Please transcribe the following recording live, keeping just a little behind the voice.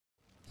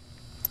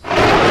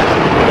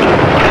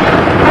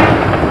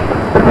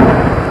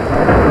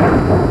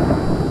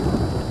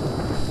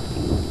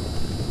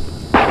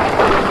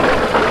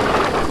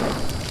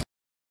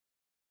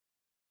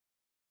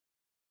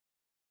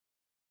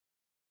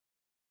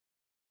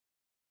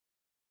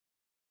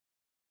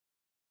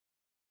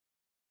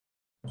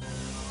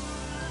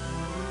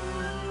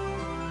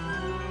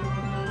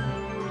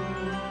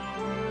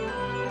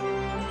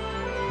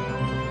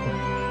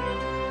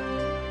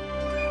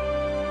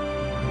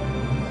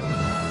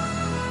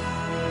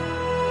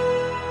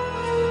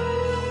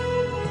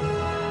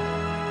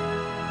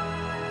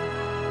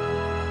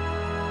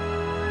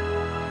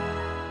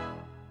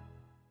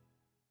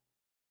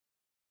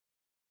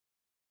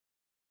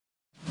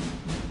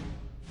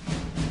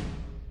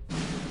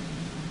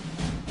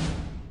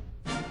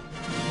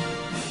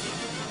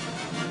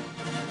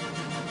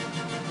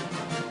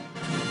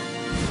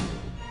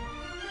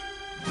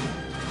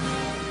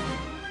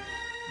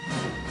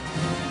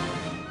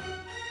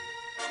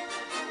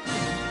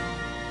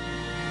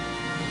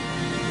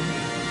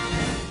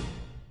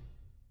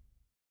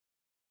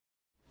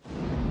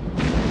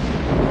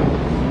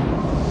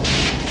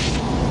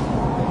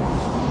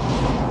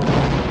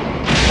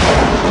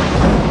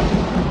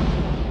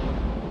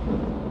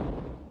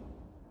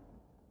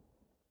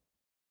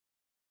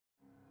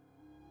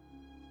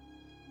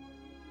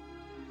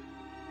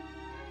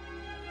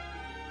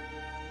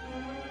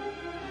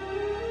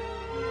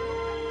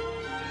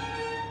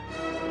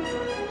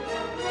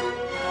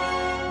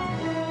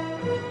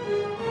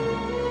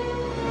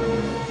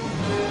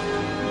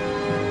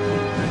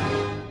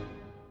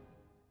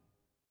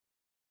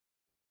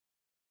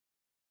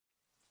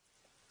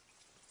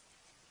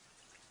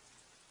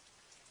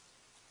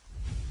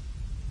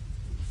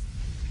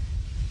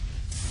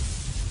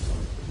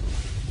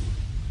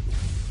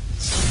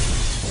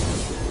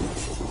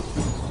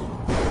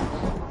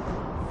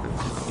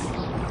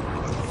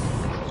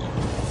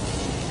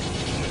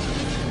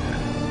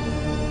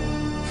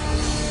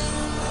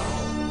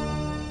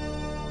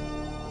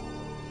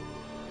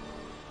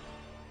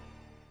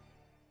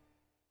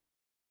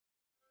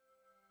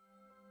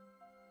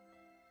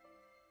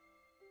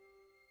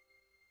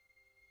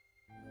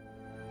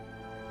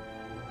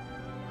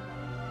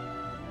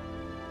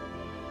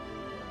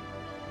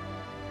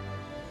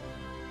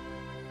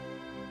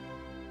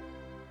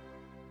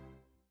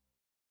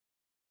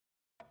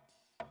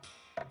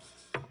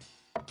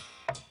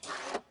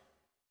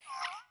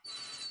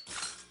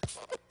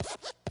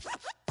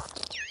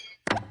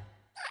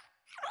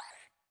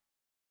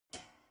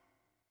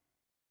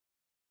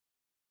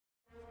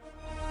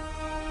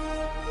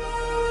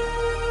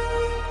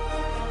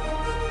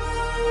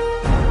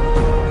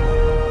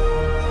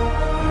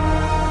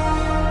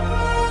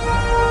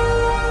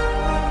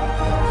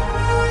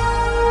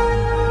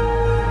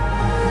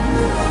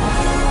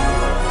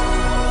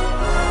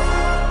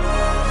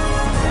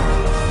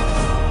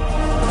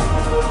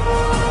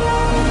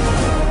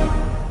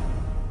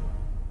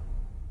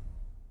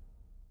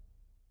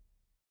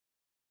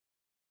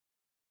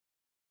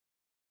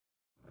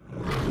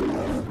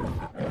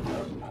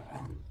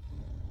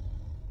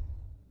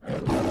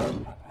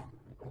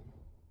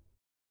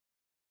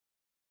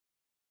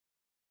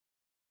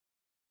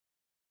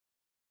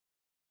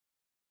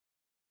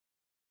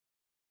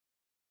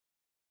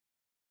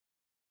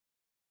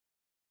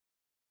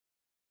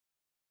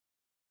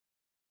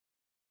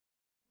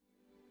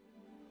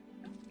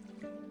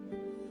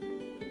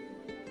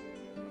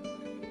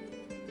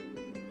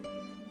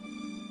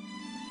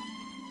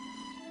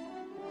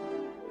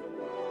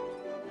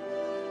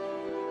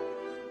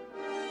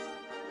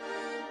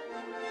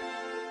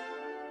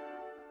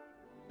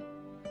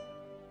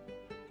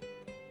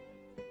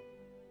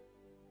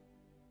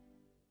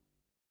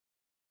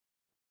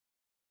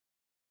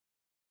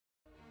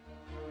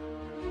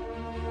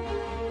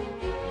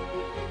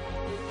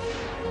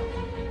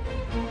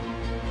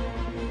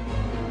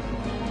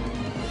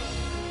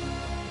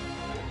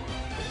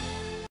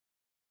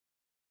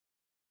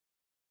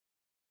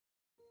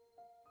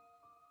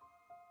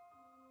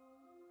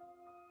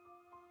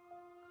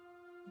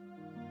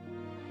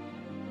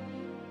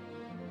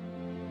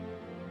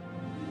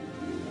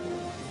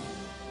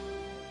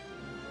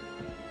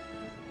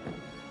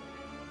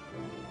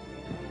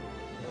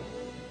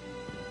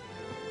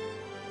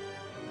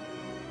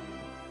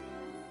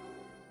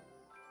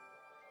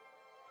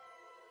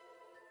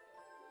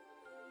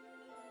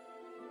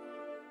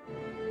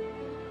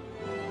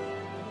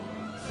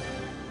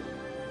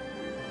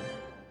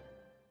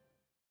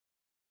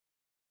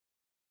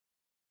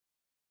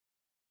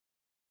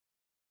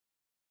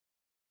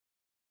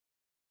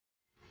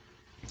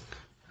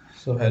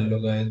So hello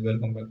guys,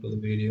 welcome back to the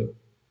video.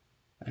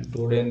 And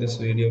today in this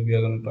video we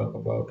are going to talk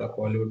about a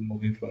Hollywood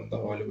movie from the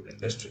Hollywood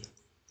industry.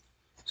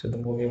 So the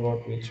movie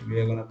about which we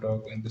are going to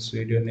talk in this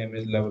video name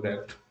is Love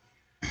Act.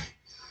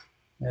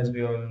 As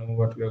we all know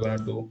what we are going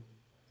to do.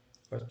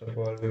 First of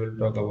all, we will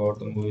talk about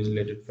the movie's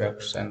related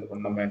facts and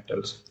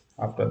fundamentals.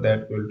 After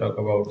that, we will talk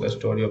about the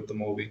story of the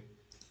movie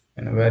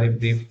in a very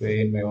brief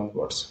way in my own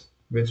words,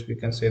 which we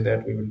can say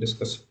that we will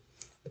discuss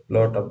the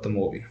plot of the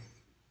movie.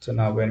 So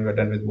now when we are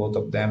done with both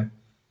of them,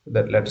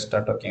 that let's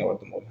start talking about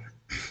the movie.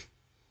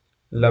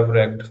 Love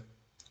Wrecked,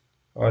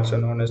 also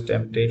known as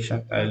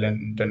Temptation Island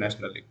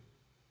internationally,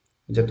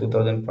 is a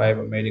 2005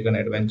 American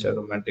adventure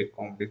romantic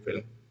comedy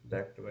film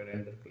directed by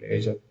Randall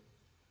Glazer,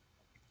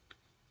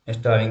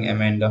 starring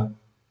Amanda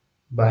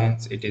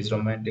Bynes. It is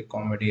romantic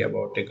comedy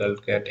about a girl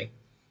getting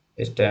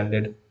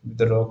stranded with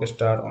a rock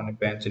star on a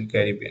bench in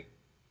Caribbean.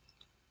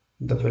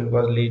 The film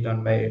was released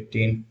on May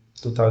 18,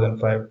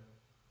 2005.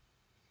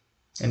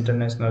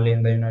 Internationally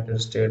in the United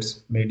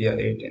States, Media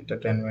 8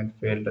 Entertainment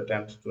failed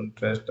attempts to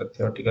interest a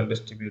theatrical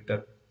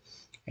distributor,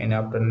 and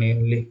after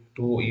nearly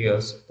 2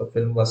 years, the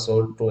film was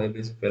sold to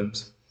ABC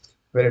Films,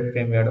 where it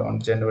premiered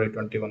on January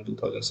 21,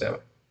 2007.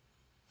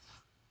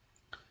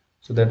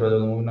 So that was the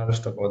movie. Now let's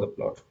talk about the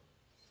plot.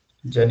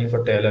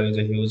 Jennifer Taylor is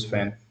a huge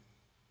fan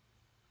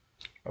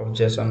of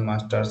Jason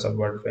Masters, a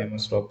world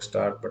famous rock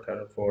star, but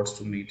her efforts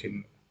to meet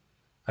him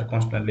are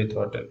constantly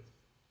thwarted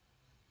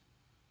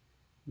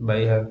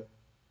by her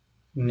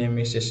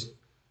nemesis.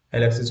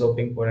 Alex is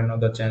hoping for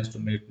another chance to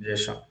meet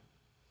Jason.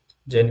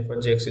 Jennifer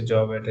takes a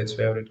job at his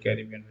favorite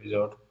Caribbean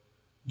resort.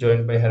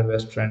 Joined by her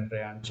best friend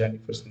Ryan,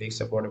 Jennifer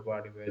sneaks aboard a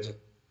party where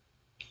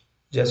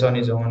Jason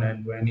is on,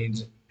 and when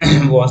he's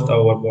washed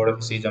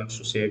overboard, she jumps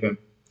to save him.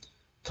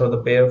 So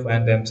the pair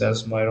find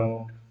themselves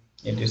marooned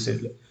in this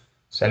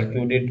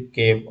secluded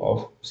cave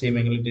of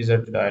seemingly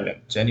deserted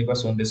island. Jennifer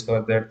soon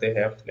discovers that they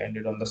have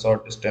landed on the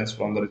short distance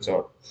from the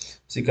resort.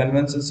 She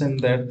convinces him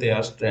that they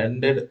are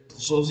stranded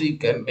so she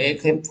can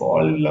make him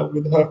fall in love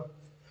with her.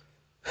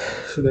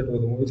 So that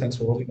was the movie. Thanks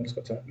for watching. Let's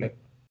go like.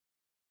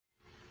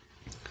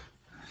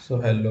 So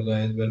hello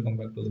guys, welcome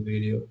back to the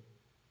video.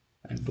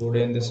 And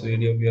today in this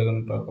video we are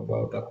going to talk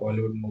about a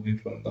Hollywood movie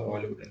from the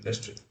Hollywood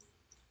industry.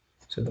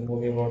 So the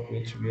movie about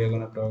which we are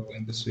going to talk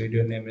in this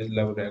video name is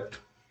Love Act.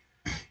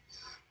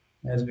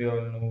 As we all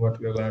know what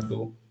we are going to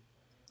do.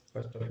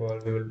 First of all,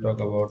 we will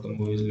talk about the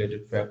movie's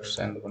related facts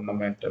and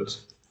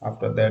fundamentals.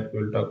 After that,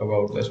 we will talk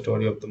about the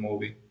story of the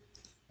movie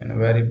in a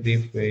very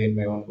brief way in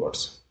my own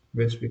words,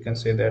 which we can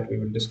say that we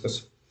will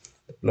discuss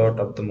the plot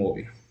of the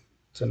movie.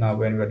 So now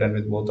when we are done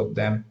with both of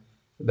them,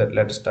 that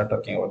let's start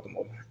talking about the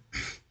movie.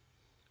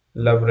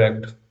 Love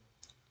Wrecked,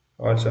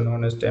 also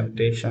known as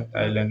Temptation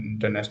Island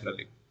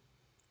internationally,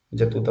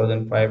 is a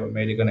 2005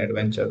 American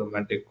adventure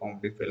romantic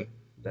comedy film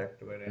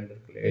directed by Randall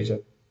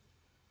Glazer,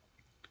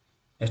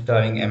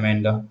 starring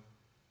Amanda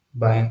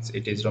Bynes.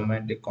 It is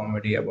romantic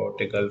comedy about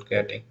a girl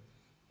getting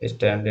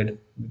stranded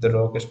with a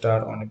rock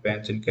star on a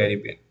bench in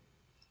Caribbean.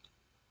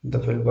 The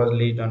film was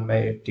released on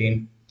May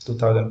 18,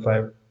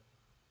 2005.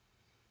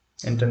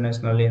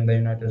 Internationally in the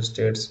United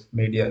States,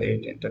 Media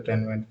 8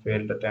 Entertainment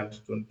failed attempts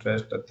to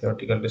interest a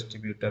theatrical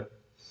distributor,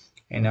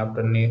 and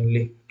after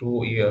nearly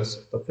 2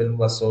 years, the film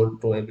was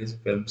sold to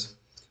ABC Films,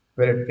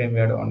 where it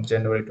premiered on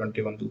January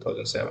 21,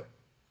 2007.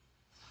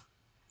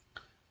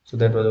 So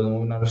that was the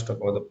movie. Now let's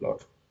talk about the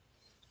plot.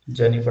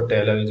 Jennifer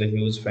Taylor is a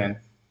huge fan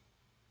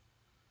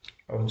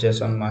of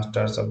Jason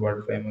Masters, a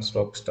world famous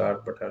rock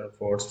star, but her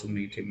efforts to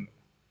meet him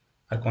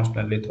are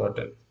constantly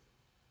thwarted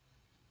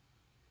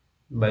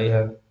by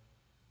her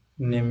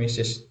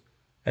nemesis.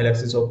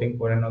 Alex is hoping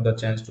for another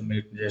chance to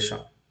meet Jason.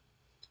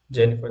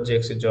 Jennifer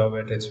takes a job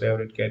at his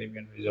favorite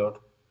Caribbean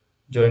resort.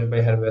 Joined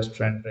by her best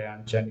friend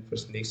Ryan, Jennifer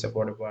sneaks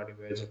aboard a party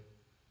where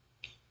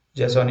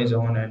Jason is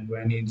on, and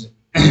when he's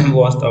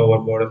washed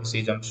overboard,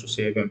 she jumps to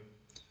save him.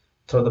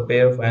 So the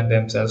pair find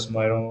themselves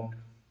marooned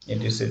in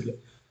this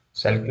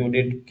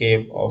secluded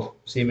cave of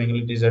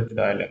seemingly deserted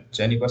island.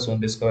 Jennifer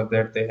soon discovers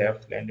that they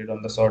have landed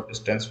on the short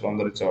distance from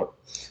the resort.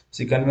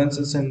 She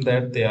convinces him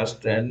that they are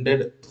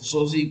stranded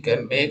so she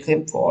can make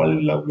him fall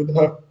in love with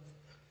her.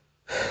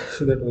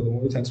 So that was the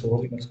movie. Thanks for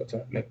watching. Let's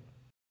go like.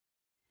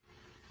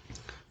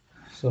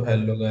 So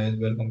hello guys,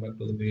 welcome back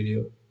to the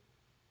video.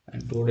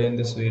 And today in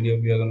this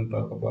video we are going to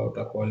talk about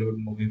a Hollywood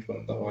movie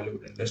from the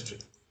Hollywood industry.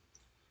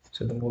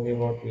 So the movie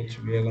about which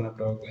we are going to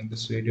talk in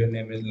this video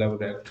name is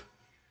Love Act.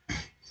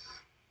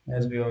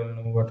 As we all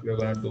know what we are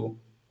going to do.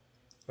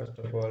 First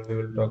of all, we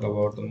will talk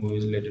about the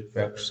movie's related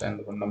facts and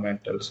the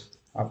fundamentals.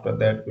 After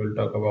that, we will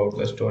talk about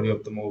the story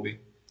of the movie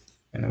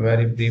in a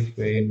very brief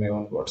way in my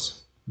own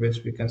words,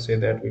 which we can say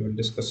that we will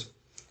discuss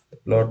the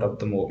plot of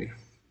the movie.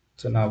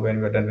 So now when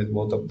we're done with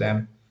both of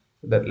them,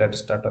 that let's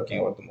start talking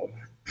about the movie.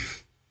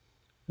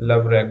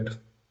 Love Wrecked,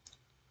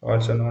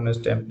 also known as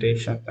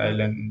Temptation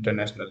Island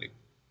internationally,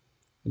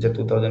 is a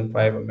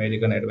 2005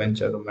 American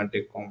adventure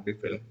romantic comedy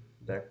film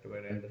directed by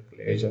Randall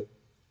Glazer,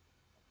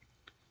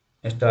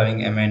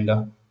 starring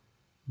Amanda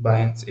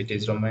Bynes. It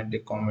is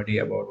romantic comedy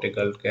about a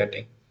girl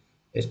getting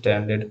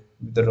stranded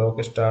with a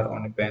rock star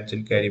on a bench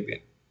in Caribbean.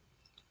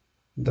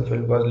 The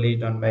film was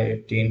released on May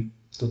 18,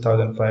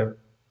 2005.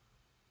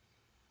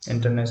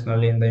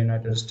 Internationally, in the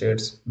United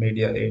States,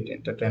 Media 8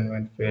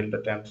 Entertainment failed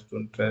attempts to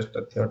interest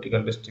a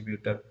theatrical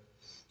distributor,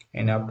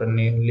 and after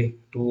nearly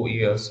 2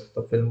 years,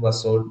 the film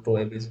was sold to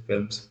ABC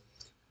Films,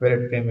 where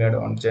it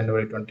premiered on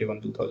January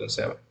 21,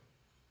 2007.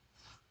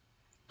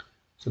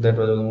 So that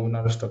was the movie.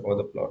 Now let's talk about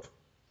the plot.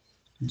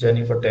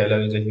 Jennifer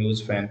Taylor is a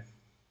huge fan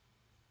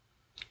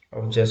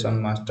of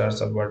Jason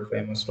Masters, a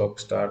world-famous rock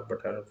star,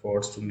 but her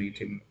efforts to meet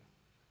him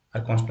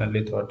are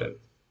constantly thwarted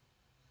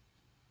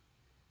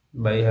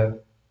by her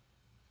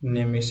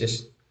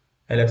nemesis.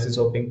 Alex is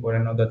hoping for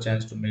another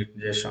chance to meet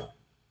Jason.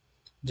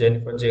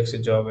 Jennifer takes a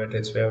job at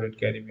his favorite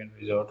Caribbean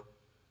resort.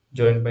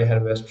 Joined by her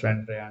best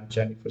friend Ryan,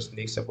 Jennifer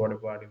sneaks aboard a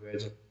party where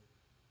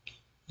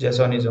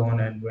Jason is on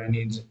and when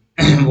he's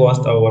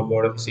washed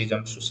overboard, she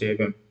jumps to save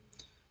him.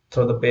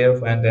 Though the pair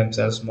find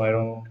themselves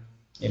marooned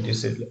in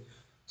this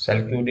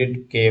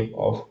secluded cave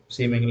of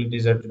seemingly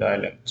deserted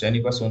island,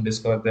 Jennifer soon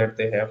discovers that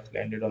they have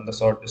landed on the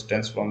short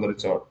distance from the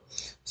resort.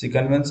 She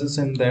convinces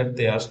him that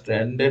they are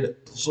stranded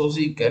so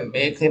she can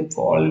make him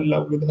fall in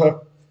love with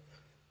her.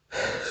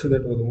 So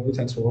that was the movie.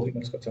 Thanks for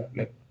watching.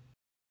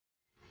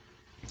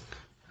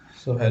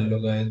 So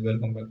hello guys,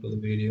 welcome back to the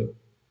video.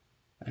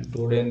 And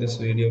today in this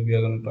video we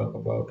are going to talk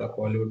about a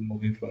Hollywood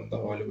movie from the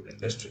Hollywood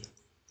industry.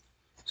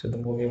 So the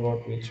movie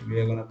about which we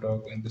are going to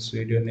talk in this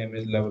video name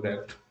is Love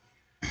Act.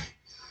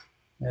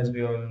 As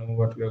we all know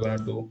what we are going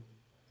to do.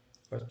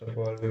 First of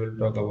all, we will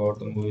talk about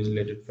the movie's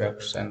related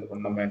facts and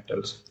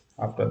fundamentals.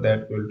 After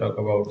that, we will talk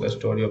about the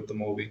story of the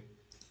movie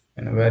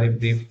in a very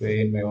brief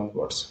way in my own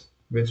words,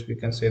 which we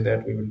can say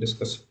that we will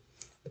discuss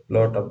the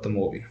plot of the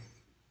movie.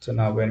 So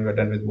now when we're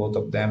done with both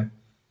of them,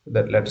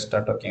 that let's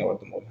start talking about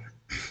the movie.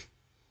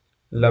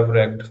 Love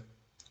Wrecked,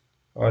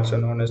 also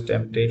known as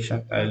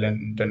Temptation Island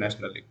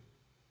internationally,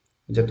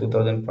 is a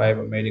 2005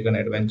 American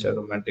adventure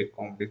romantic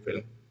comedy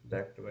film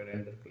directed by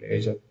Randall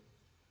Glazer,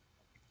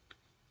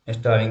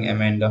 starring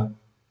Amanda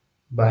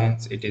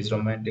Bynes. It is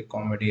romantic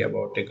comedy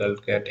about a girl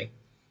getting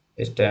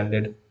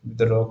stranded with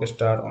a rock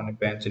star on a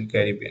bench in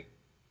Caribbean.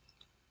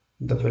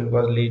 The film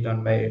was released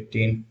on May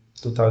 18,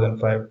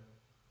 2005.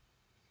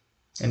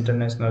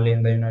 Internationally,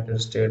 in the United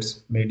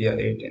States, Media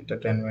 8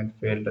 Entertainment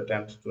failed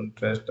attempts to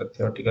interest a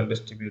theatrical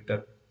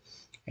distributor,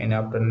 and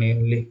after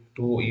nearly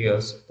 2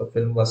 years, the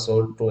film was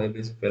sold to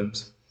ABC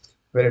Films,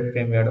 where it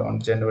premiered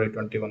on January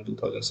 21,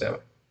 2007.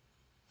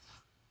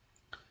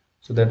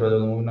 So that was the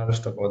movie. Now let's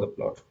talk about the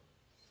plot.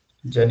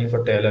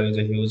 Jennifer Taylor is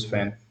a huge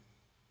fan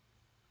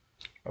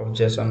of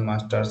Jason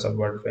Masters, a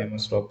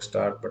world-famous rock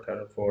star, but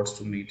her efforts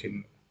to meet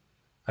him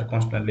are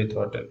constantly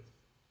thwarted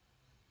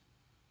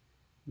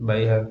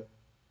by her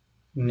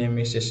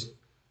nemesis.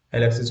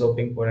 Alex is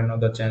hoping for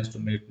another chance to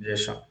meet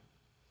Jason.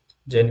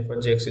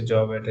 Jennifer takes a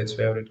job at his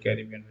favorite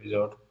Caribbean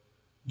resort.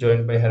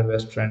 Joined by her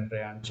best friend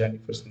Ryan,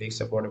 Jennifer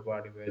sneaks aboard a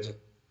party where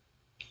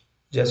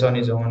Jason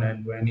is on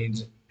and when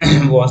he's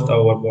washed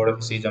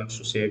overboard, she jumps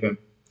to save him.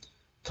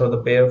 Though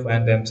the pair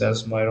find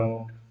themselves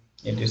marooned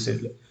in this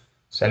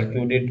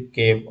secluded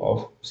cave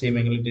of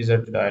seemingly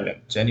deserted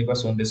island, Jennifer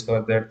soon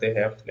discovers that they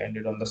have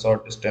landed on the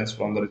short distance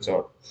from the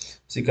resort.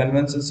 She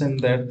convinces him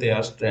that they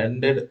are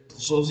stranded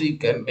so she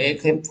can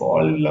make him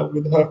fall in love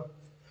with her.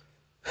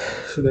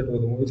 So that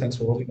was the movie. Thanks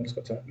for watching.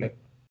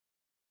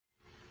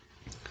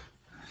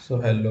 So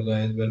hello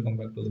guys, welcome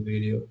back to the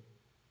video.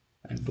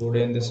 And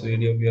today in this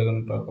video we are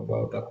going to talk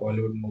about a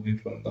Hollywood movie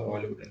from the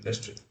Hollywood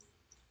industry.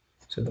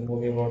 So the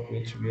movie about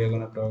which we are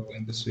going to talk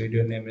in this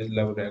video name is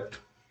Love Act.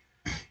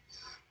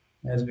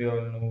 As we all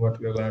know what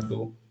we are going to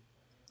do.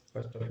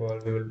 First of all,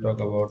 we will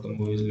talk about the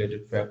movie's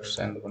related facts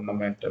and the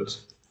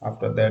fundamentals.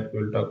 After that,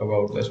 we will talk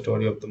about the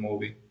story of the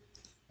movie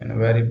in a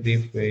very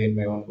brief way in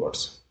my own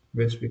words,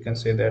 which we can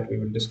say that we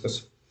will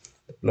discuss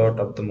the plot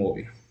of the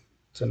movie.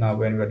 So now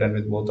when we're done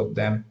with both of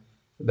them,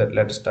 that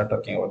let's start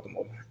talking about the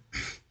movie.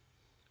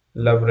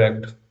 Love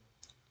Wrecked,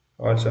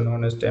 also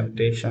known as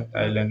Temptation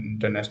Island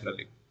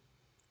internationally,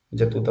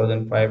 is a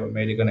 2005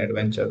 American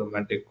adventure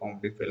romantic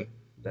comedy film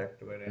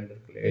directed by Randall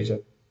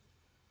Glazer,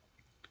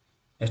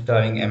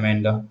 starring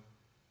Amanda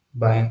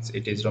Bynes.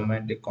 It is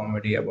romantic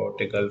comedy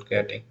about a girl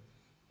getting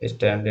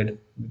stranded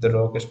with a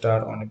rock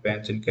star on a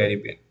bench in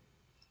Caribbean.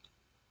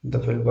 The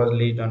film was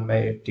released on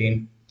May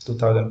 18,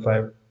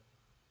 2005.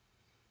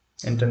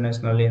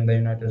 Internationally, in the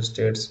United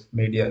States,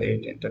 Media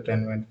 8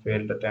 Entertainment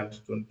failed attempts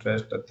to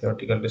interest a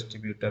theatrical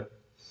distributor,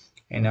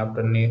 and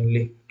after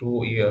nearly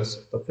 2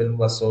 years, the film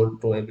was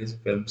sold to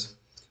ABC Films,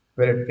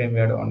 where it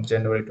premiered on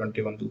January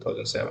 21,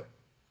 2007.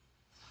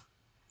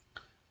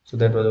 So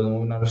that was the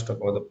movie. Now let's talk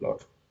about the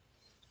plot.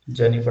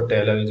 Jennifer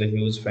Taylor is a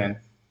huge fan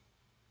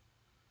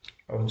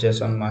of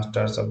Jason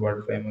Masters, a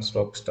world famous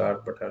rock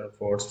star, but her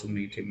efforts to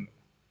meet him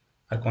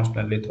are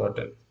constantly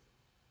thwarted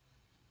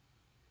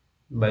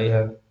by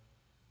her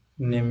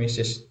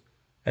nemesis.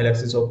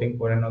 Alex is hoping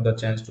for another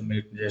chance to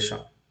meet Jason.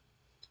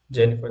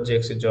 Jennifer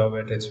takes a job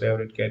at his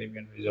favorite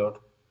Caribbean resort.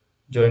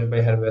 Joined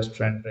by her best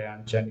friend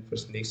Ryan, Jennifer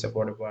sneaks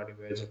aboard a party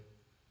where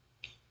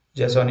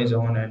Jason is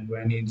on and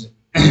when he's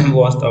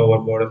washed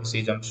overboard,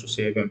 she jumps to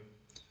save him.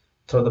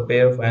 Though the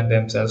pair find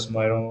themselves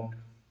marooned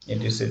in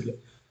this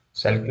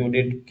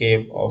secluded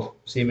cave of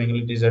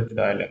seemingly deserted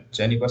island.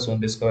 Jennifer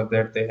soon discovers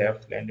that they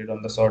have landed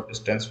on the short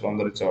distance from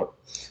the resort.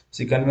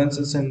 She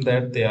convinces him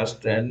that they are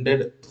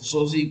stranded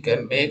so she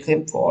can make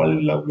him fall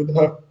in love with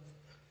her.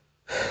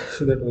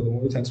 So that was the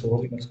movie. Thanks for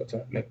watching. Let's catch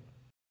up.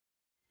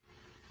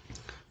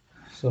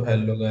 So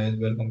hello guys,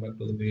 welcome back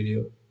to the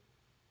video.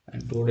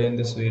 And today in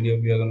this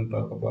video we are going to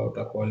talk about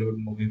a Hollywood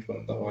movie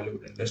from the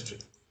Hollywood industry.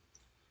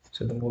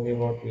 So the movie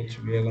about which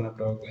we are going to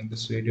talk in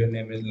this video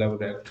name is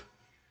Love Act.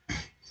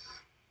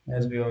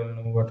 As we all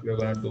know what we are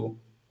going to do.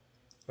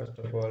 First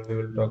of all, we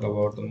will talk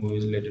about the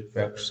movie's related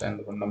facts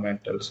and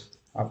fundamentals.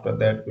 After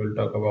that, we will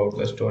talk about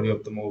the story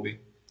of the movie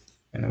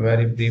in a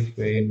very brief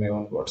way in my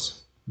own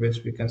words,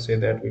 which we can say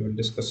that we will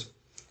discuss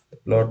the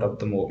plot of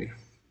the movie.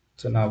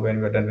 So now when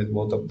we are done with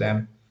both of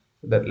them,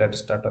 that let's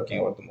start talking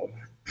about the movie.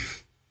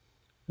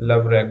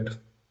 Love Wrecked,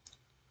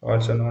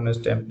 also known as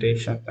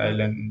Temptation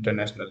Island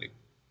internationally,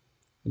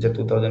 is a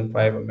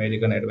 2005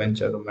 American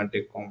adventure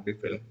romantic comedy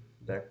film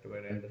directed by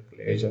Randall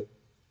Glazer,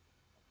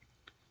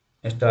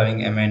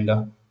 starring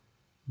Amanda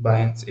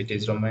Bynes. It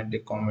is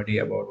romantic comedy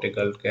about a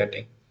girl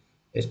getting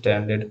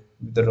stranded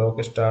with a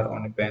rock star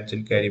on a bench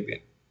in Caribbean.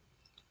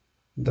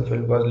 The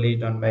film was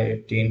released on May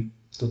 18,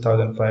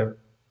 2005.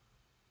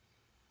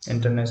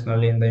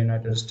 Internationally in the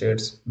United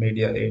States,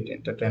 Media 8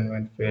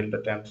 Entertainment failed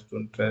attempts to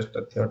interest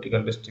a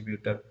theatrical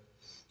distributor,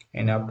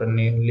 and after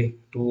nearly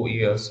 2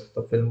 years,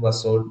 the film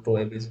was sold to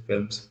ABC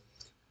Films,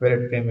 where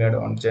it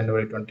premiered on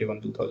January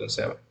 21,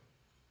 2007.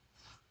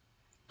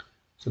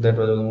 So that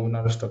was the movie.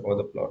 Now let's talk about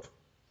the plot.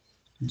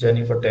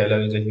 Jennifer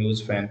Taylor is a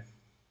huge fan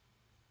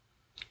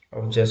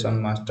of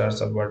Jason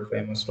Masters, a world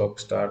famous rock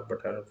star,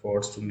 but her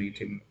efforts to meet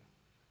him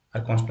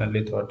are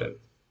constantly thwarted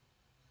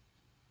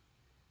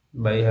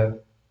by her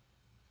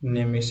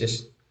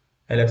nemesis.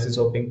 Alex is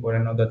hoping for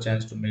another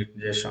chance to meet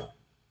Jason.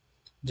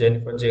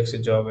 Jennifer takes a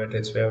job at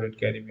his favorite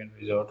Caribbean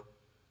resort.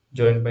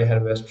 Joined by her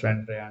best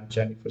friend Ryan,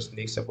 Jennifer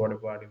sneaks aboard a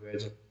party where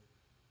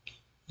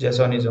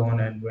Jason is on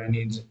and when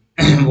he's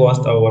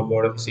washed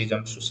overboard, she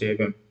jumps to save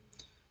him.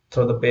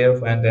 Though the pair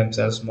find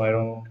themselves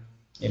marooned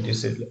in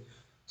this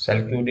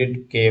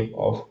secluded cave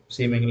of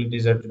seemingly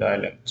deserted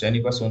island.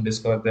 Jennifer soon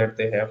discovers that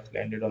they have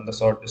landed on the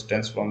short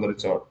distance from the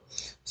resort.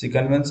 She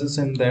convinces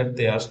him that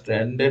they are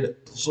stranded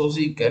so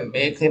she can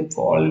make him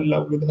fall in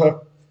love with her.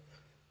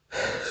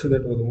 So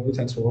that was the movie.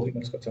 Thanks for watching.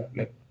 Let's catch up.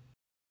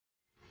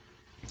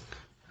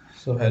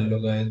 So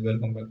hello guys,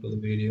 welcome back to the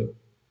video.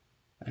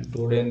 And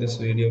today in this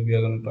video we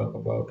are going to talk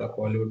about a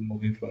Hollywood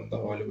movie from the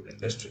Hollywood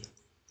industry.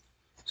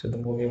 So the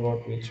movie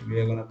about which we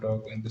are going to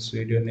talk in this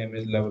video name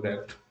is Love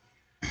Act.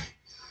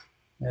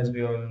 As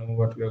we all know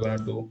what we are going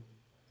to do.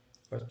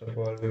 First of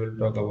all, we will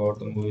talk about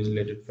the movie's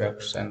related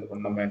facts and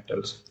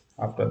fundamentals.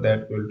 After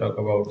that, we will talk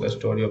about the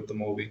story of the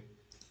movie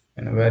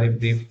in a very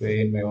brief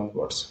way in my own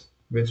words,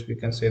 which we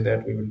can say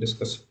that we will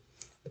discuss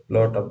the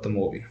plot of the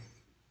movie.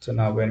 So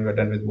now when we are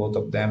done with both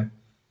of them,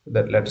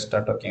 that let's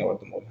start talking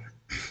about the movie.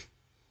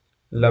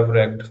 Love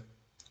Wrecked,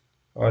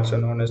 also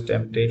known as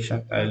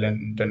Temptation Island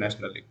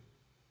internationally,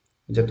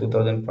 is a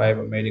 2005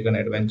 American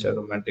adventure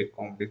romantic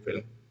comedy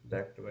film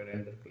directed by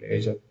Randall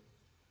Glazer,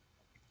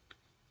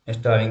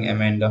 starring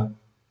Amanda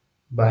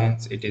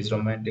Bynes. It is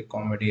romantic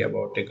comedy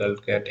about a girl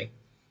getting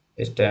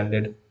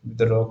stranded with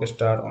a rock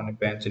star on a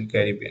bench in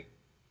Caribbean.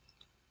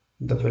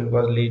 The film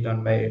was released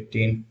on May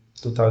 18,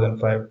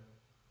 2005.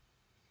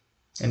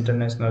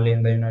 Internationally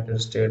in the United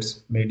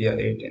States, Media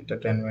 8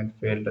 Entertainment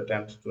failed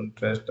attempts to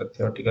interest a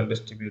theatrical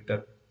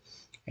distributor,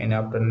 and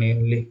after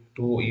nearly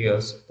 2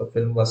 years, the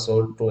film was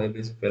sold to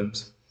ABC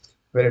Films,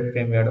 where it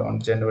premiered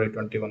on January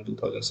 21,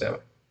 2007.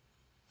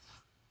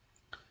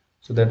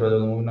 So that was the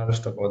movie. Now let's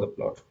talk about the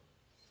plot.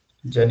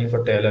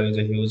 Jennifer Taylor is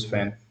a huge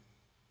fan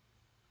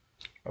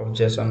of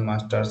Jason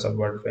Masters, a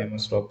world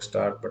famous rock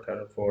star, but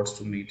her efforts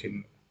to meet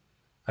him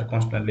are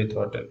constantly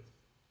thwarted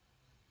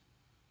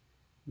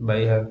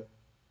by her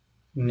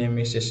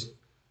nemesis.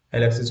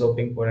 Alex is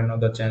hoping for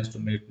another chance to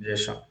meet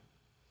Jason.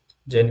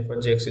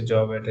 Jennifer takes a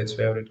job at his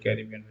favorite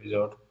Caribbean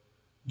resort.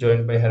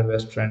 Joined by her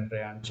best friend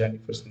Ryan,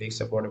 Jennifer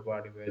sneaks aboard a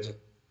party where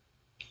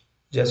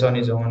Jason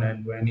is on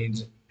and when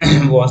he's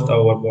washed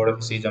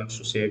overboard, she jumps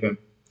to save him.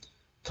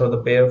 Though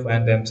the pair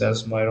find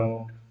themselves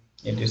marooned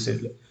in this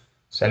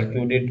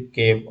secluded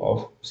cave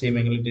of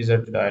seemingly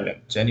deserted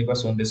island. Jennifer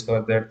soon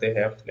discovers that they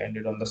have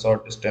landed on the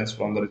short distance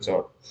from the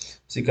resort.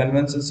 She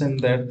convinces him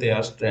that they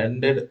are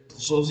stranded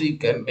so she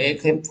can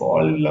make him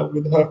fall in love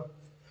with her.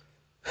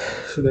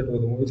 So that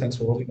was the movie. Thanks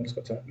for watching.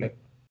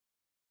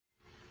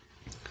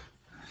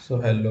 So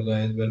hello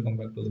guys, welcome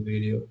back to the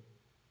video.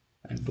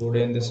 And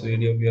today in this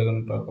video we are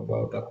going to talk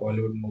about a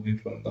Hollywood movie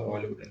from the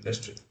Hollywood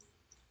industry.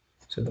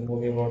 So the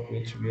movie about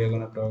which we are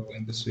going to talk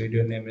in this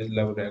video name is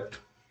Love Act.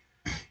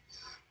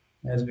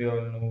 As we all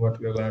know what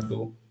we are going to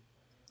do.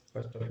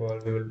 First of all,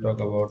 we will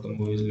talk about the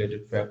movie's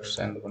related facts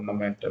and the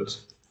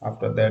fundamentals.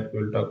 After that,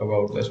 we will talk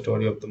about the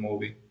story of the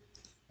movie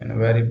in a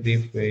very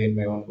brief way in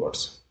my own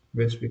words,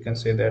 which we can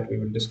say that we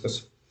will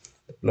discuss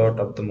the plot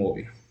of the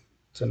movie.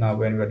 So now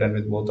when we are done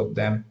with both of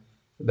them,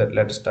 that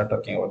let's start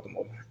talking about the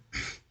movie.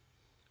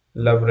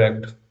 Love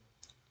Wrecked,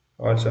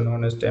 also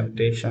known as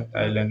Temptation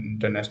Island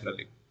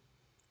internationally,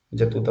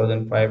 is a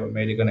 2005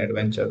 American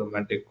adventure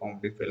romantic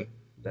comedy film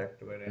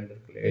directed by Randall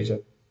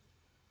Glazer,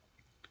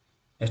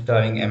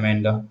 starring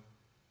Amanda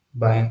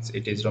Bynes.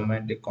 It is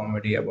romantic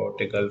comedy about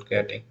a girl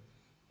getting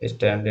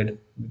stranded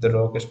with a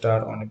rock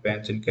star on a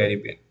bench in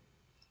Caribbean.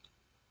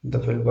 The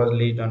film was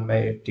released on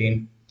May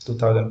 18,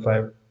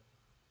 2005.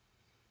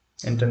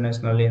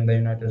 Internationally in the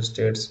United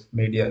States,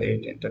 Media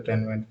 8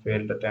 Entertainment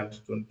failed attempts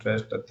to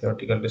interest a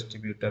theatrical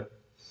distributor,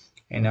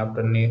 and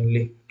after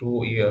nearly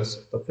 2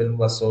 years, the film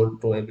was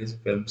sold to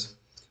ABC Films,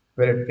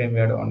 where it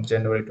premiered on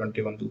January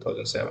 21,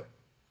 2007.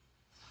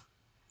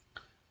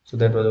 So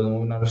that was the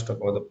movie. Now let's talk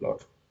about the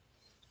plot.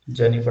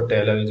 Jennifer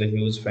Taylor is a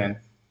huge fan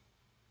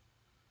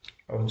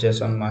of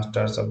Jason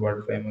Masters, a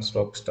world famous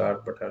rock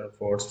star, but her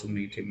efforts to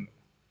meet him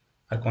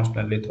are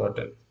constantly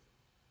thwarted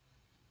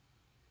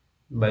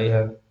by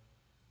her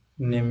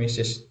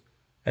nemesis.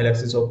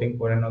 Alex is hoping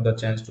for another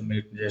chance to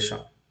meet Jason.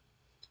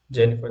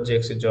 Jennifer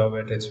takes a job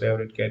at his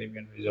favorite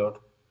Caribbean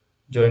resort.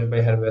 Joined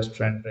by her best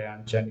friend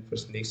Ryan, Jennifer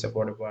sneaks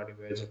aboard a party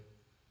where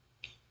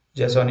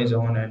Jason is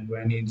on, and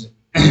when he's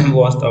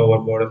washed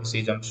overboard,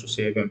 she jumps to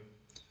save him.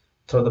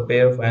 Through the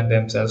pair find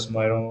themselves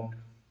marooned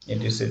in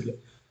this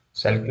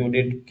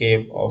secluded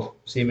cave of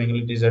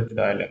seemingly deserted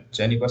island.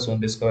 Jennifer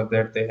soon discovers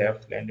that they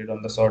have landed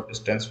on the short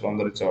distance from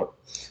the resort.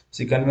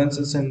 She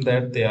convinces him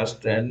that they are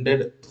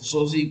stranded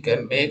so she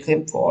can make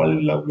him fall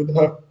in love with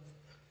her.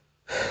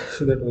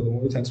 So that was the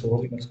movie. Thanks for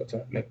watching.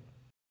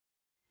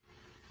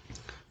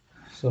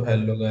 So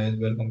hello guys,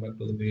 welcome back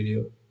to the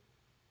video.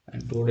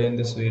 And today in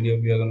this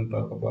video we are going to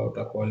talk about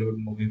a Hollywood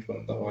movie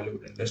from the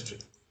Hollywood industry.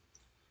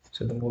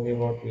 So the movie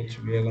about which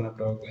we are going to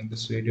talk in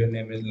this video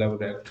name is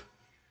Love Act.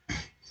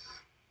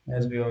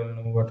 As we all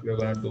know what we are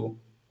going to do.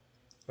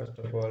 First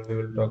of all, we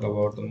will talk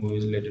about the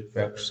movie's related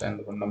facts and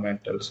the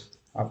fundamentals.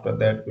 After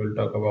that, we will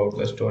talk about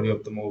the story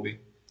of the movie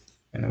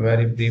in a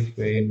very brief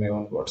way in my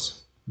own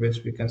words,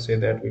 which we can say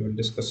that we will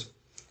discuss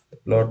the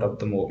plot of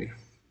the movie.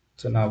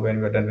 So now when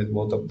we are done with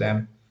both of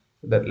them,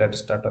 that let's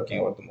start talking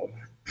about the movie.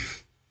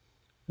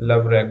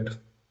 Love Wrecked,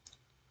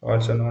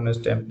 also known as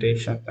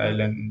Temptation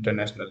Island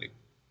internationally,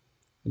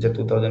 is a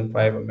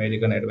 2005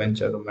 American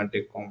adventure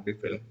romantic comedy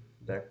film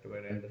directed by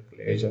Randall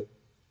Glazer,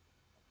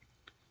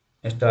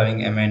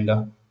 starring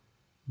Amanda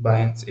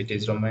Bynes. It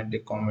is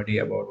romantic comedy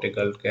about a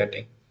girl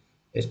getting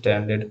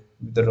stranded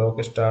with a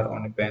rock star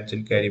on a bench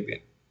in Caribbean.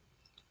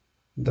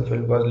 The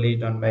film was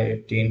released on May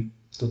 18,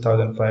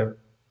 2005.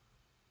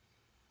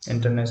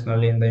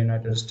 Internationally in the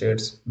United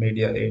States,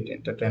 Media 8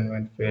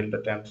 Entertainment failed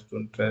attempts to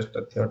interest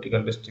a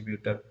theatrical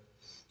distributor,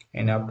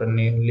 and after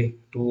nearly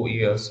 2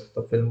 years,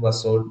 the film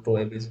was sold to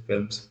ABC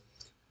Films,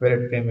 where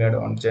it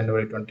premiered on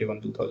January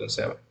 21,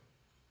 2007.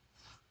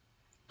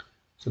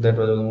 So that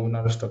was the movie.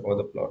 Now let's talk about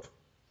the plot.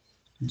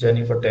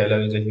 Jennifer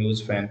Taylor is a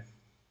huge fan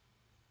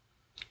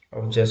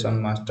of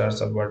Jason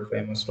Masters, a world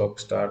famous rock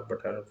star,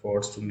 but her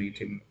efforts to meet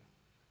him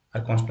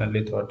are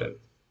constantly thwarted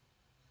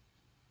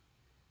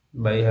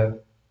by her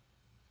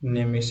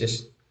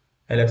nemesis.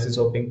 Alex is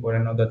hoping for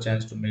another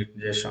chance to meet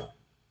Jason.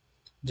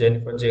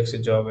 Jennifer takes a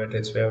job at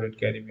his favorite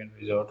Caribbean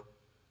resort.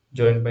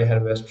 Joined by her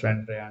best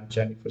friend Ryan,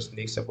 Jennifer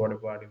sneaks aboard a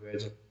party where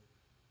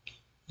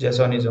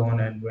Jason is on,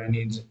 and when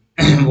he's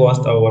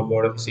washed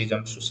overboard, she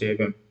jumps to save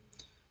him.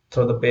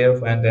 Through the pair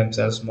find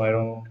themselves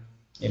marooned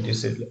in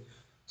this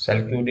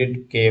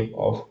secluded cave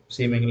of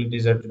seemingly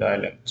deserted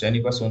island.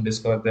 Jennifer soon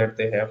discovers that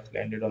they have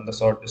landed on the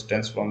short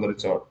distance from the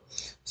resort.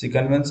 She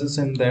convinces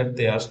him that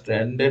they are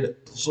stranded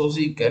so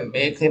she can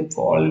make him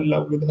fall in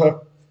love with her.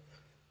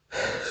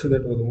 So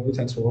that was the movie.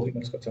 Thanks for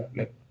watching.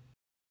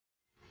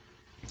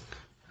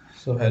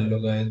 So hello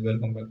guys,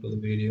 welcome back to the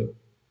video.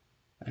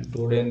 And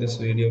today in this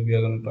video we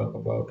are going to talk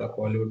about a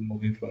Hollywood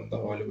movie from the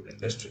Hollywood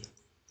industry.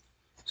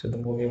 So the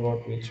movie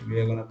about which we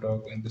are going to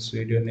talk in this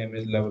video name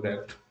is Love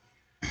Act.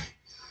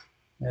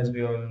 As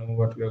we all know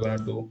what we are going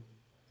to do.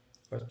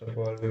 First of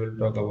all, we will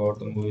talk about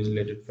the movie's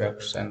related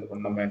facts and the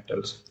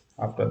fundamentals.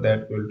 After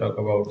that, we will talk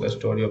about the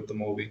story of the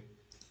movie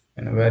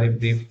in a very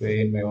brief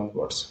way in my own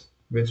words,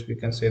 which we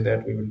can say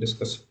that we will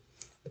discuss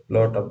the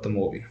plot of the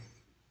movie.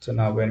 So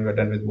now when we are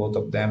done with both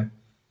of them,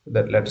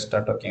 that let's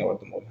start talking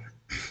about the movie.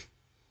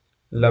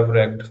 Love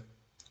Wrecked,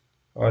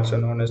 also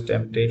known as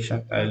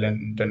Temptation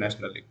Island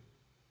internationally,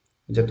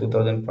 is a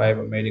 2005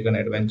 American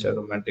adventure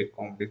romantic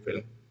comedy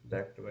film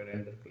directed by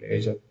Randall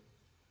Glazer,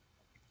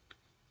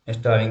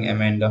 starring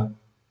Amanda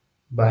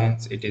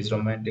Bynes. It is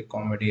romantic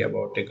comedy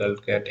about a girl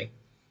getting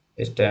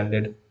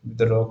stranded with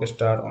the rock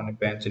star on a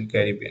bench in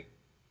Caribbean.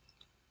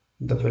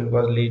 The film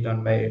was released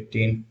on May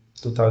 18,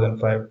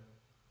 2005.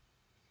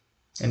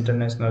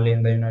 Internationally,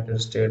 in the United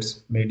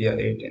States, Media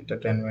 8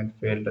 Entertainment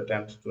failed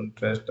attempts to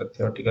interest a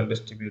theatrical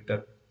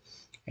distributor,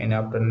 and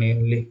after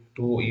nearly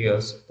 2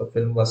 years, the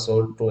film was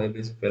sold to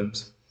ABC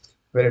Films,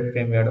 where it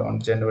premiered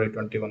on January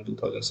 21,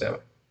 2007.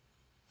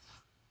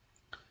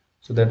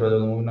 So that was the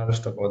movie. Now let's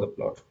talk about the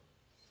plot.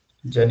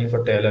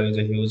 Jennifer Taylor is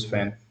a huge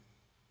fan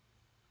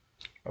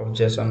of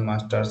Jason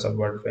Masters, a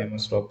world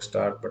famous rock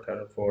star, but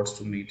her efforts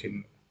to meet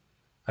him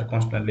are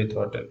constantly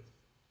thwarted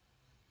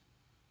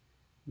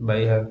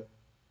by her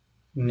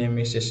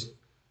nemesis.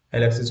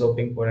 Alex is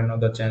hoping for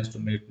another chance to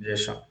meet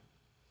Jason.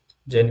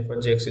 Jennifer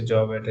takes a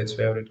job at his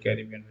favorite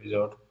Caribbean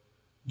resort.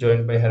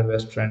 Joined by her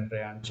best friend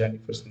Ryan,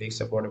 Jennifer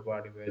sneaks aboard a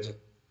party where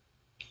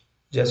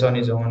Jason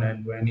is on,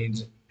 and when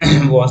he's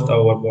washed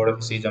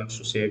overboard, she jumps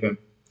to save him.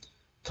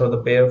 So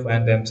the pair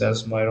find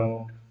themselves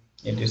marooned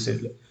in this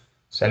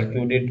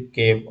secluded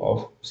cave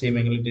of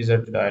seemingly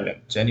deserted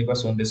island. Jennifer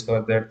soon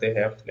discovers that they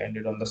have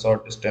landed on the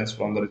short distance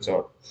from the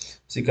resort.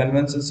 She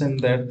convinces him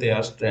that they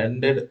are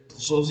stranded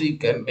so she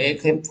can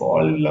make him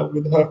fall in love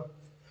with her.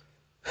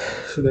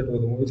 So that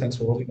was the movie. Thanks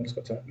for watching. Let's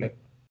go chat.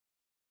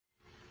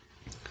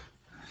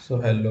 So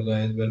hello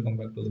guys, welcome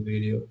back to the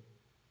video.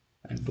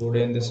 And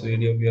today in this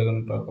video we are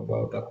going to talk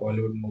about a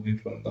Hollywood movie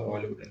from the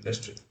Hollywood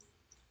industry.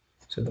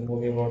 So the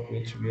movie about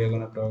which we are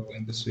going to talk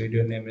in this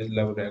video name is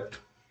Love Act.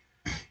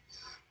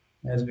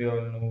 As we all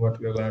know what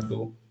we are going to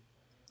do.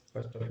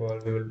 First of all,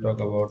 we will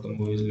talk about the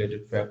movie's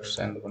related facts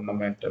and the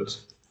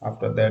fundamentals.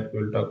 After that,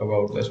 we will talk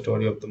about the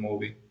story of the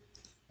movie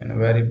in a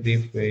very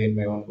brief way in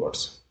my own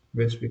words,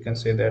 which we can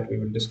say that we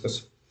will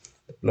discuss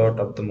the plot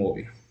of the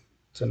movie.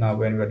 So now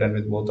when we are done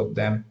with both of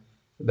them,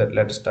 that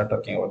let's start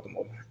talking about the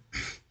movie.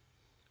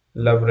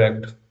 Love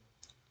Wrecked,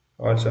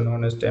 also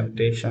known as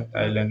Temptation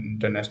Island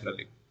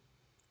internationally,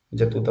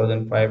 is a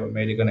 2005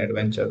 American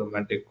adventure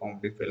romantic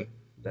comedy film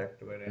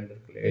directed by Randall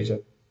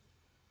Glazer,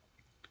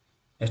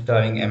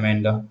 starring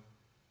Amanda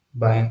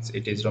Bynes.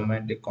 It is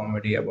romantic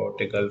comedy about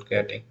a girl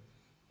getting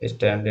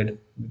stranded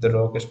with the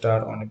rock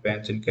star on a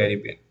bench in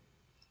Caribbean.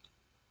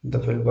 The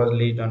film was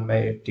released on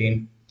May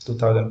 18,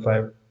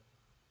 2005.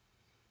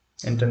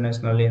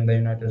 Internationally, in the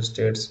United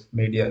States,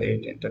 Media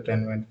 8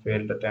 Entertainment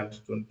failed attempts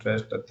to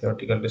interest a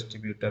theatrical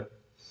distributor,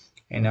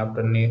 and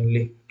after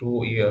nearly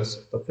 2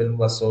 years, the film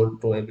was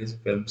sold to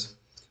ABC Films,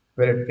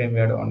 where it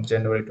premiered on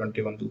January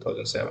 21,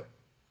 2007.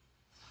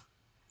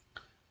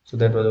 So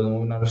that was the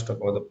movie. Now let's talk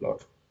about the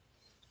plot.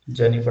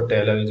 Jennifer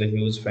Taylor is a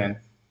huge fan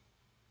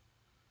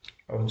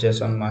of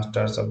Jason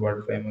Masters, a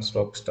world famous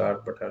rock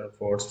star, but her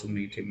efforts to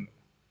meet him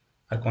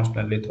are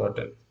constantly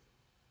thwarted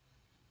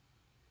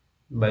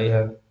by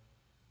her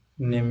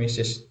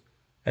nemesis.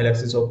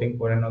 Alex is hoping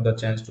for another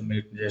chance to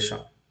meet Jason.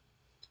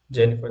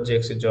 Jennifer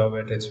takes a job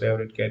at his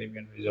favorite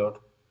Caribbean resort.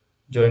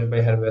 Joined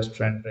by her best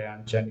friend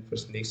Ryan, Jennifer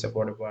sneaks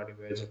aboard a party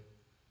where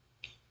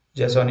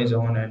Jason is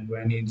on, and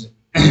when he's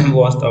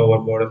washed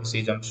overboard,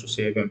 she jumps to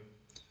save him.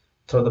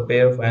 So the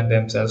pair find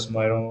themselves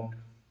marooned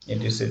in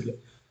this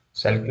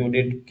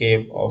secluded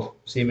cave of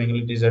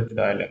seemingly deserted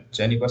island.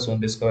 Jennifer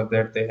soon discovers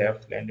that they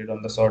have landed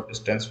on the short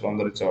distance from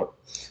the resort.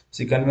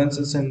 She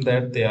convinces him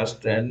that they are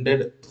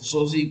stranded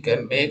so she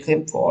can make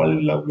him fall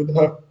in love with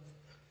her.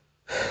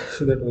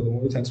 So that was the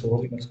movie. Thanks for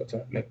watching. Let's go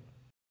chat.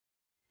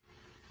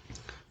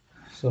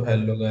 So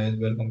hello guys,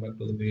 welcome back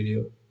to the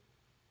video.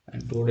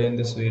 And today in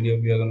this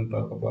video we are going to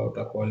talk about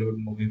a Hollywood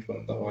movie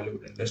from the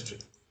Hollywood industry.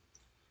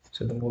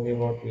 So the movie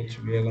about which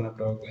we are going to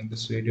talk in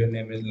this video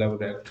name is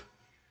Love Act.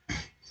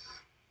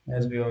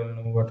 As we all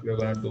know what we are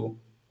going to do.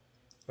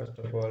 First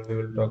of all, we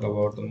will talk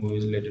about the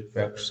movie's related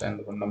facts and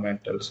the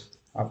fundamentals.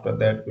 After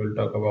that, we will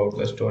talk about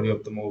the story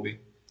of the movie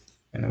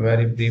in a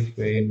very brief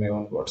way in my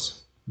own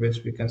words,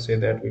 which we can say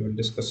that we will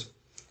discuss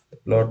the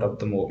plot of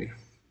the movie.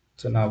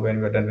 So now when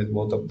we are done with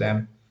both of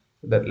them,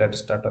 that let's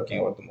start talking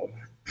about the movie.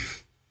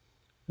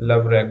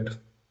 Love Wrecked,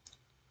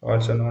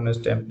 also known as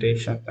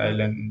Temptation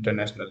Island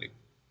internationally,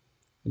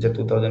 is a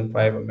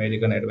 2005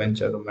 American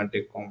adventure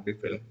romantic comedy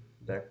film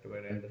directed by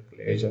Randall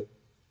Glazer,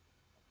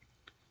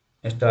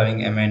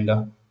 starring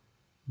Amanda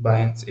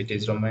Bynes. It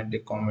is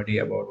romantic comedy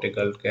about a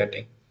girl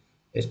getting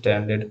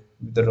stranded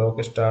with a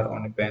rock star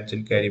on a bench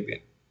in Caribbean.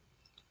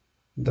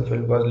 The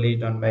film was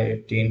released on May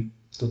 18,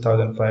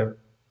 2005.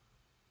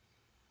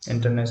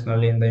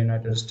 Internationally, in the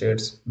United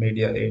States,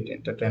 Media 8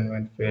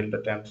 Entertainment failed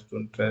attempts to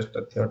interest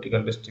a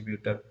theatrical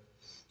distributor,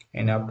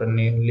 and after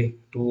nearly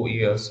 2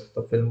 years,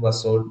 the film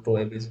was sold to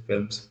ABC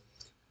Films,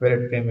 where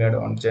it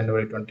premiered on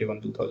January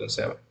 21,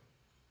 2007.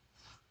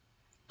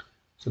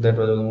 So that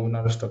was the movie.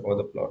 Now let's talk about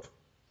the plot.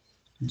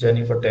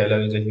 Jennifer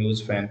Taylor is a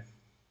huge fan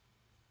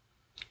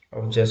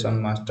of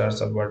Jason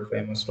Masters, a world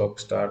famous rock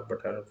star,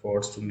 but her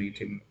efforts to meet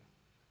him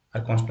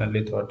are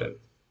constantly thwarted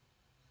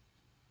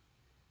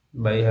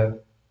by her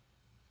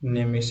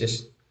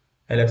nemesis.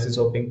 Alex is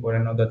hoping for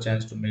another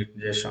chance to meet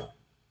Jason.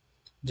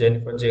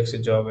 Jennifer takes a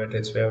job at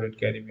his favorite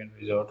Caribbean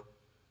resort,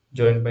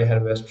 joined by her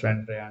best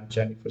friend Ryan.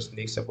 Jennifer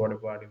sneaks aboard a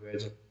party where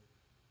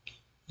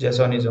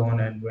Jason is on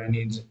and when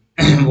he's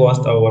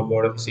washed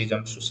overboard, she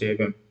jumps to save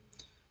him.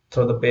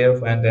 Though the pair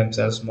find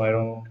themselves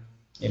marooned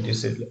in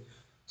this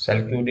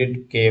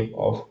secluded cave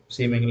of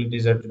seemingly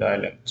deserted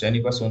island,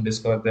 Jennifer soon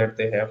discovers that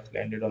they have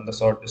landed on the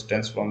short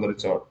distance from the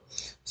resort.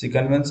 She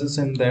convinces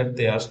him that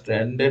they are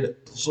stranded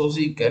so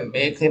she can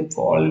make him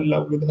fall in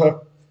love with her.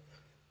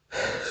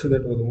 So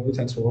that was the movie.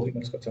 Thanks for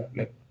watching.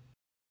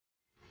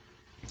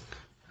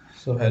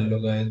 So hello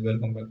guys,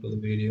 welcome back to the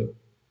video.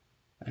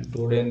 And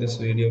today in this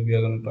video we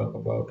are going to talk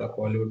about a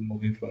Hollywood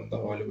movie from the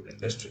Hollywood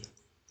industry.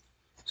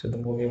 So the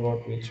movie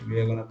about which we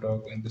are going to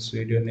talk in this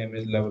video name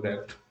is Love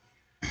Act.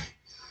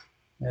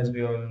 As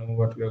we all know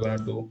what we are going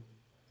to do.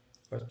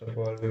 First of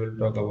all, we will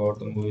talk about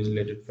the movie's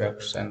related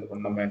facts and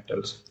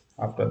fundamentals.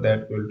 After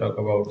that, we will talk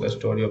about the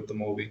story of the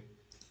movie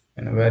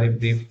in a very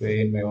brief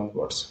way in my own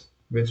words,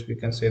 which we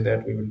can say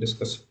that we will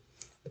discuss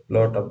the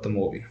plot of the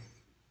movie.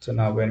 So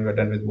now when we're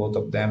done with both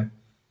of them,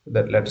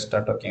 that let's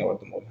start talking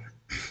about the movie.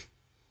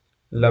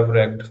 Love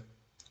Wrecked,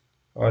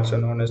 also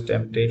known as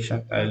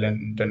Temptation Island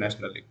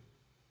internationally,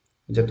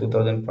 is a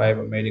 2005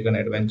 American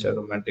adventure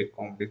romantic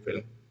comedy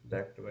film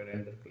directed by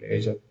Randall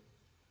Fleischer,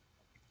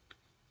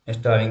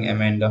 starring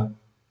Amanda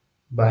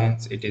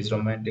Bynes. It is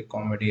romantic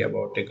comedy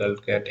about a girl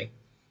getting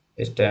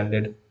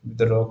stranded with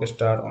a rock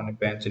star on a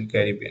bench in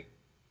Caribbean.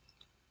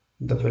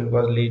 The film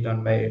was released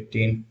on May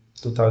 18,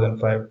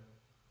 2005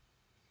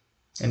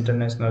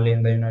 internationally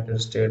in the United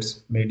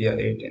States. Media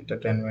 8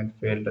 Entertainment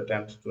failed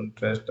attempts to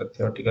interest a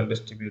theatrical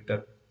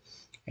distributor,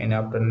 and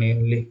after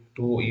nearly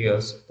 2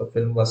 years, the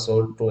film was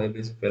sold to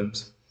ABC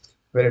Films,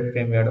 where it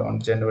premiered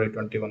on January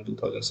 21,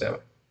 2007.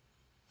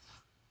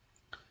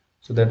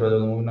 So that was the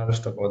movie. Now let's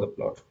talk about the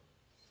plot.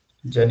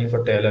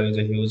 Jennifer Taylor is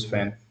a huge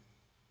fan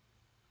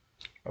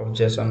of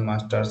Jason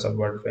Masters, a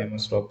world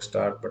famous rock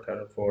star, but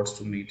her efforts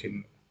to meet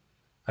him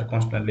are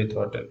constantly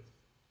thwarted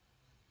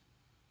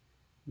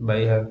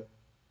by her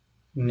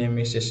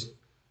nemesis.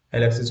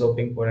 Alex is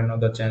hoping for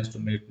another chance to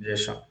meet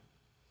Jason.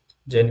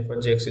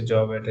 Jennifer takes a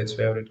job at his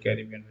favorite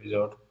Caribbean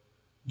resort,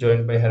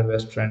 joined by her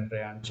best friend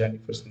Ryan.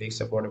 Jennifer sneaks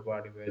aboard a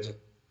party where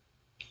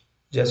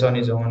Jason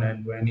is on,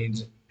 and when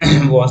he's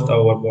washed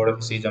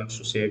overboard, she jumps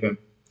to save him.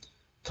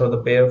 Though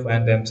the pair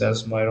find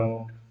themselves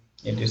marooned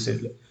in this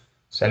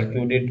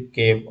secluded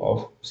cave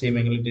of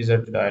seemingly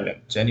deserted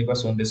island, Jennifer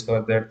soon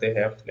discovers that they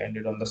have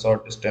landed on the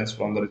short distance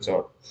from the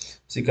resort.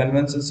 She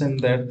convinces him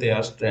that they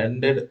are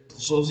stranded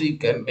so she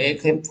can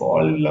make him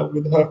fall in love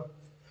with her.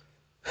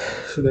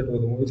 So that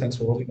was the movie. Thanks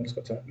for watching.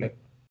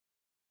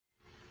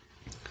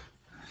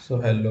 So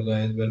hello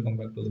guys, welcome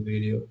back to the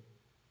video.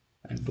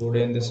 And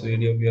today in this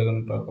video we are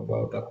going to talk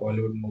about a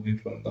Hollywood movie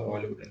from the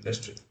Hollywood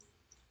industry.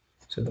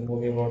 So the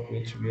movie about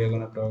which we are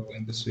going to talk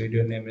in this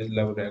video name is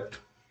Love Act.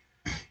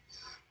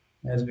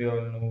 As we all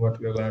know what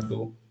we are going to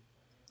do.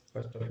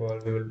 First of all,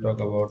 we will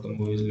talk about the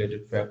movie's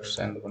related facts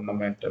and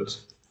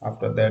fundamentals.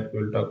 After that,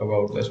 we will talk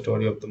about the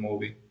story of the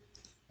movie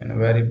in a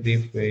very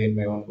brief way in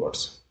my own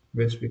words,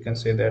 which we can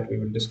say that we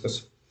will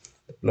discuss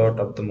the plot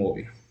of the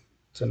movie.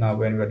 So now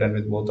when we're done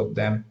with both of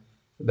them,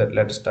 that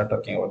let's start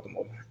talking about the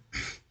movie.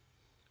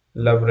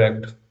 Love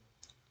Wrecked,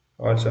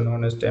 also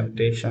known as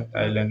Temptation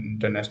Island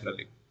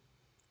internationally,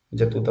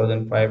 is a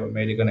 2005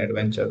 American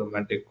adventure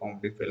romantic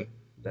comedy film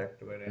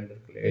directed by Randall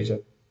Fleischer,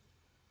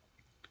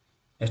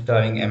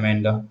 starring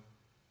Amanda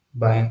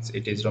Bynes.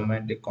 It is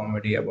romantic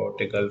comedy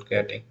about a girl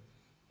getting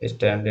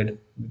stranded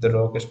with a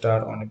rock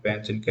star on a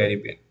bench in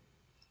Caribbean.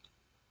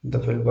 The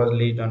film was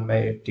released on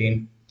May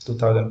 18,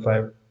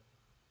 2005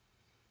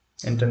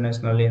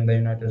 internationally in the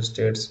United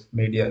States.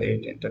 Media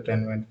 8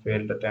 Entertainment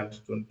failed attempts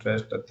to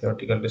interest a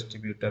theatrical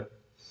distributor,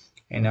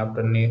 and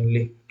after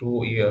nearly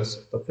 2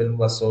 years, the film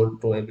was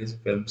sold to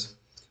ABC Films,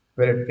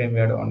 where it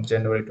premiered on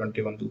January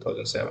 21,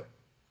 2007.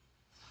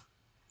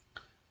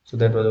 So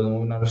that was the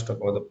movie. Now let's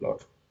talk about the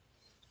plot.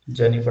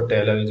 Jennifer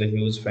Taylor is a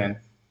huge fan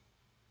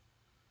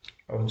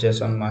of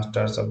Jason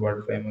Masters, a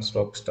world famous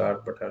rock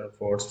star, but her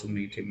efforts to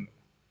meet him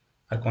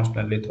are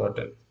constantly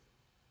thwarted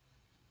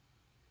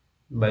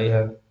by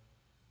her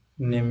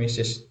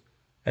nemesis.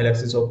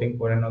 Alex is hoping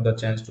for another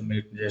chance to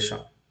meet Jason.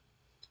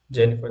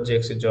 Jennifer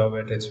takes a job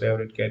at his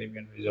favorite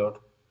Caribbean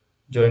resort,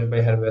 joined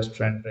by her best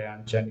friend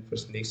Ryan. Jennifer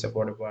sneaks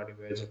aboard a party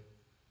where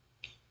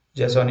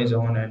Jason is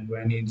on, and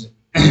when he's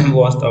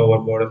washed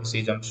overboard,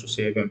 she jumps to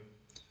save him.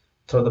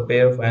 Though the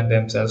pair find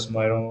themselves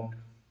marooned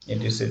in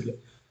this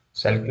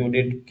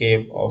secluded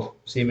cave of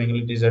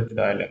seemingly deserted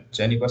island,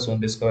 Jennifer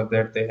soon discovers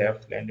that they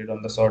have landed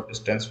on the short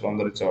distance from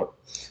the resort.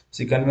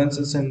 She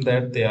convinces him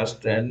that they are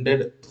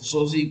stranded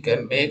so she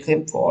can make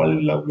him fall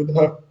in love with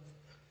her.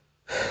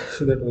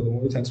 So that was the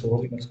movie. Thanks for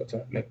watching.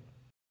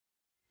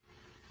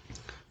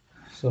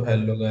 So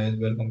hello guys,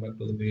 welcome back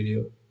to the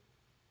video.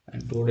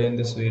 And today in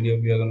this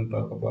video we are going to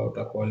talk about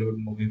a Hollywood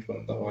movie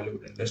from the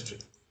Hollywood industry.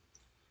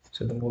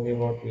 So the movie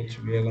about which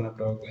we are going to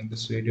talk in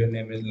this video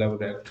name is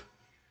Love Act.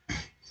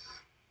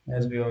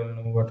 As we all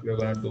know what we are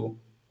gonna do.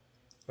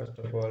 First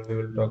of all, we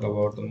will talk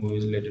about the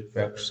movie's related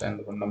facts and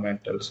the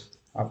fundamentals.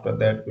 After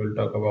that, we will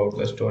talk about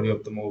the story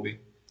of the movie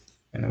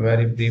in a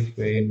very brief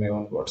way in my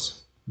own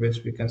words,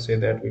 which we can say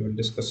that we will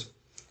discuss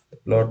the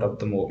plot of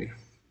the movie.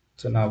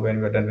 So now when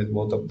we're done with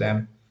both of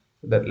them,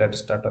 that let's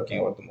start talking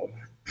about the movie.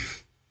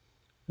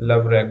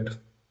 Love Wrecked,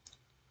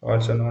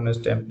 also known as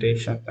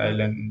Temptation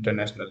Island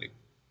internationally,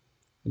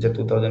 is a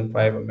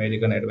 2005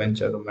 American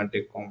adventure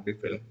romantic comedy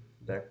film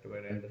directed by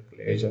Randall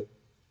Glazer,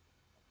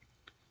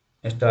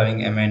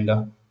 starring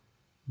Amanda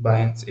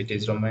Bynes. It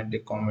is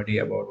romantic comedy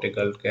about a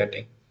girl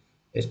getting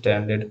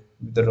stranded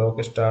with a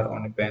rock star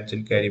on a bench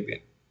in Caribbean.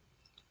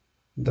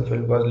 The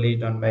film was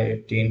released on May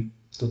 18,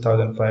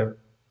 2005.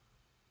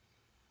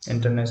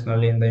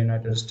 Internationally in the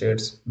United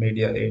States,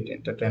 Media 8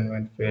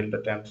 Entertainment failed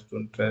attempts to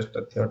interest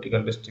a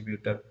theatrical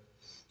distributor,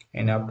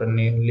 and after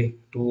nearly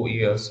 2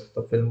 years,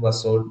 the film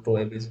was sold to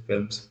ABC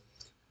Films,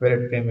 where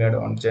it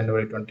premiered on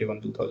January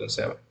 21,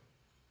 2007.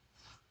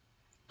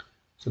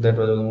 So that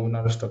was the movie.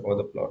 Now let's talk about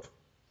the plot.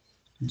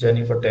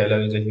 Jennifer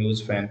Taylor is a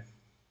huge fan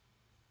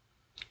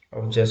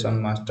of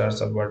Jason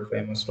Masters, a world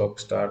famous rock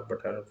star,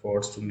 but her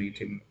efforts to meet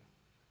him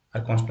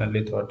are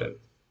constantly thwarted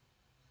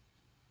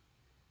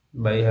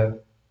by her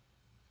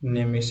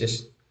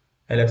nemesis.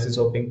 Alex is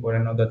hoping for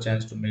another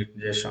chance to meet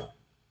Jason.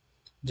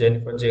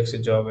 Jennifer takes a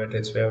job at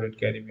his favorite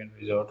Caribbean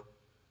resort.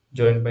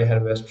 Joined by her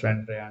best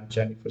friend Ryan,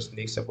 Jennifer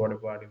sneaks aboard a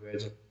party where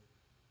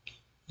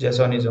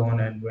Jason is on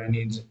and when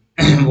he's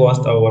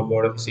washed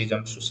overboard, she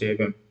jumps to save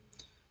him.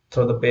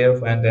 Though the pair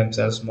find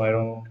themselves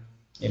marooned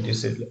in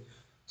this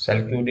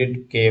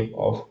secluded cave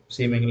of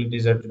seemingly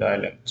deserted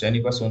island.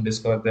 Jennifer soon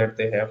discovers that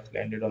they have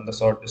landed on the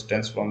short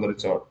distance from the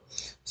resort.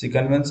 She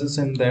convinces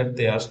him that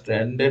they are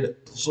stranded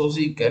so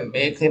she can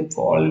make him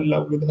fall in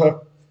love with her.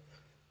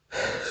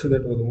 So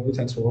that was the movie.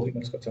 Thanks for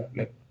watching.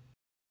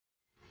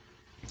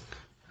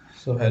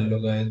 So hello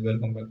guys,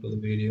 welcome back to the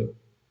video.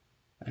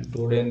 And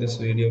today in this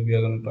video we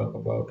are going to talk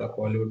about a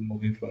Hollywood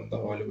movie from the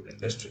Hollywood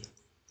industry.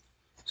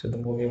 So the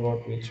movie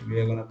about which we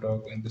are going to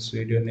talk in this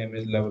video name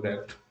is Love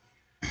Act.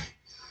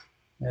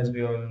 As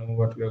we all know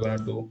what we are going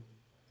to do.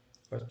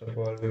 First of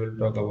all, we will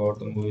talk about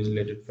the movie's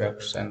related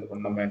facts and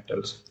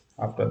fundamentals.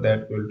 After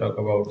that, we will talk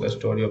about the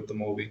story of the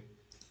movie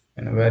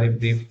in a very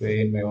brief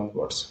way in my own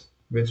words,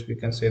 which we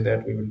can say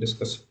that we will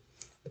discuss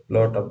the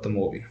plot of the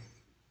movie.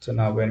 So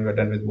now when we're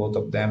done with both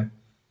of them,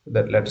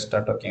 that let's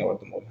start talking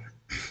about the movie.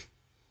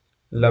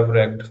 Love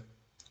Wrecked,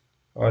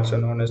 also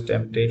known as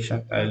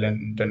Temptation Island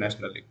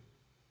internationally,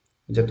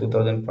 is a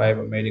 2005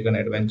 American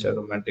adventure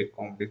romantic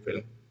comedy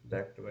film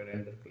directed by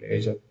Randall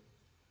Glazer,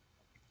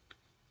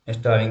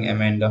 starring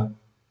Amanda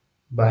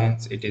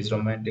Bynes. It is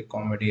romantic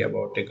comedy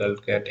about a girl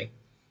getting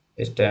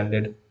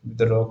stranded with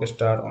a rock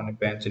star on a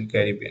bench in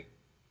Caribbean.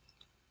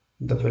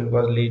 The film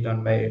was released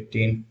on May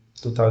 18,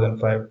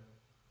 2005.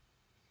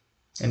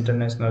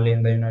 Internationally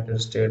in the United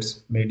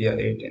States, Media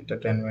 8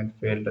 Entertainment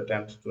failed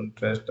attempts to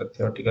interest a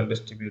theatrical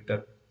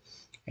distributor,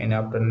 and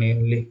after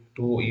nearly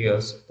 2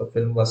 years, the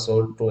film was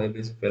sold to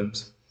ABC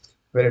Films,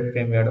 where it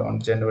premiered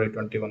on January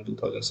 21,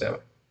 2007.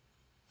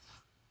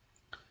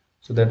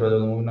 So that was the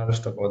movie. Now let's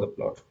talk about the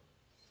plot.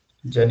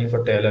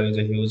 Jennifer Taylor is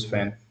a huge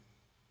fan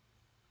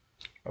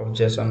of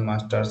Jason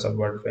Masters, a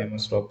world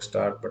famous rock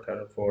star, but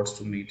her efforts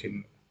to meet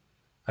him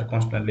are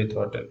constantly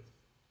thwarted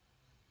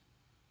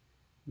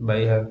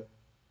by her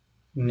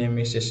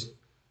nemesis.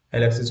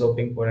 Alex is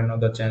hoping for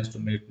another chance to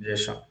meet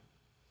Jason.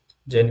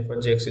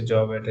 Jennifer takes a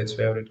job at his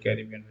favorite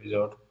Caribbean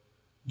resort.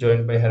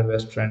 Joined by her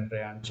best friend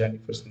Ryan,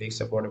 Jennifer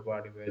sneaks aboard a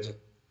party where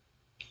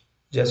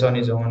Jason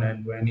is on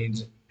and when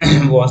he's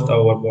washed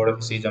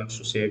overboard, she jumps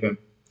to save him.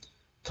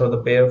 Though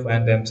the pair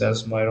find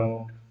themselves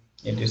marooned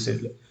in this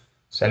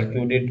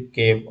secluded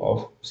cave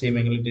of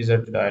seemingly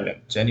deserted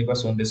island. Jennifer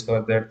soon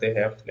discovers that they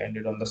have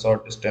landed on the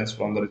short distance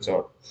from the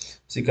resort.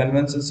 She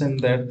convinces him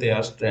that they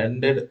are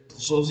stranded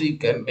so she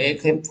can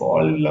make him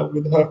fall in love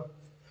with her.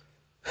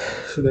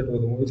 So that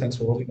was the movie. Thanks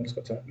for watching.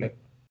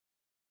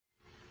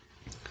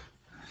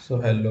 So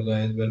hello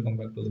guys, welcome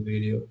back to the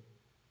video.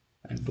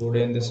 And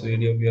today in this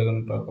video we are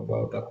going to talk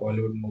about a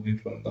Hollywood movie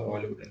from the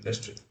Hollywood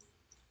industry.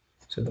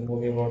 So the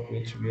movie about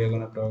which we are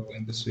going to talk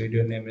in this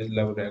video name is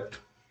Love Act.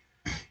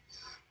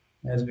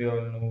 As we all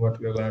know what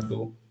we are going to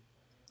do.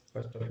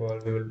 First of all,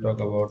 we will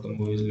talk about the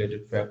movie's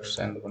related facts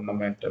and the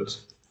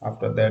fundamentals.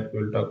 After that,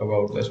 we will talk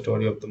about the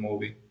story of the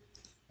movie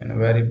in a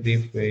very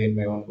brief way in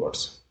my own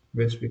words,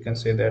 which we can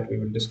say that we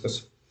will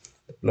discuss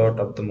the plot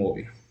of the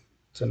movie.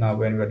 So now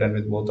when we're done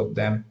with both of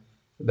them,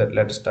 that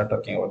let's start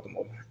talking about the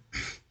movie.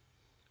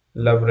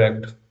 Love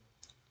Wrecked,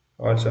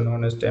 also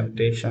known as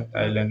Temptation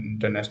Island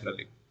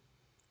internationally,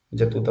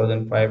 is a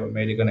 2005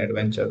 American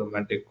adventure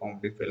romantic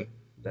comedy film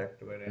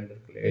directed by Randall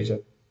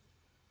Glazer,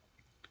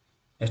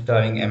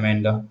 starring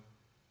Amanda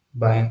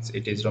Bynes.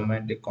 It is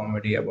romantic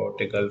comedy about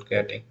a girl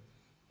getting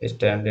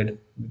stranded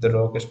with a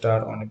rock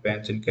star on a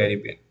bench in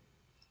Caribbean.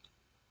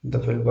 The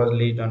film was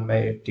released on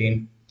May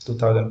 18,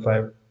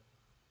 2005.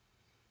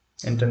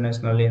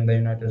 Internationally in the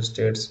United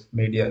States,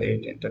 Media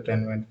 8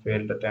 Entertainment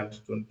failed attempts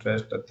to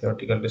interest a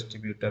theatrical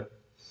distributor,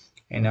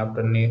 and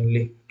after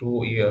nearly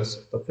 2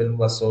 years, the film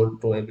was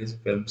sold to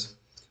ABC Films,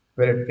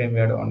 where it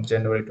premiered on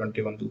January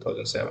 21,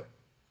 2007.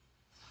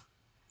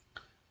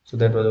 So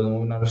that was the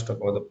movie. Now let's talk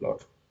about the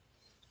plot.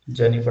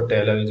 Jennifer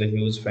Taylor is a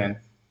huge fan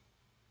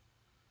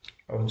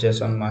of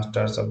Jason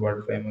Masters, a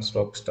world famous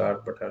rock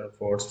star, but her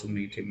efforts to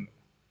meet him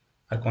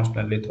are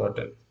constantly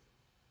thwarted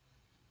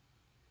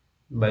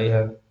by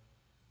her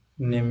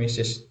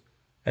nemesis.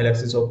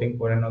 Alex is hoping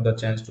for another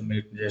chance to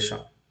meet Jason.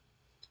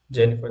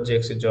 Jennifer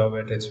takes a job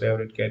at his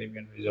favorite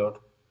Caribbean resort.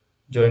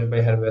 Joined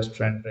by her best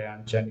friend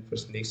Ryan, Jennifer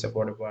sneaks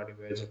aboard a party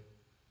where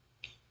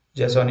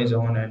Jason is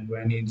on and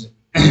when he's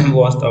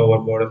washed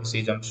overboard,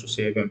 she jumps to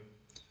save him.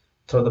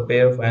 Though the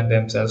pair find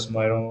themselves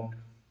marooned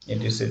in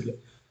this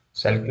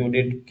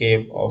secluded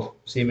cave of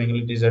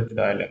seemingly deserted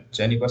island.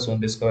 Jennifer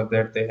soon discovers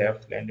that they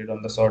have landed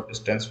on the short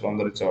distance from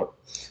the resort.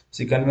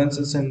 She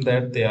convinces him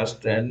that they are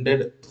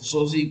stranded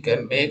so she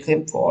can make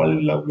him fall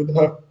in love with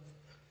her.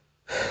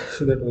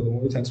 So that was the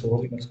movie. Thanks for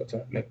watching. Let's catch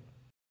up.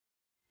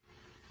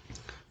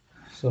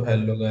 So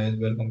hello guys,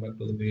 welcome back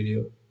to the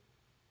video.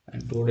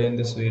 And today in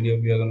this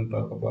video we are going to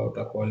talk about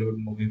a Hollywood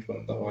movie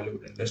from the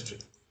Hollywood industry.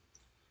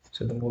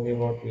 So the movie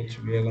about which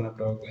we are going to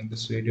talk in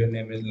this video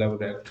name is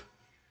Love Act.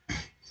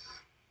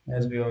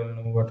 As we all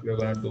know what we are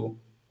going to do.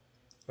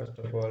 First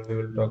of all, we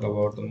will talk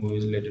about the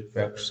movie's related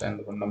facts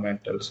and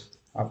fundamentals.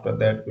 After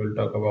that, we will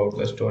talk about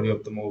the story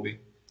of the movie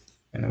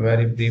in a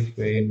very brief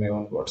way in my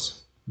own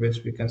words,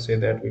 which we can say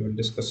that we will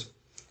discuss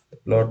the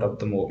plot of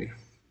the movie.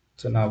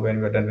 So now when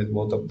we are done with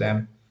both of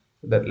them,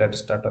 that let's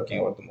start talking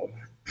about the movie.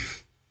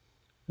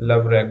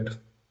 Love Wrecked,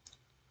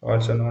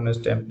 also known as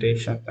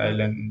Temptation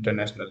Island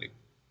internationally,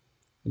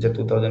 is a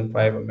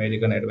 2005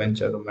 American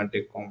adventure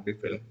romantic comedy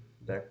film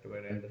directed by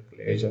Randall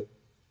Glazer,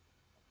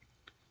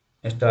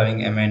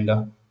 starring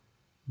Amanda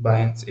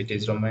Bynes. It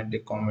is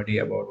romantic comedy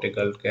about a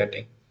girl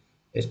getting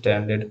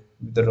stranded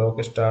with a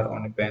rock star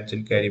on a bench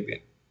in Caribbean.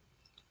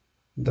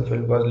 The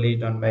film was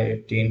released on May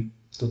 18,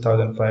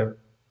 2005.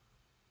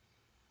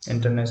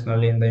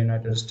 Internationally in the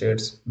United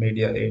States,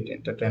 Media 8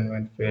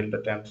 Entertainment failed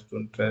attempts to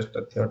interest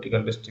a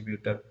theatrical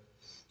distributor,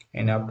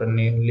 and after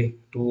nearly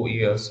 2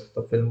 years,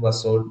 the film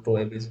was sold to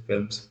ABC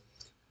Films,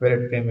 where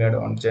it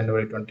premiered on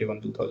January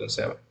 21,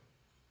 2007.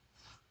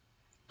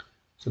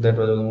 So that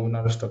was the movie.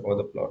 Now let's talk about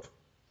the plot.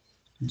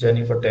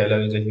 Jennifer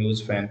Taylor is a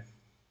huge fan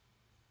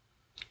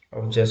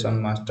of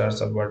Jason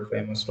Masters, a world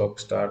famous rock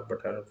star,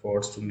 but her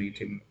efforts to meet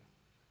him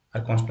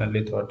are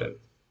constantly thwarted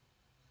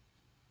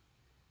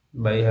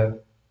by her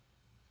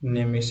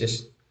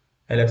nemesis.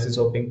 Alex is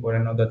hoping for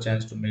another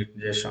chance to meet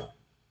Jason.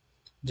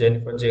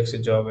 Jennifer takes a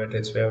job at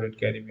his favorite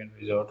Caribbean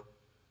resort.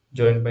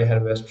 Joined by her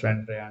best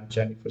friend Ryan,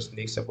 Jennifer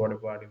sneaks aboard a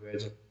party where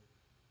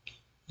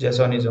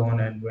Jason is on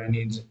and when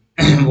he's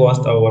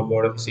washed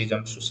overboard, she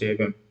jumps to save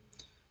him.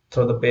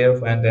 Though the pair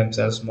find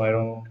themselves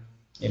marooned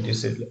in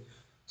this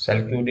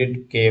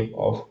secluded cave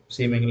of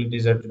seemingly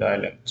deserted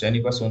island.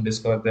 Jennifer soon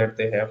discovers that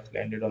they have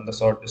landed on the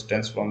short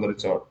distance from the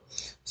resort.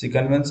 She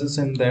convinces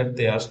him that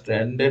they are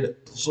stranded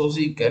so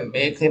she can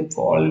make him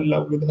fall in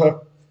love with her.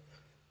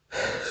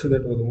 So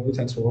that was the movie.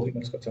 Thanks for watching.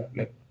 Let's catch up.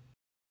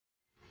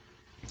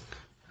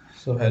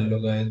 So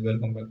hello guys,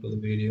 welcome back to the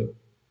video.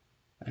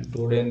 And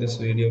today in this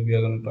video we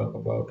are going to talk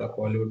about a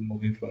Hollywood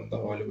movie from the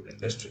Hollywood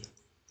industry.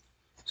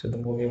 So the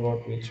movie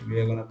about which we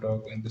are going to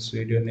talk in this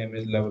video name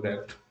is Love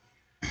Act.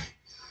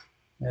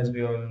 As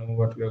we all know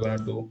what we are going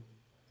to do.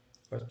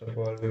 First of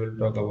all, we will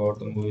talk about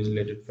the movie's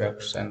related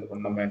facts and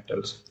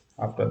fundamentals.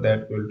 After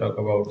that, we will talk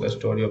about the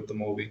story of the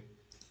movie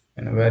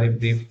in a very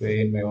brief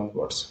way in my own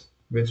words,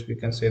 which we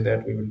can say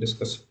that we will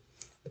discuss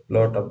the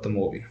plot of the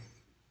movie.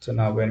 So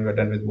now when we are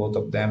done with both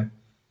of them,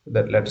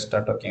 that let's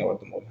start talking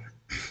about the movie.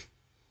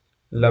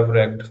 Love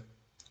Wrecked,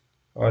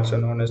 also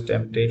known as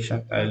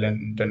Temptation Island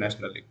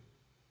internationally,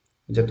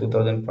 is a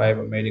 2005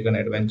 American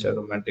adventure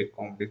romantic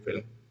comedy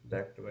film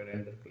directed by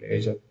Randall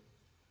Glazer,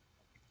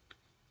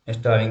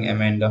 starring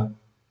Amanda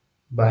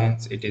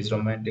Bynes. It is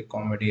romantic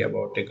comedy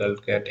about a girl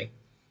getting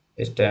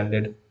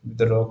stranded with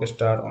a rock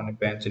star on a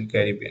bench in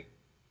Caribbean.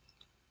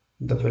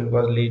 The film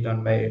was released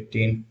on May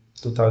 18,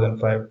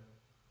 2005.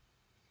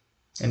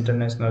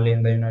 Internationally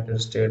in the United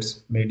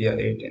States, Media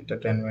 8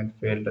 Entertainment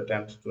failed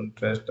attempts to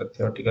interest a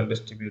theatrical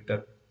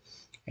distributor,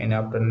 and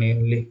after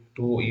nearly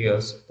 2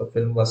 years, the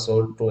film was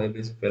sold to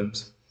ABC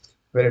Films,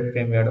 where it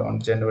premiered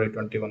on January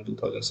 21,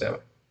 2007.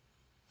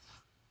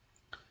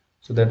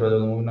 So that was the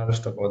movie. Now let's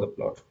talk about the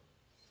plot.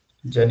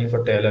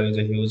 Jennifer Taylor is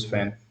a huge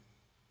fan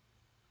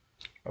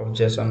of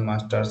Jason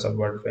Masters, a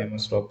world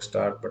famous rock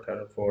star, but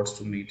her efforts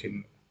to meet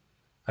him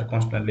are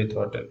constantly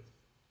thwarted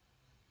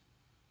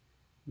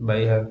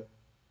by her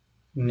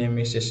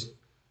nemesis.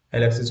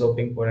 Alex is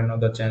hoping for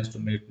another chance to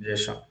meet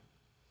Jason.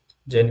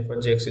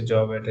 Jennifer takes a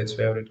job at his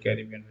favorite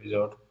Caribbean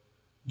resort.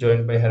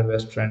 Joined by her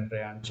best friend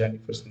Ryan,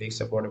 Jennifer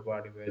sneaks aboard a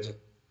party where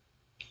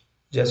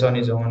Jason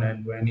is on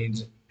and when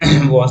he's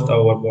washed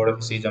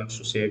overboard, she jumps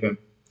to save him.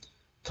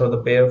 Though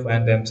the pair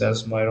find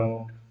themselves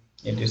marooned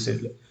in this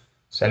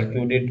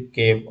secluded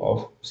cave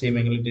of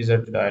seemingly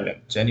deserted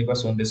island. Jennifer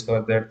soon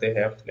discovers that they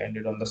have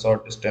landed on the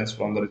short distance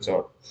from the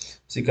resort.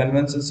 She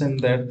convinces him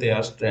that they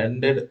are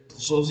stranded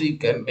so she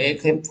can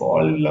make him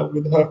fall in love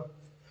with her.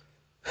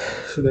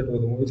 So that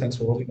was the movie. Thanks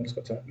for watching.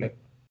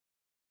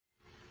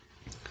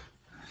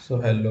 So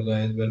hello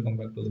guys, welcome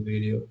back to the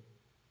video.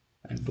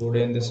 And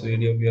today in this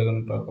video we are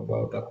going to talk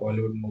about a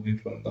Hollywood movie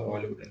from the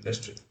Hollywood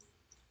industry.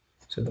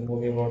 So the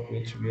movie about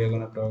which we are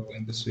going to talk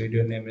in this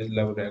video name is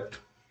Love Act.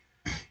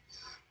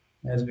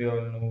 As we all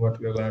know what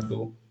we are going to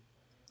do.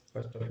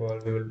 First of all,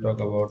 we will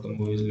talk about the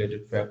movie's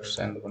related facts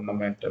and the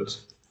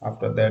fundamentals.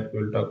 After that,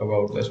 we will talk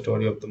about the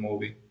story of the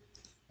movie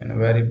in a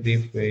very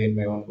brief way in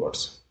my own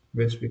words,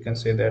 which we can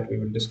say that we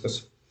will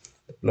discuss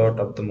the plot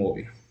of the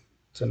movie.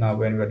 So now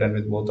when we are done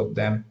with both of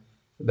them,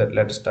 that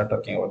let's start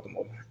talking about the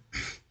movie.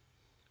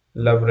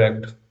 Love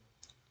Wrecked,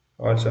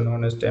 also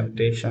known as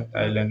Temptation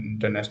Island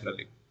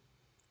internationally,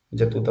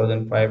 is a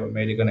 2005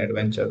 American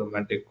adventure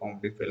romantic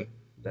comedy film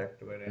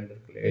directed by Randall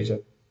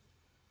Glazer,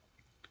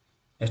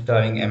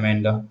 starring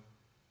Amanda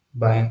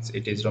Bynes.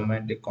 It is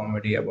romantic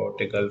comedy about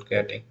a girl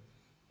getting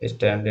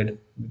stranded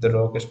with the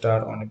rock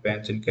star on a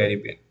bench in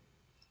Caribbean.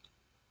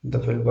 The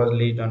film was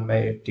released on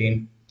May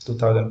 18,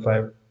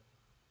 2005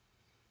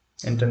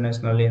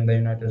 internationally in the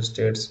United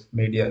States.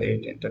 Media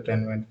 8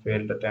 Entertainment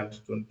failed attempts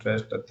to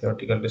interest a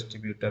theatrical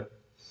distributor,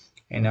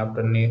 and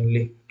after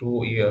nearly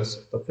 2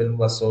 years, the film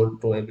was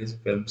sold to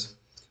ABC Films,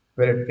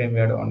 where it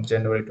premiered on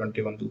January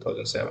 21,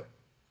 2007.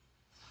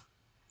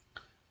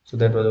 So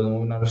that was the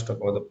movie. Now let's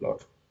talk about the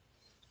plot.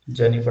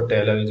 Jennifer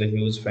Taylor is a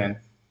huge fan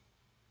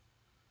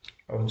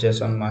of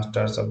Jason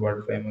Masters, a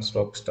world famous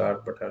rock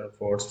star, but her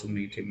efforts to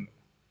meet him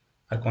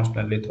are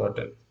constantly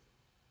thwarted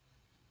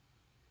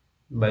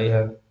by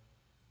her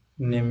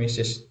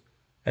nemesis.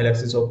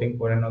 Alex is hoping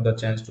for another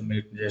chance to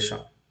meet Jason.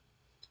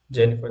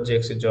 Jennifer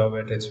takes a job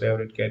at his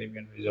favorite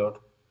Caribbean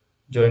resort.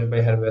 Joined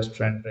by her best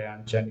friend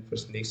Ryan, Jennifer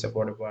sneaks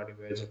aboard a party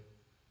where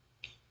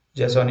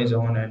Jason is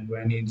on, and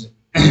when he's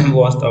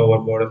washed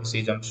overboard,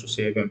 she jumps to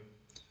save him.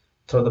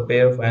 Through the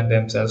pair find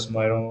themselves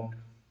marooned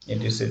in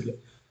this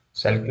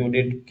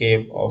secluded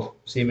cave of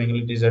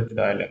seemingly deserted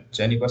island.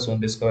 Jennifer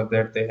soon discovers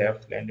that they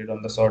have landed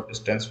on the short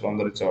distance from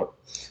the resort.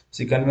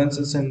 She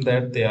convinces him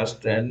that they are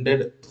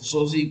stranded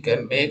so she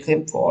can make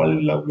him fall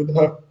in love with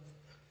her.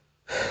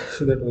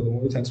 So that was the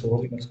movie. Thanks for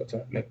watching.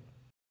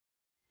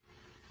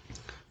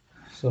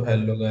 So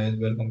hello guys,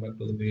 welcome back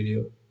to the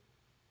video.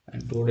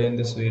 And today in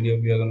this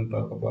video we are going to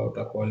talk about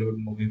a Hollywood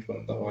movie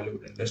from the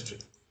Hollywood industry.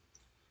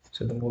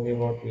 So the movie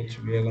about which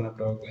we are going to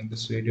talk in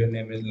this video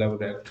name is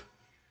Love Act.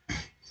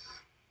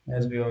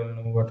 As we all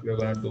know what we are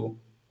going to do.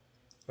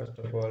 First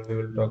of all, we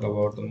will talk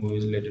about the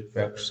movie's related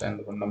facts and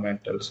the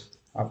fundamentals.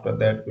 After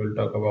that, we will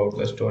talk about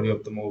the story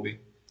of the movie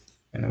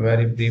in a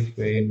very brief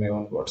way in my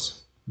own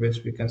words,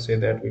 which we can say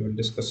that we will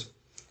discuss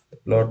the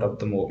plot of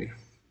the movie.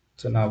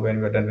 So now when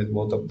we are done with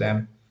both of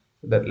them,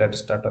 that let's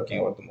start talking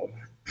about the movie.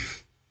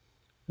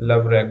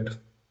 Love Wrecked,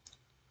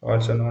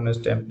 also known as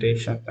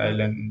Temptation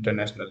Island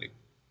internationally,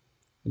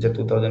 is a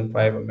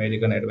 2005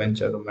 American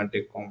adventure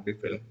romantic comedy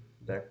film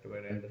directed by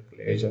Randall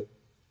Glazer,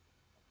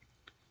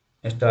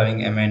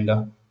 starring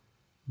Amanda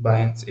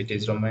Bynes. It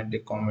is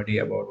romantic comedy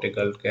about a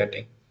girl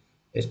getting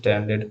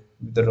stranded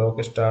with a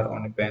rock star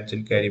on a bench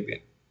in Caribbean.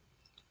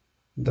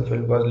 The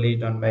film was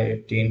released on May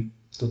 18,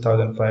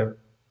 2005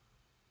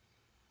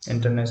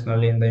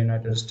 internationally in the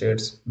United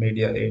States.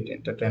 Media 8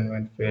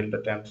 Entertainment failed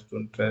attempts to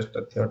interest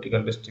a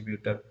theatrical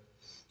distributor,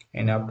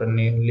 and after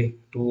nearly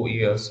 2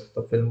 years,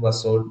 the film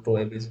was sold to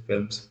ABC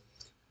Films,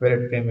 where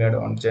it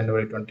premiered on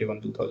January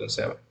 21,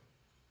 2007.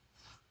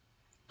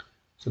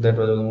 So that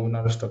was the movie.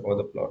 Now let's talk about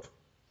the plot.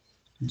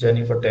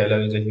 Jennifer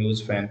Taylor is a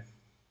huge fan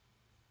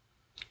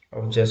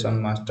of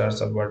Jason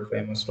Masters, a world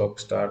famous rock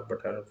star,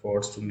 but her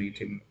efforts to meet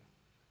him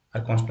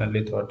are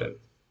constantly thwarted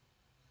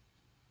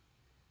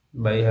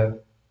by her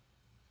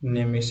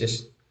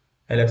nemesis.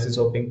 Alex is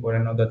hoping for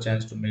another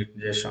chance to meet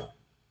Jason.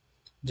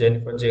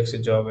 Jennifer takes a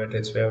job at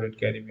his favorite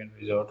Caribbean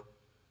resort.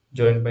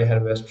 Joined by her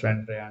best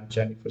friend Ryan,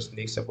 Jennifer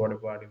sneaks aboard a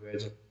party where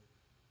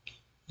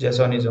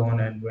Jason is on,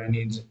 and when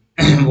he's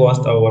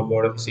washed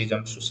overboard, she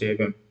jumps to save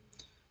him.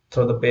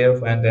 Through the pair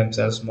find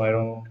themselves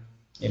marooned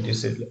in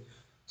this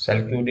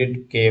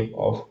secluded cave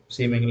of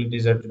seemingly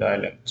deserted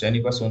island.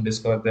 Jennifer soon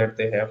discovers that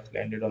they have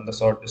landed on the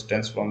short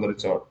distance from the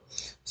resort.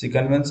 She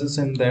convinces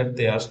him that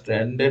they are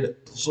stranded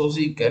so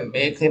she can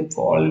make him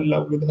fall in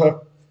love with her.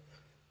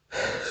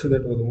 So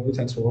that was the movie.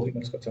 Thanks for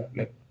watching.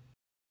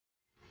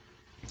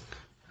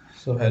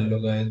 So hello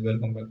guys,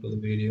 welcome back to the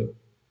video.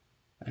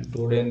 And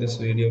today in this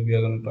video we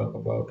are going to talk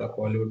about a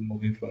Hollywood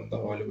movie from the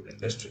Hollywood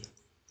industry.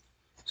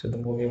 So the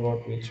movie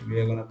about which we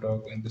are going to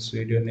talk in this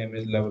video name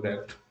is Love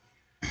Act.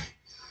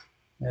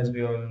 As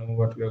we all know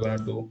what we are going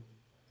to do.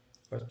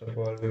 First of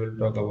all, we will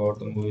talk about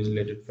the movie's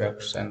related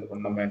facts and the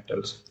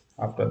fundamentals.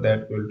 After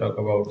that, we will talk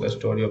about the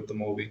story of the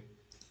movie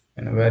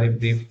in a very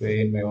brief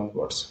way in my own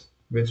words,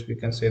 which we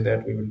can say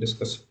that we will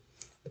discuss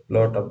the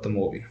plot of the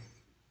movie.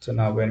 So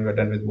now when we are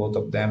done with both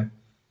of them,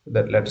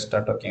 that let's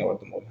start talking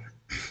about the movie.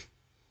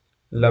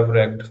 Love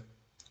Wrecked,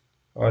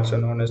 also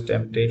known as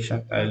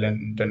Temptation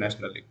Island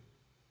internationally,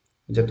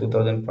 is a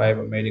 2005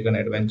 American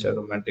adventure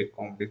romantic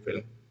comedy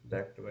film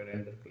directed by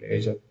Randall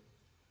Glazer,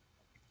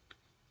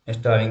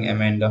 starring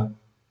Amanda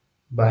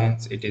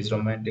Bynes. It is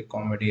romantic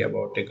comedy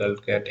about a girl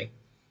getting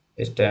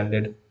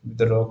stranded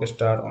with a rock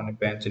star on a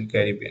bench in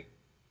Caribbean.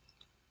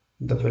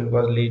 The film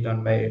was released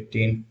on May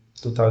 18,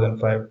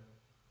 2005.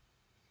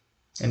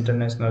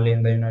 Internationally,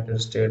 in the United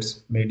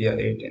States, Media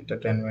 8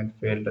 Entertainment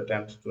failed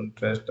attempts to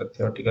interest a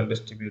theatrical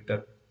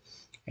distributor,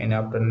 and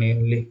after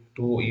nearly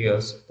 2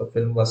 years, the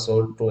film was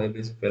sold to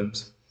ABC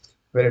Films,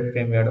 where it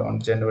premiered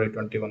on January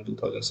 21,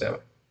 2007.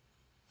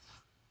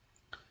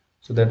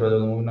 So that was the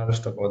movie. Now let's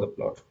talk about the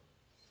plot.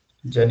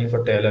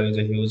 Jennifer Taylor is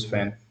a huge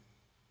fan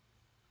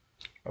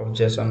of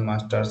Jason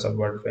Masters, a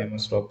world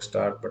famous rock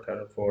star, but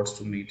her efforts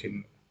to meet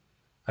him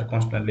are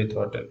constantly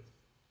thwarted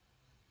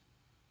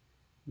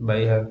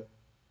by her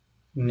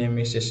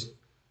nemesis.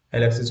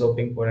 Alex is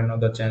hoping for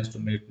another chance to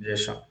meet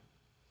Jason.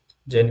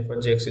 Jennifer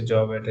takes a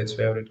job at his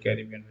favorite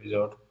Caribbean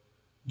resort.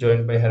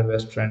 Joined by her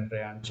best friend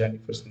Ryan,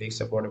 Jennifer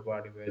sneaks aboard a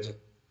party where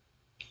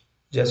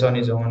Jason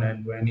is on,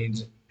 and when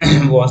he's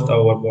washed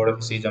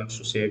overboard, she jumps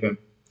to save him.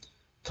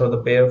 So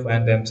the pair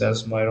find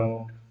themselves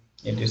marooned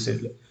in this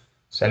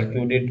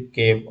secluded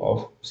cave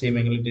of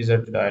seemingly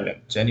deserted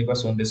island. Jennifer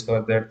soon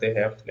discovers that they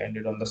have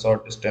landed on the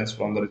short distance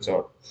from the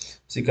resort.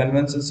 She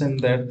convinces him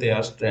that they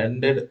are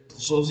stranded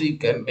so she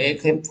can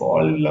make him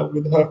fall in love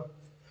with her.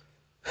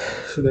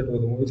 So that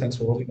was the movie. Thanks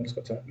for watching. Let's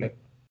go chat.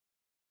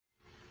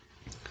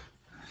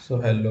 So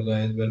hello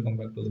guys, welcome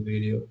back to the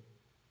video.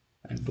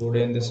 And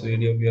today in this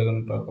video we are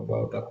going to talk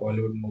about a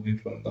Hollywood movie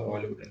from the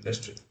Hollywood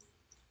industry.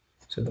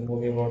 So the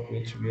movie about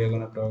which we are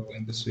going to talk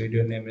in this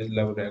video name is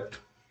Love Act.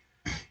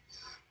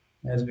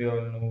 As we all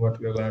know what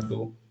we are going to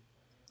do.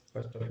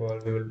 First of all,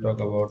 we will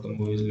talk about the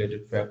movie's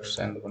related facts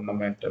and the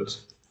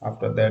fundamentals.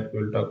 After that,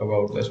 we will talk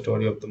about the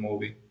story of the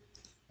movie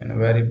in a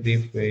very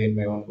brief way in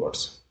my own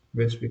words,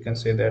 which we can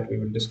say that we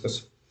will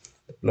discuss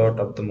the plot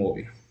of the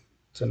movie.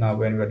 So now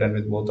when we are done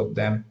with both of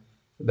them,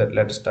 that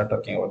let's start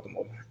talking about the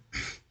movie.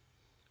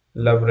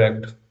 Love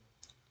Wrecked,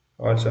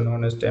 also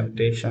known as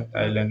Temptation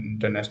Island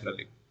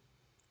internationally,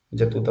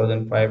 is a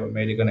 2005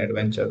 American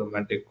adventure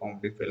romantic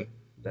comedy film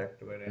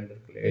directed by Randall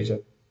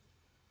Glazer,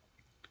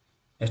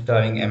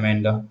 starring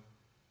Amanda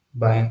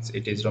Bynes.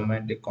 It is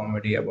romantic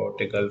comedy about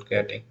a girl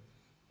getting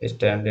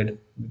stranded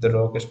with a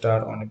rock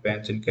star on a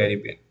bench in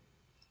Caribbean.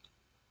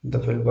 The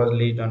film was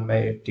released on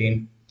May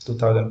 18,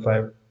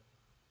 2005.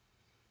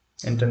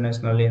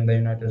 Internationally, in the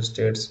United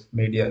States,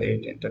 Media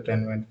 8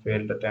 Entertainment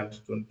failed attempts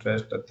to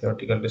interest a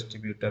theatrical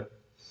distributor,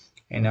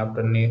 and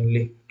after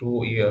nearly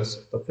 2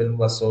 years, the film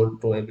was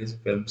sold to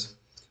ABC Films,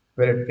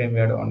 where it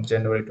premiered on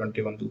January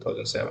 21,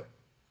 2007.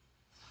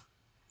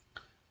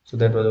 So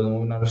that was the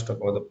movie. Now let's talk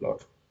about the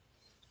plot.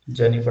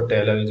 Jennifer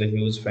Taylor is a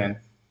huge fan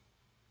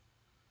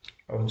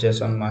of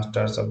Jason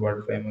Masters, a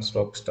world famous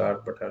rock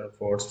star, but her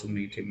efforts to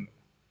meet him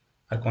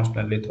are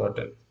constantly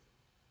thwarted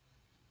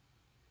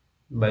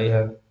by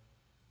her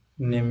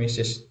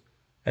nemesis.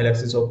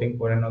 Alex is hoping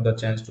for another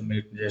chance to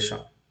meet Jason.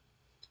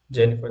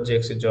 Jennifer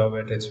takes a job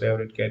at his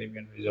favorite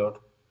Caribbean resort.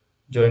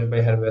 Joined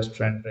by her best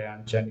friend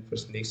Ryan, Jennifer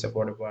sneaks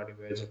aboard a party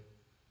where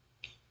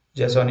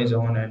Jason is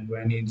on, and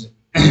when he's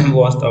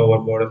washed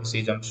overboard,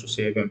 she jumps to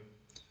save him.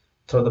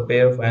 So the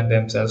pair find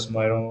themselves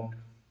marooned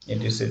in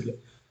this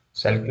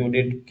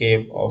secluded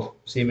cave of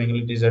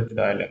seemingly deserted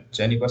island.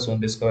 Jennifer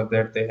soon discovers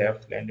that they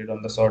have landed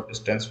on the short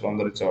distance from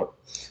the resort.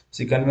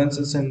 She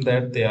convinces him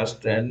that they are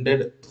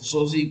stranded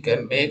so she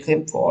can make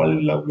him fall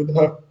in love with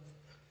her.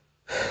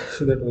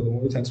 So that was the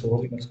movie. Thanks for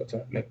watching. Let's go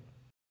chat.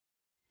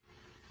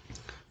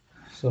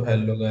 So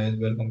hello guys,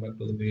 welcome back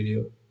to the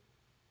video.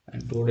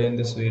 And today in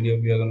this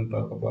video we are going to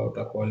talk about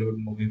a Hollywood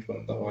movie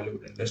from the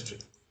Hollywood industry.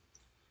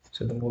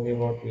 So the movie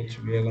about which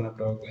we are going to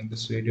talk in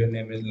this video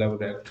name is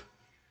Love Act.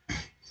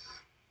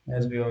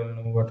 As we all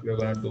know what we are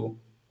going to do.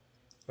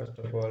 First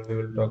of all, we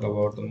will talk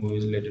about the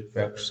movie's related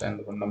facts and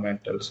the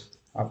fundamentals.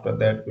 After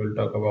that, we will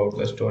talk about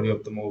the story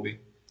of the movie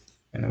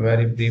in a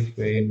very brief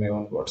way in my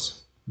own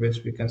words,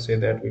 which we can say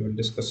that we will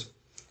discuss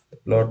the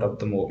plot of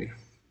the movie.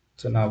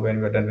 So now when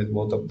we are done with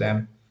both of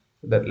them,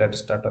 that let's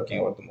start talking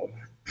about the movie.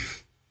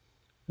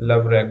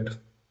 Love Wrecked,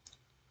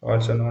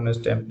 also known as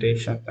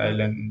Temptation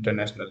Island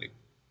internationally,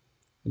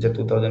 is a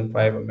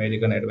 2005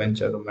 American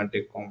adventure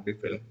romantic comedy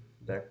film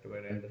directed by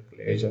Randall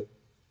Glazer,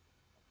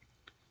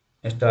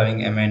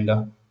 starring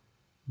Amanda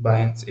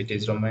Bynes. It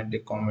is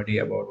romantic comedy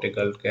about a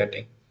girl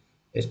getting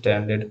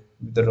stranded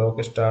with a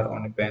rock star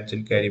on a bench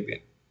in Caribbean.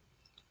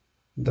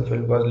 The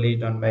film was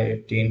released on May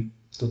 18,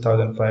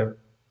 2005.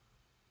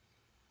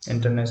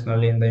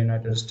 Internationally, in the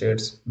United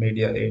States,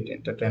 Media 8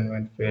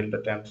 Entertainment failed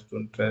attempts to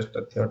interest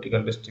a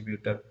theatrical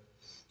distributor,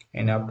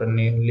 and after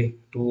nearly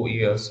 2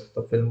 years,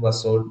 the film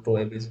was sold to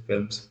ABC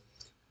Films,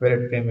 where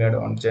it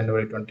premiered on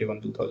January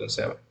 21,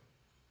 2007.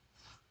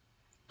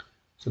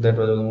 So that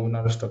was the movie.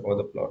 Now let's talk about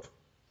the plot.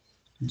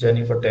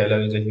 Jennifer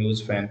Taylor is a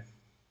huge fan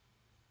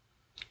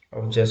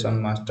of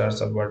Jason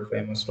Masters, a world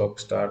famous rock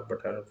star,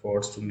 but her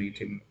efforts to meet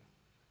him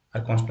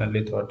are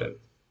constantly thwarted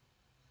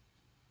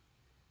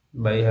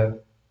by her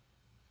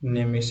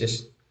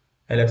nemesis.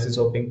 Alex is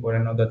hoping for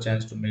another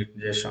chance to meet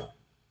Jason.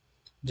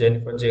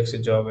 Jennifer takes a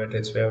job at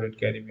his favorite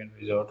Caribbean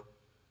resort,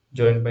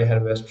 joined by her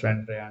best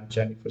friend Ryan.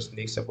 Jennifer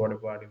sneaks aboard a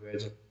party where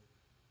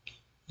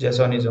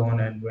Jason is on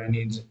and when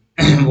he's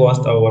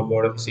washed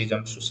overboard, she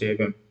jumps to save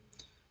him.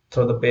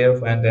 Though the pair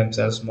find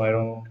themselves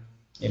marooned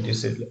in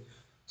this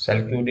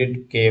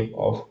secluded cave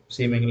of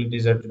seemingly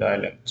deserted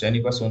island,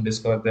 Jennifer soon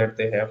discovers that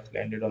they have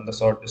landed on the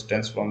short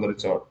distance from the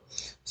resort.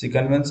 She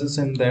convinces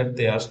him that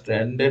they are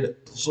stranded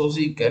so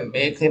she can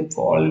make him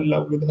fall in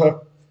love with her.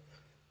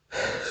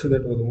 So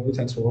that was the movie.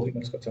 Thanks for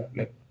watching.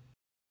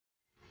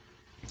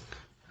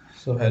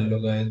 So hello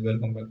guys,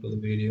 welcome back to the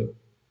video.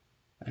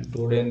 And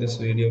today in this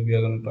video we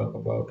are going to talk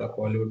about a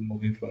Hollywood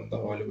movie from the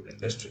Hollywood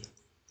industry.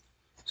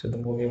 So the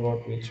movie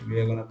about which we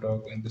are going to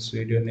talk in this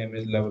video name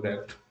is Love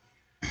Act.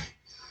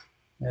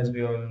 As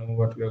we all know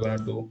what we are going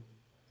to do.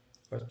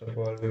 First of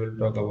all, we will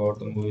talk about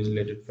the movie's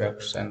related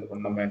facts and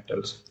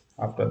fundamentals.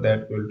 After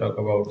that, we will talk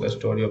about the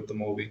story of the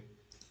movie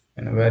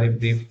in a very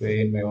brief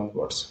way in my own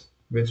words,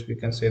 which we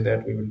can say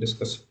that we will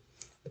discuss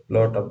the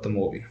plot of the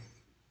movie.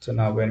 So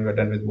now when we're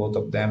done with both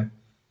of them,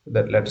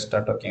 that let's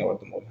start talking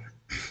about the movie.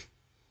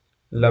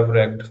 Love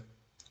Wrecked,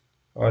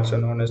 also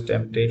known as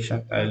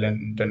Temptation Island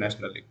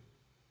internationally,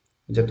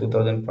 is a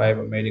 2005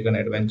 American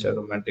adventure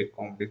romantic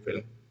comedy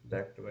film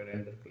directed by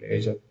Randall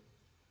Glazer,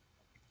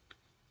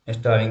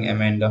 starring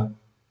Amanda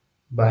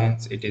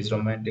Bynes. It is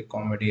romantic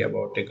comedy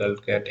about a girl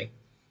getting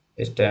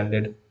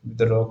stranded with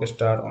a rock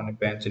star on a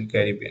bench in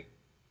Caribbean.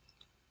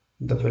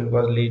 The film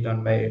was released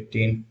on May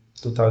 18,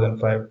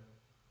 2005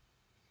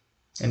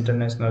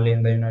 internationally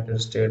in the United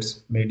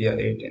States. Media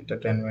 8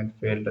 Entertainment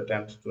failed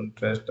attempts to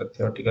interest a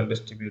theatrical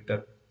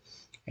distributor,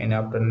 and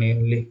after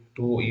nearly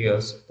 2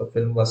 years, the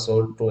film was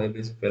sold to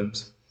ABC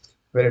Films,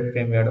 where it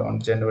premiered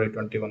on January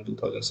 21,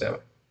 2007.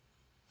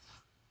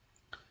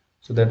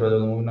 So that was the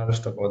movie. Now let's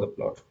talk about the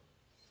plot.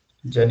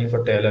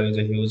 Jennifer Taylor is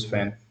a huge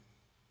fan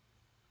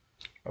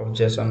of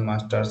Jason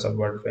Masters, a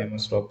world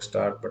famous rock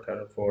star, but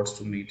her efforts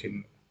to meet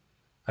him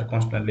are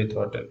constantly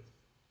thwarted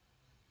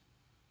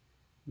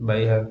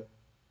by her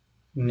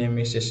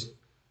nemesis.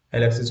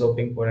 Alex is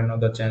hoping for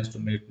another chance to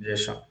meet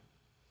Jason.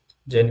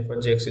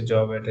 Jennifer takes a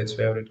job at his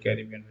favorite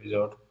Caribbean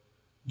resort,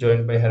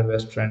 joined by her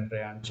best friend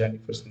Ryan.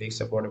 Jennifer sneaks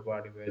aboard a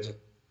party where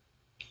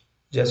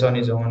Jason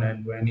is on,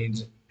 and when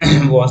he's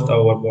washed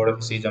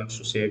overboard, she jumps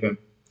to save him.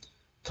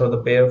 Though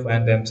the pair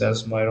find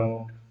themselves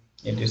marooned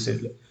in this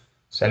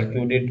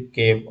secluded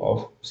cave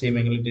of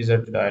seemingly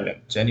deserted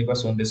island, Jennifer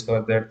soon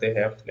discovers that they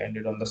have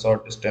landed on the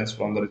short distance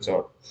from the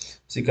resort.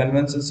 She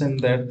convinces him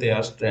that they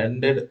are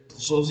stranded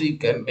so she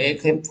can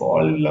make him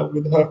fall in love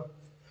with her.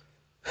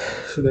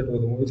 So that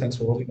was the movie. Thanks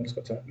for watching.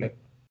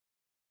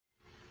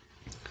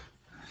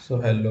 So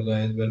hello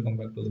guys, welcome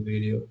back to the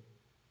video.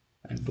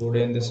 And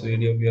today in this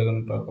video we are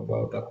going to talk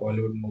about a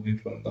Hollywood movie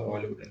from the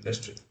Hollywood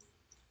industry.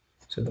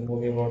 So the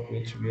movie about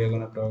which we are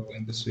going to talk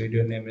in this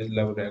video name is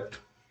Love Act.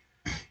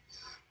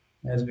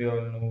 As we all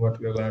know what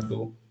we are going to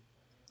do.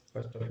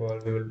 First of all,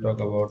 we will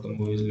talk about the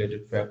movie's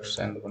related facts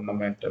and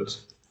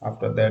fundamentals.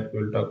 After that,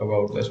 we will talk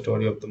about the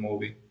story of the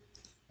movie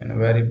in a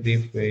very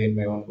brief way in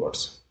my own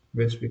words,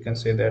 which we can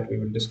say that we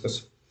will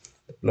discuss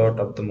the plot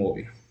of the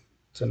movie.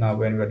 So now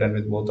when we're done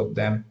with both of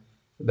them,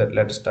 that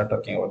let's start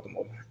talking about the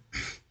movie.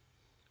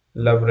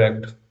 Love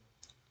Wrecked,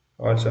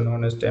 also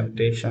known as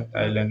Temptation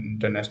Island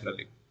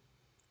internationally,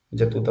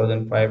 is a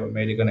 2005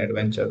 American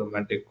adventure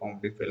romantic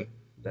comedy film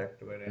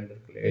directed by Randall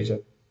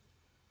Glazer,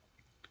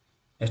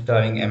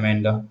 starring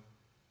Amanda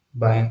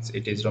Bynes.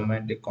 It is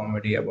romantic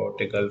comedy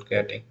about a girl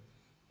getting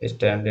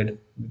stranded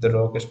with a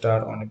rock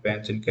star on a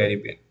bench in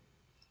Caribbean.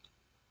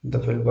 The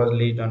film was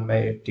released on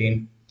May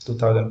 18,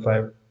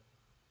 2005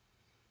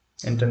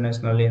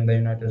 internationally in the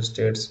United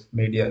States.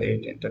 Media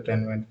 8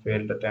 Entertainment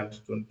failed attempts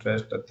to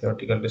interest a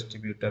theatrical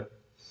distributor,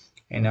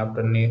 and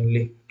after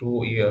nearly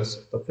 2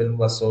 years, the film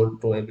was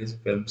sold to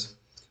ABC Films,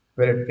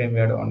 where it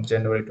premiered on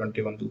January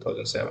 21,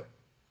 2007.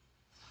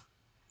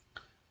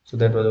 So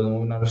that was the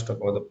movie. Now let's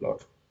talk about the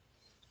plot.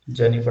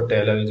 Jennifer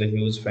Taylor is a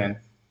huge fan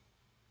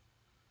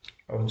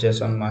of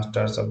Jason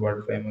Masters, a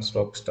world famous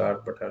rock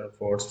star, but her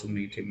efforts to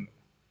meet him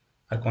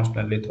are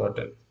constantly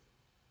thwarted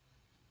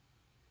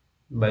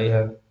by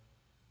her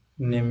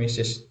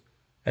nemesis.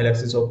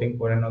 Alex is hoping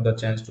for another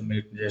chance to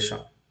meet Jason.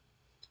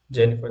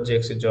 Jennifer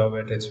takes a job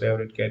at his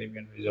favorite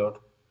Caribbean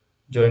resort,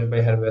 joined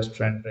by her best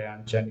friend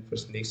Ryan. Jennifer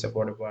sneaks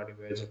aboard a party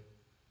where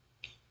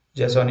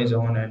Jason is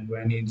on, and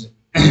when he's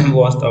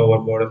washed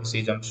overboard,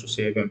 she jumps to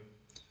save him.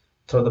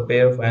 Though the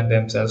pair find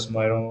themselves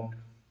marooned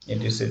in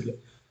this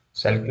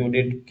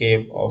secluded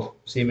cave of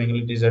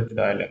seemingly deserted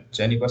island,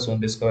 Jennifer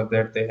soon discovers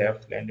that they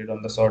have landed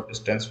on the short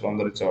distance from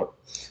the resort.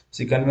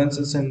 She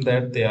convinces him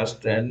that they are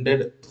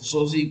stranded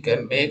so she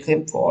can make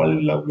him fall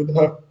in love with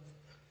her.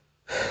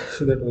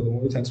 So that was the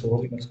movie. Thanks for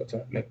watching.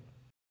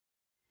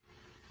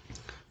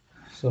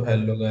 So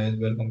hello guys,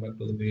 welcome back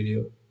to the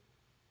video.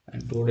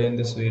 And today in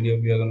this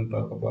video we are going to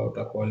talk about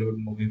a Hollywood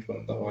movie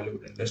from the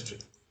Hollywood industry.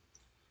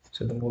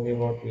 So the movie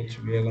about which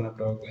we are going to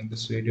talk in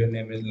this video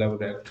name is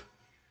Love Act.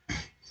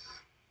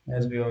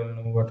 As we all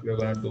know what we are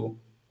gonna do.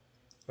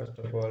 First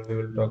of all, we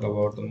will talk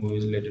about the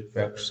movie's related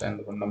facts and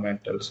the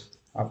fundamentals.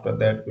 After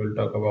that, we will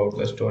talk about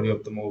the story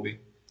of the movie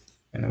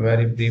in a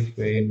very brief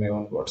way in my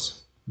own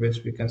words,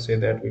 which we can say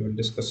that we will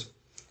discuss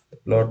the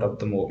plot of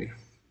the movie.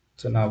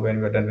 So now when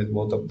we are done with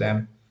both of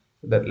them,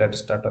 that let's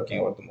start talking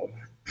about the movie.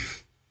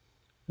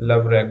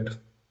 Love Wrecked,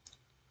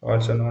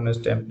 also known as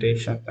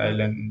Temptation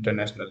Island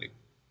internationally,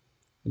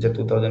 is a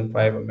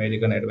 2005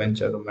 American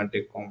adventure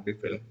romantic comedy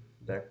film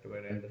directed by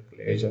Randall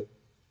Glazer,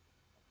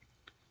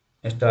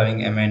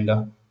 starring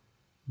Amanda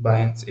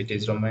Bynes. It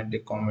is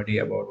romantic comedy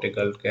about a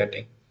girl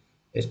getting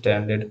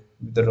stranded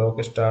with a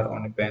rock star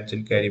on a bench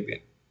in Caribbean.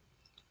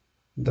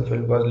 The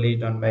film was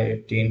released on May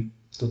 18,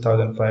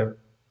 2005.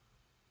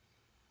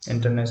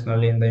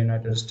 Internationally in the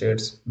United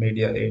States,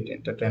 Media 8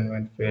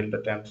 Entertainment failed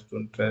attempts to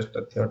interest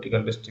a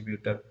theatrical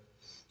distributor,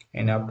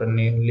 and after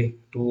nearly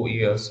 2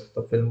 years,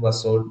 the film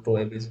was sold to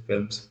ABC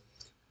Films,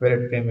 where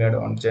it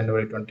premiered on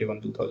January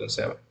 21,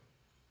 2007.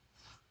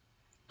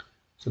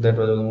 So that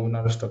was the movie.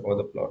 Now let's talk about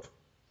the plot.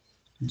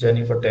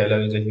 Jennifer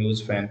Taylor is a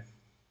huge fan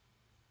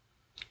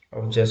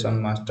of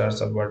Jason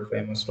Masters, a world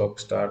famous rock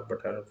star,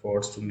 but her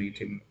efforts to meet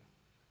him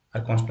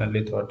are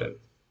constantly thwarted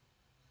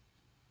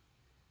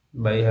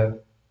by her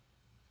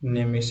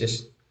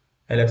nemesis.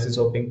 Alex is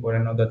hoping for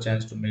another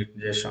chance to meet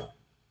Jason.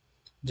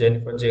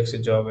 Jennifer takes a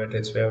job at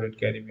his favorite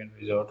Caribbean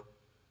resort.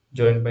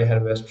 Joined by her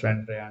best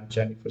friend Ryan,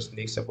 Jennifer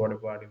sneaks aboard a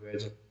party where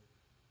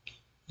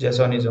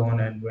Jason is on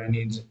and when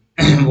he's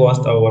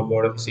washed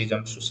overboard, she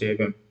jumps to save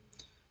him.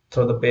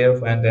 Though the pair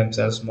find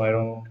themselves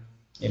marooned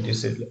in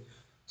this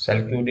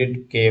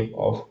secluded cave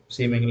of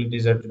seemingly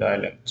deserted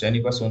island.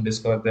 Jennifer soon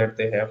discovers that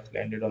they have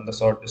landed on the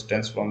short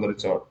distance from the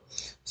resort.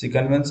 She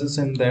convinces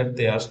him that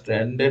they are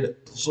stranded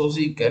so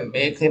she can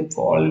make him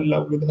fall in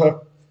love with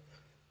her.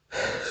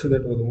 So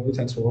that was the movie.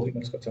 Thanks for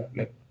watching.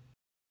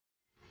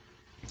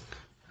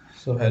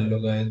 So hello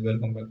guys,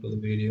 welcome back to the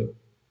video.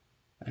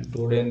 And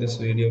today in this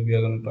video we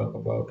are going to talk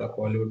about a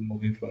Hollywood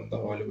movie from the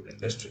Hollywood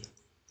industry.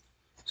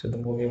 So the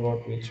movie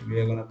about which we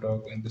are going to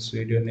talk in this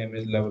video name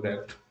is Love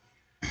Act.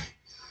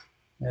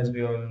 As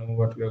we all know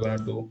what we are going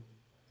to do.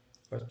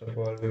 First of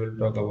all, we will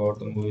talk about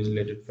the movie's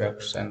related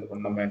facts and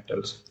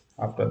fundamentals.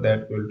 After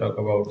that, we will talk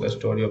about the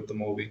story of the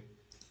movie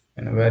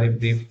in a very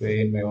brief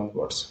way in my own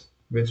words,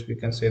 which we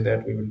can say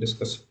that we will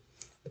discuss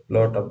the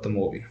plot of the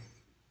movie.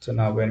 So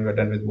now when we are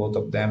done with both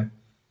of them,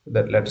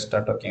 that let's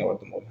start talking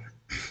about the movie.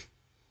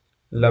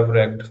 Love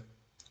Wrecked,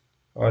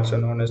 also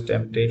known as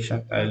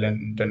Temptation Island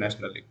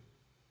internationally,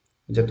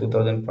 is a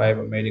 2005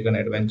 American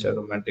adventure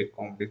romantic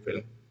comedy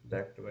film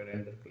directed by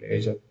Randall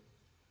Glazer,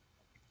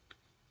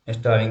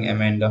 starring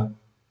Amanda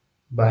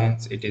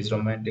Bynes. It is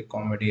romantic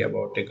comedy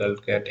about a girl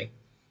getting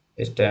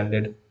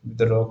stranded with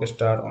a rock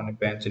star on a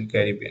bench in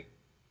Caribbean.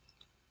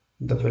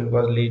 The film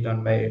was released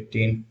on May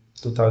 18,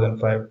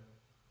 2005.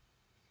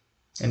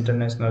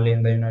 Internationally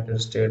in the United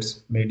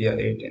States, Media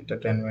 8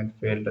 Entertainment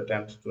failed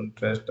attempts to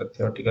interest a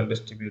theatrical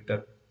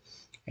distributor,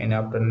 and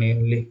after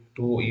nearly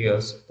 2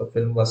 years, the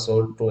film was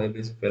sold to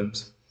ABC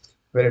Films,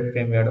 where it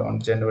premiered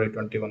on January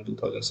 21,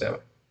 2007.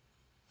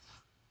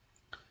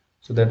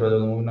 So that was the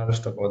movie. Now let's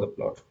talk about the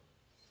plot.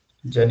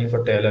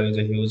 Jennifer Taylor is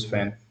a huge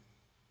fan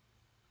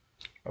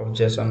of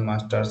Jason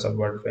Masters, a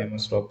world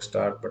famous rock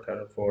star, but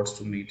her efforts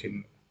to meet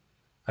him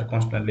are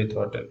constantly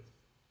thwarted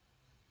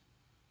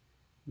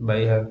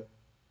by her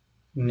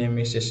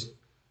nemesis.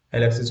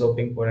 Alex is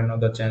hoping for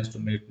another chance to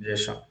meet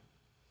Jason.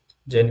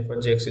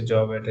 Jennifer takes a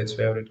job at his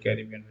favorite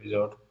Caribbean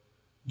resort.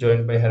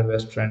 Joined by her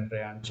best friend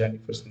Ryan,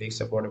 Jennifer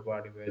sneaks aboard a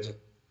party where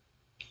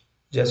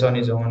Jason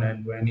is on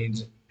and when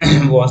he's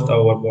washed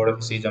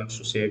overboard, she jumps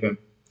to save him.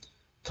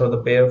 Though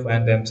the pair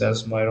find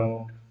themselves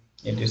marooned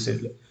in this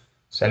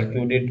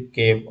secluded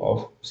cave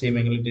of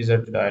seemingly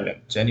deserted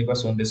island. Jennifer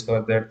soon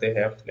discovers that they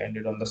have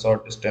landed on the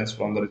short distance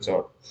from the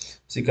resort.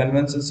 She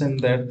convinces him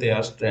that they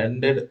are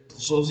stranded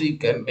so she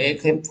can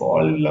make him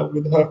fall in love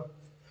with her.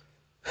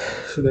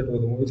 So that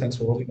was the movie. Thanks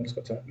for watching.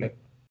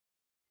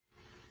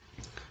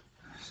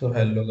 So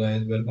hello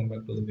guys, welcome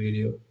back to the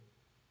video.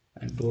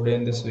 And today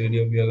in this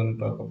video we are going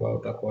to talk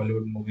about a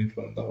Hollywood movie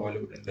from the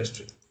Hollywood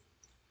industry.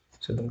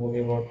 So the movie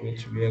about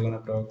which we are going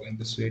to talk in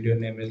this video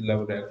name is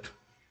Love Act.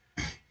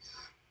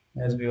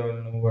 As we all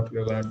know what we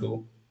are going to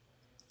do.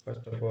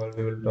 First of all,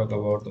 we will talk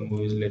about the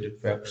movie's related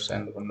facts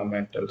and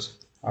fundamentals.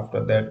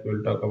 After that, we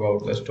will talk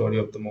about the story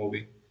of the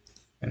movie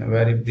in a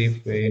very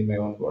brief way in my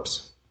own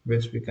words,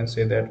 which we can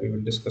say that we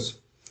will discuss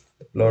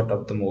the plot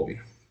of the movie.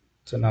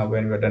 So now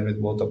when we are done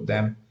with both of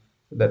them,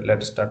 that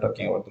let's start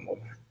talking about the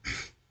movie.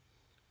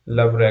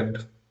 Love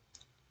Wrecked,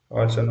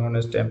 also known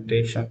as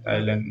Temptation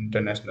Island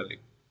internationally,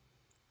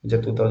 is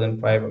a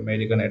 2005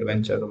 American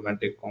adventure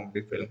romantic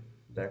comedy film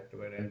directed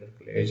by Randall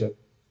Glazer,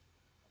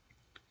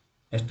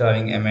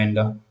 starring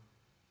Amanda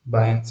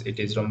Bynes. It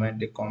is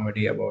romantic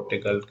comedy about a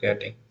girl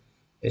getting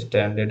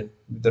stranded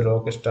with a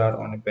rock star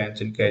on a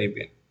bench in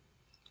Caribbean.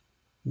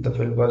 The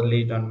film was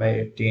released on May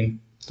 18,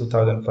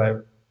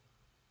 2005.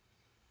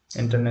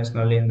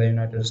 Internationally in the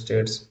United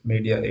States,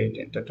 Media 8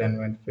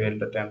 Entertainment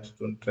failed attempts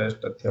to interest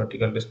a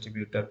theatrical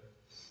distributor,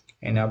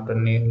 and after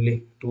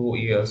nearly 2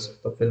 years,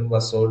 the film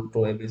was sold to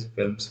ABC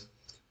Films,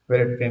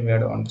 where it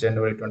premiered on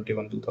January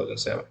 21,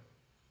 2007.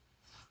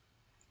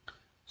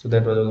 So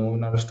that was the movie.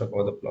 Now let's talk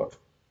about the plot.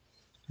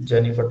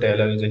 Jennifer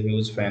Taylor is a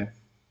huge fan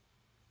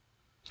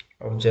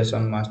of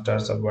Jason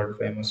Masters, a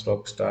world-famous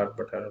rock star,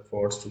 but her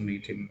efforts to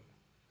meet him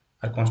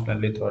are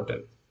constantly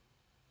thwarted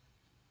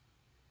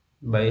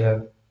by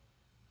her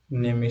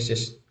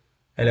nemesis.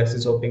 Alex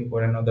is hoping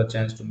for another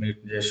chance to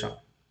meet Jason.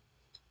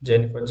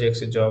 Jennifer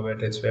takes a job at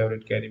his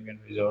favorite Caribbean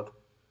resort.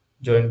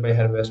 Joined by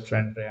her best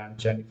friend Ryan,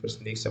 Jennifer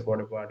sneaks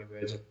aboard a party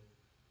where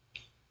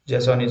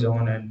Jason is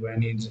on and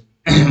when he's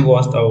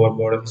washed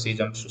overboard, she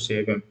jumps to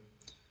save him.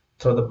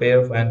 Though the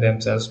pair find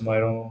themselves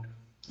marooned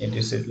in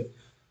this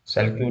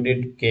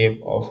secluded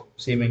cave of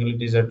seemingly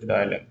deserted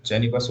island.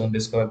 Jennifer soon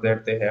discovers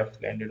that they have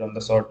landed on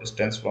the short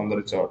distance from the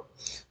resort.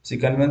 She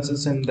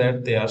convinces him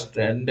that they are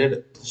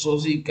stranded so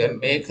she can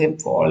make him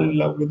fall in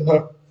love with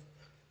her.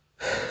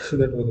 So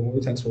that was the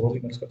movie. Thanks for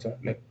watching. Let's catch up.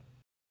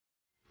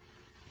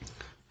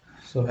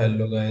 So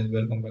hello guys,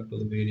 welcome back to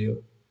the video.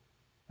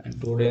 And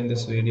today in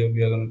this video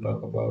we are going to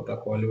talk about a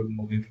Hollywood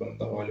movie from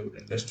the Hollywood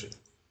industry.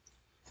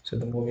 So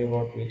the movie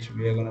about which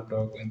we are going to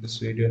talk in this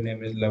video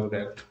name is Love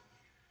Act.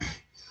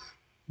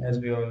 As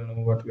we all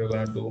know what we are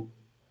going to do.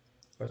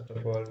 First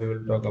of all, we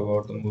will talk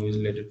about the movie's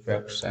related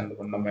facts and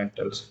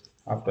fundamentals.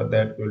 After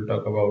that, we will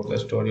talk about the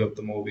story of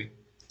the movie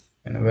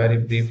in a very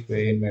brief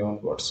way in my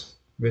own words,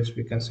 which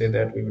we can say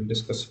that we will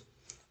discuss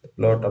the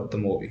plot of the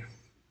movie.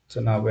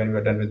 So now when we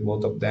are done with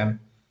both of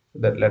them,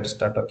 that let's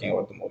start talking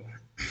about the movie.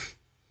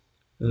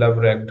 Love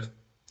Wrecked,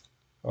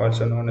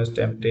 also known as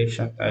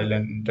Temptation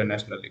Island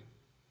internationally,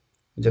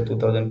 is a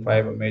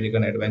 2005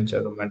 American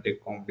adventure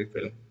romantic comedy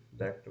film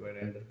directed by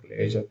Randall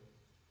Glazer,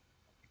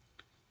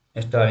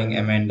 starring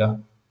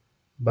Amanda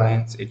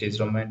Bynes. It is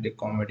romantic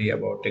comedy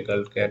about a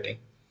girl getting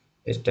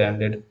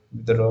stranded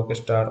with a rock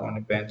star on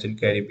a bench in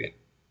Caribbean.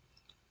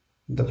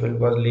 The film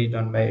was released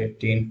on May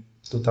 18,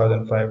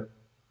 2005.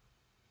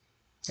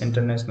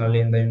 Internationally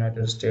in the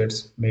United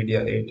States,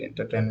 Media 8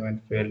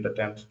 Entertainment failed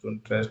attempts to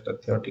interest a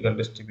theatrical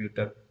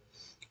distributor,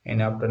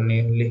 and after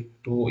nearly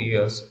 2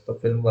 years, the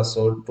film was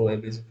sold to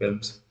ABC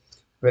Films,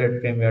 where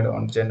it premiered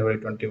on January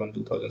 21,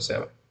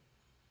 2007.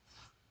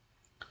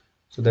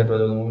 So that was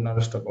the movie. Now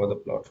let's talk about the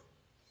plot.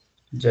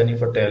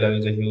 Jennifer Taylor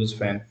is a huge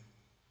fan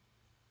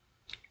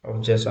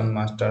of Jason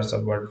Masters, a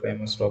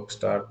world-famous rock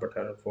star, but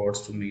her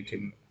efforts to meet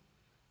him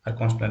are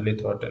constantly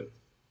thwarted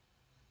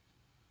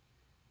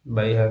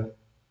by her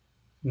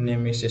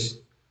nemesis.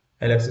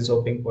 Alex is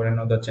hoping for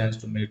another chance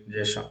to meet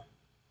Jason.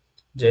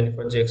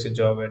 Jennifer takes a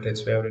job at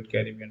his favorite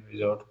Caribbean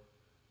resort.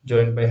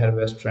 Joined by her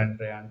best friend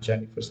Ryan,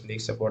 Jennifer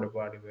sneaks aboard a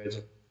party where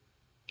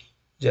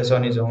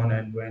Jason is on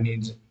and when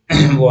he's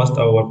washed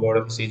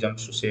overboard, she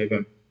jumps to save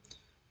him.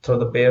 Though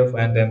the pair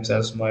find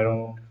themselves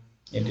marooned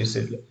in this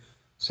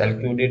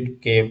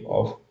secluded cave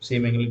of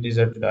seemingly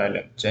deserted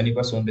island.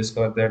 Jennifer soon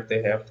discovers that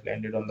they have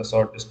landed on the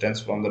short distance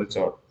from the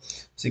resort.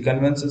 She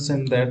convinces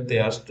him that they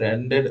are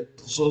stranded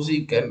so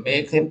she can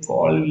make him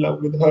fall in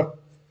love with her.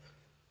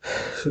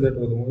 So that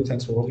was the movie.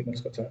 Thanks for watching.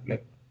 Let's catch up.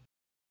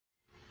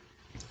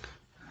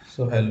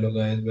 So hello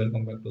guys,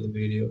 welcome back to the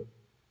video.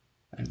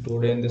 And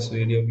today in this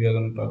video we are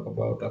going to talk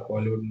about a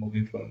Hollywood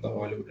movie from the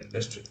Hollywood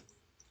industry.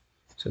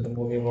 So the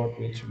movie about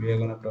which we are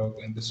going to talk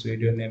in this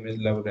video name is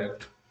Love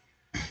Act.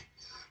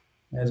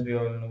 As we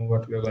all know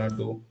what we are going to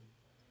do.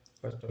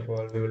 First of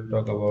all, we will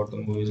talk about the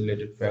movie's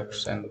related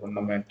facts and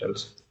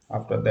fundamentals.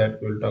 After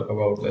that, we will talk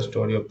about the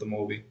story of the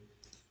movie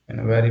in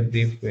a very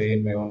brief way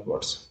in my own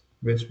words,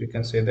 which we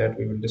can say that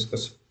we will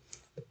discuss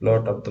the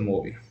plot of the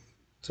movie.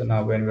 So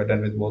now when we are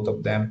done with both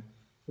of them,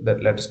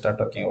 that let's start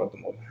talking about the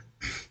movie.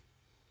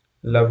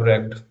 Love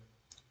Wrecked,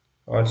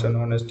 also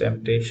known as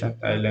Temptation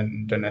Island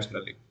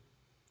internationally,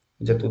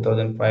 is a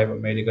 2005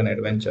 American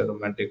adventure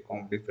romantic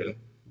comedy film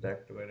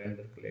directed by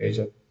Randall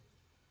Glazer,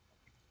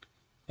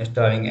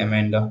 starring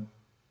Amanda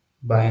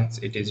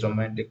Bynes. It is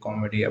romantic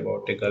comedy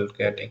about a girl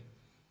getting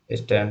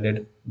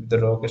stranded with a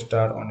rock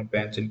star on a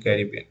bench in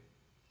Caribbean.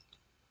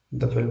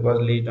 The film was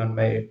released on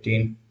May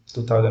 18,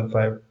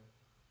 2005.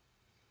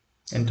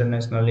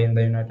 Internationally in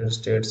the United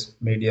States,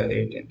 Media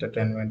 8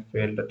 Entertainment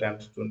failed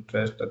attempts to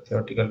interest a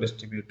theatrical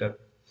distributor,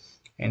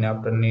 and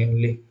after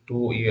nearly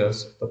 2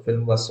 years, the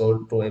film was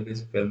sold to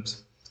ABC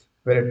Films,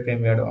 where it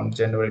premiered on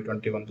January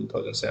 21,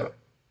 2007.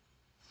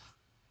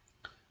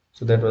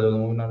 So that was the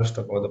movie. Now let's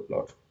talk about the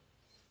plot.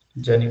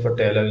 Jennifer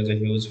Taylor is a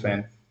huge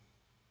fan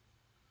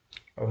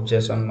of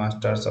Jason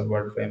Masters, a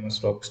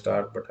world-famous rock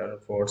star, but her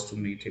efforts to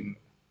meet him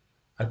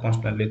are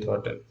constantly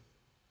thwarted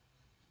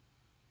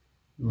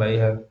by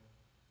her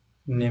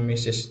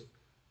nemesis.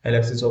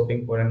 Alex is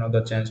hoping for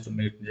another chance to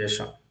meet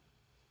Jason.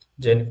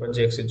 Jennifer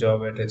takes a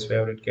job at his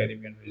favorite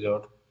Caribbean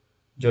resort.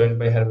 Joined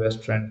by her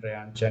best friend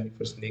Ryan,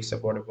 Jennifer sneaks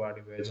aboard a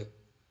party where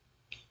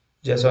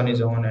Jason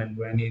is on and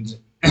when he's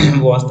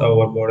washed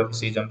overboard,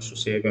 she jumps to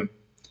save him.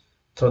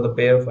 Though the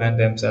pair find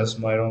themselves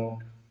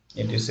marooned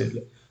in this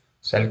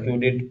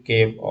secluded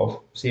cave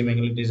of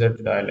seemingly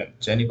deserted island.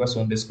 Jennifer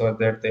soon discovers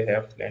that they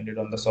have landed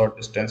on the short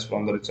distance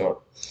from the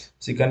resort.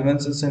 She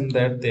convinces him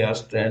that they are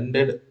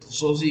stranded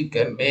so she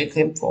can make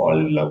him fall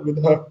in love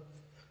with her.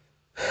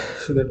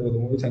 So that was the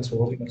movie. Thanks for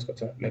watching. Let's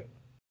catch up.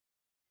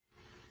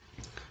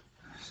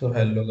 So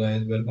hello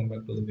guys, welcome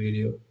back to the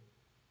video.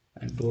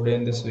 And today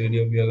in this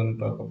video we are going to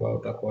talk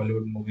about a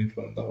Hollywood movie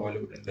from the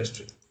Hollywood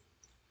industry.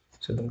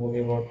 So the movie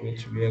about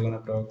which we are going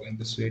to talk in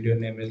this video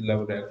name is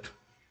Love Act.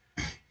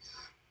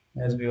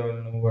 As we all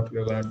know what we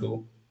are going to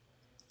do.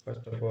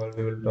 First of all,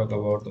 we will talk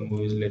about the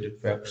movie's related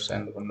facts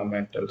and the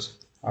fundamentals.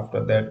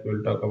 After that, we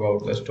will talk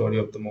about the story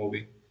of the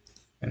movie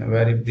in a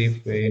very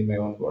brief way in my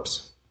own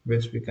words,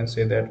 which we can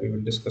say that we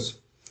will discuss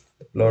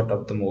the plot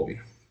of the movie.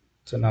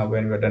 So now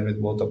when we are done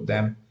with both of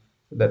them,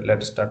 that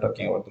let's start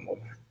talking about the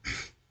movie.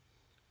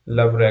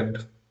 Love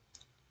Wrecked,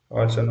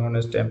 also known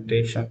as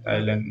Temptation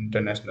Island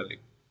internationally,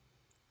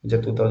 is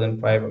a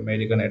 2005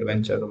 American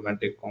adventure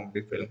romantic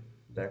comedy film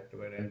directed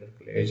by Randall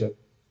Glazer,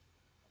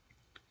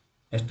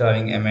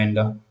 starring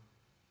Amanda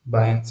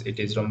Bynes. It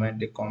is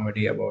romantic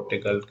comedy about a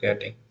girl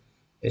getting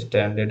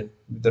stranded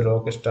with a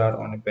rock star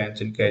on a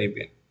bench in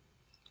Caribbean.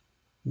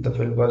 The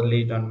film was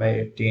released on May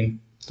 18,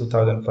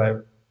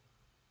 2005.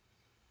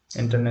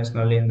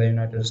 Internationally in the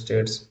United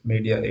States,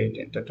 Media 8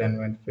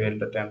 Entertainment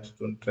failed attempts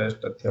to interest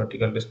a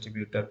theatrical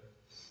distributor,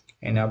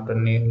 and after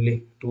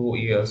nearly 2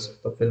 years,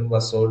 the film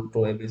was sold to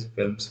ABC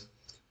Films,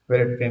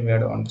 where it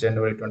premiered on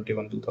January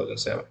 21,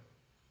 2007.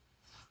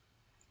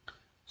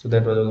 So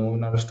that was the movie.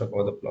 Now let's talk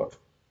about the plot.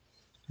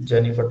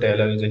 Jennifer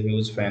Taylor is a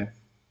huge fan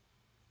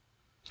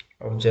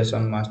of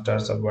Jason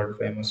Masters, a world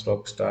famous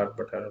rock star,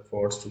 but her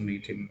efforts to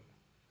meet him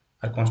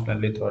are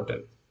constantly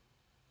thwarted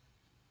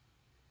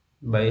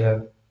by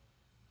her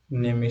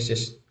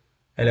nemesis.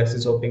 Alex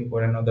is hoping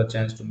for another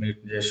chance to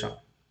meet Jason.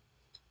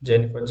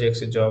 Jennifer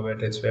takes a job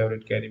at his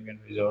favorite Caribbean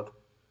resort.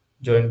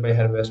 Joined by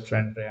her best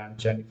friend Ryan,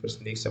 Jennifer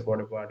sneaks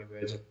aboard a party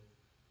vessel.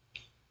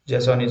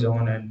 Jason is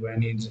on, and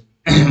when he's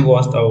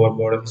washed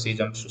overboard, she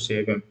jumps to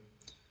save him.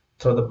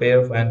 Though the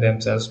pair find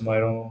themselves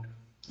marooned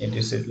in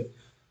this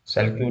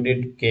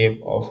secluded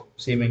cave of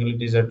seemingly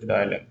deserted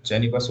island,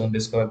 Jennifer soon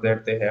discovers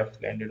that they have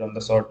landed on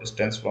the short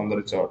distance from the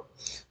resort.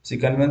 She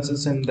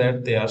convinces him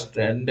that they are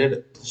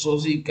stranded so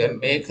she can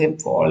make him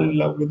fall in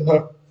love with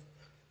her.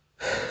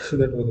 So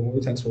that was the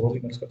movie. Thanks for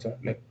watching. Let's catch up.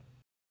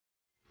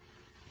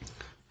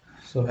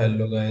 So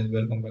hello guys,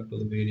 welcome back to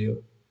the video.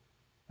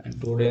 And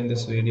today in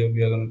this video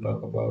we are going to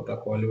talk about a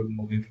Hollywood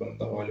movie from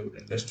the Hollywood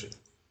industry.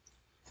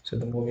 So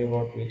the movie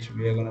about which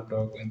we are going to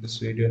talk in this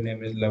video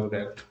name is Love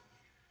Act.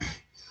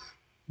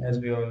 As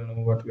we all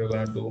know what we are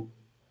going to do.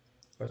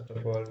 First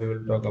of all, we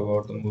will talk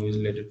about the movie's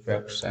related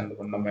facts and the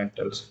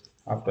fundamentals.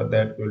 After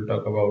that, we will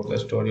talk about the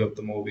story of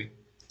the movie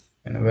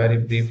in a very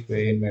brief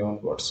way in my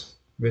own words,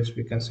 which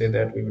we can say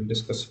that we will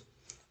discuss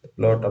the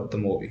plot of the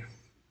movie.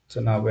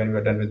 So now when we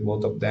are done with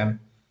both of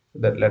them,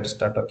 that let's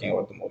start talking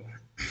about the movie.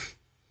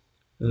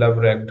 Love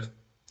Wrecked,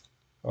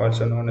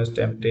 also known as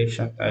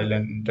Temptation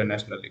Island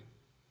internationally,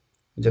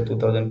 is a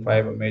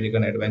 2005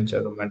 American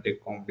adventure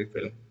romantic comedy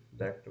film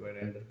directed by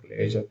Randall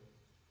Glazer,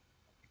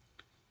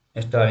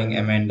 starring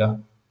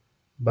Amanda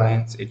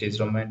Bynes. It is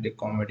romantic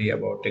comedy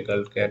about a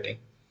girl getting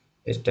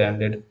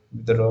stranded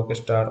with a rock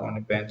star on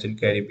a bench in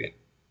Caribbean.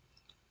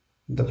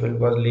 The film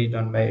was released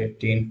on May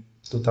 18,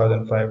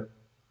 2005.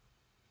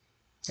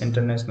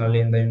 Internationally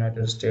in the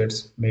United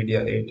States,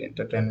 Media 8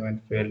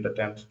 Entertainment failed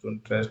attempts to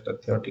interest a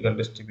theatrical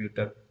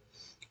distributor,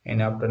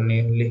 and after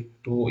nearly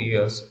 2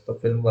 years, the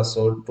film was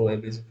sold to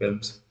ABC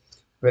Films,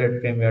 where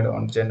it premiered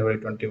on January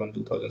 21,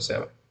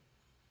 2007.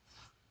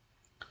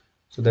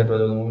 So that was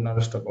the movie. Now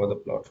let's talk about the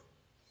plot.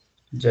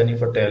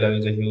 Jennifer Taylor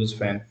is a huge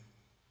fan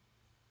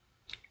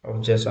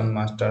of Jason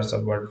Masters, a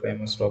world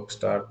famous rock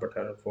star, but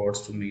her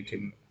efforts to meet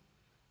him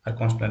are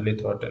constantly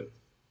thwarted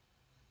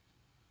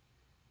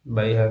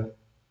by her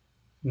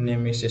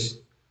nemesis.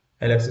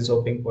 Alex is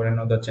hoping for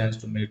another chance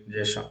to meet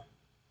Jason.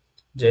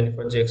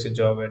 Jennifer takes a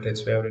job at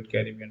his favorite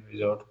Caribbean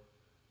resort.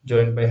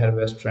 Joined by her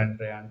best friend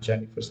Ryan,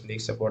 Jennifer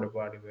sneaks aboard a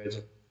party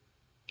vessel.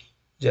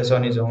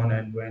 Jason is on,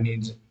 and when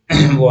he's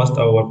washed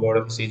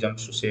overboard, she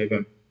jumps to save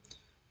him.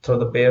 Though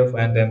the pair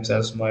find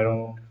themselves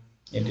marooned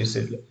in this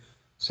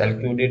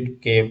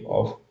secluded cave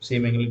of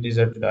seemingly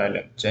deserted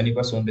island,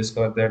 Jennifer soon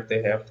discovers that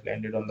they have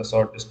landed on the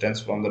short distance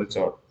from the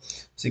resort.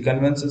 She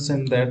convinces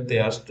him that they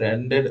are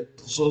stranded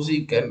so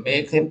she can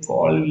make him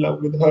fall in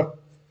love with her.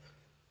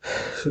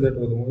 So that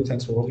was the movie.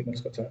 Thanks for watching.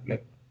 Let's catch up.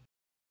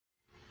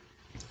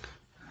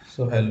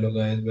 So hello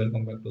guys,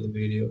 welcome back to the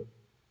video.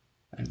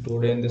 And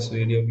today in this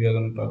video we are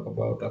going to talk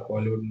about a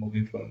Hollywood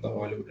movie from the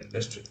Hollywood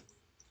industry.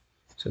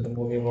 So the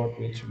movie about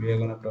which we are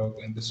going to talk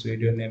in this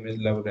video name is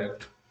Love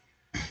Act.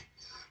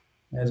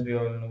 As we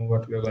all know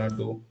what we are going to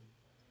do.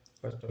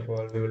 First of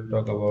all, we will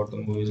talk about the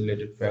movie's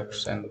related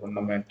facts and the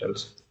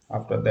fundamentals.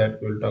 After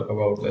that, we will talk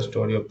about the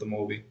story of the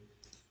movie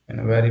in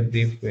a very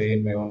brief way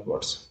in my own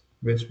words,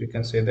 which we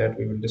can say that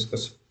we will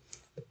discuss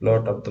the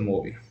plot of the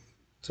movie.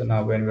 So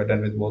now when we are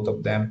done with both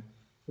of them,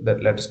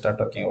 that let's start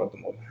talking about the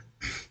movie.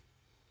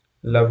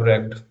 Love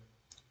Wrecked,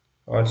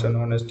 also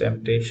known as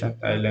Temptation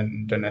Island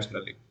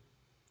internationally,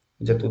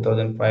 is a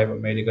 2005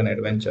 American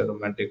adventure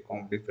romantic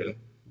comedy film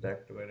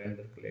directed by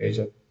Randall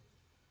Glazer,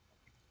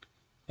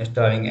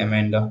 starring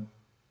Amanda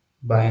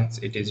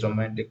Bynes. It is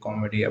romantic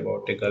comedy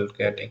about a girl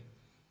getting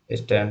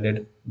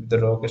stranded with the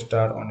rock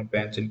star on a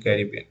bench in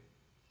Caribbean.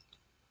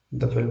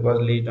 The film was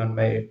released on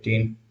May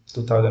 18,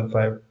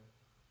 2005.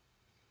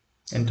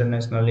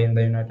 Internationally, in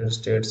the United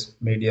States,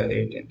 Media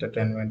 8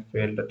 Entertainment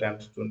failed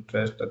attempts to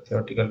interest a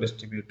theatrical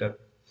distributor,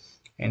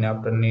 and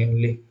after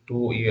nearly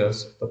 2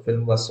 years, the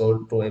film was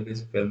sold to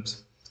ABC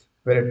Films,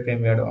 where it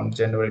premiered on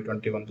January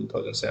 21,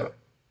 2007.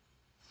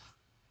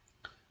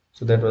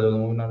 So that was the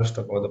movie. Now let's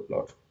talk about the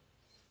plot.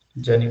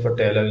 Jennifer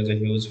Taylor is a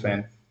huge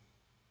fan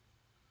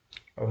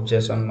of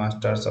Jason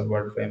Masters, a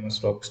world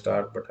famous rock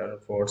star, but her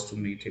efforts to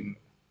meet him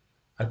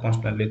are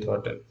constantly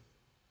thwarted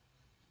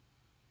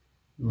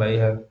by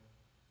her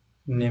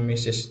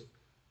nemesis.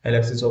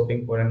 Alex is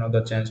hoping for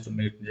another chance to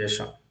meet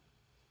Jason.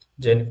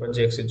 Jennifer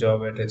takes a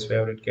job at his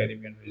favorite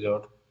Caribbean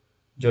resort.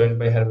 Joined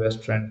by her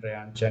best friend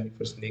Ryan,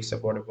 Jennifer sneaks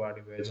aboard a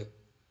party where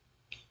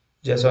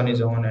Jason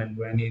is on, and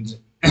when he's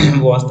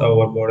washed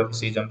overboard,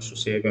 she jumps to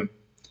save him.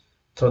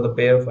 Though the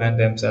pair find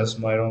themselves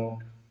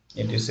marooned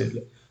in this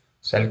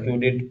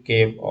secluded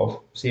cave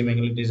of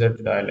seemingly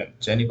deserted island,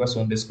 Jennifer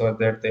soon discovers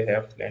that they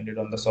have landed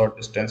on the short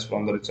distance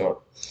from the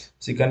resort.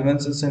 She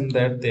convinces him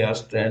that they are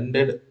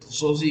stranded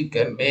so she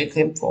can make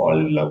him fall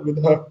in love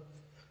with her.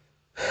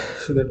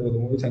 So that was the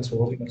movie. Thanks for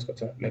watching. Let's go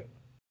chat.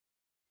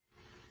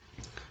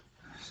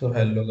 So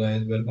hello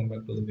guys, welcome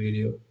back to the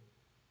video.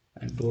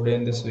 And today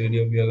in this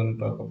video we are going to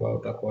talk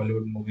about a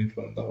Hollywood movie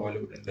from the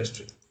Hollywood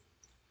industry.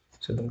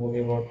 So the movie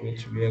about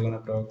which we are going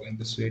to talk in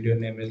this video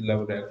name is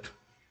Love Act.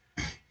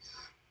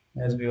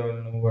 As we all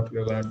know what we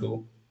are going to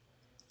do.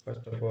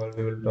 First of all,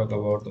 we will talk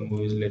about the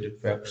movie's related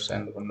facts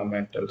and the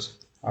fundamentals.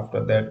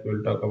 After that, we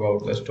will talk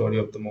about the story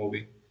of the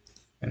movie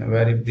in a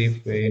very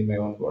brief way in my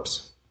own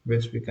words,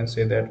 which we can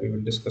say that we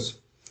will discuss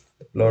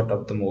the plot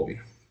of the movie.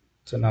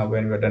 So now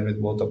when we are done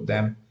with both of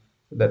them,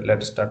 that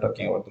let's start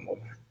talking about the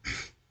movie.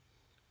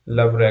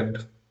 Love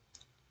Wrecked,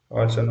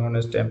 also known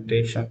as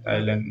Temptation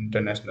Island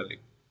internationally,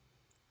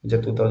 is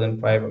a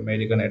 2005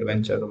 American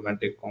adventure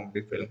romantic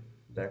comedy film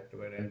directed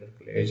by Randall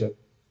Glazer,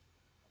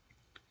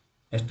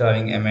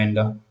 starring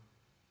Amanda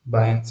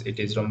Bynes. It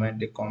is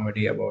romantic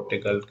comedy about a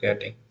girl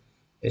getting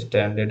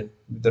stranded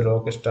with a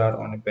rock star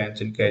on a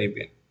bench in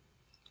Caribbean.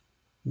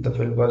 The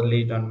film was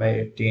released on May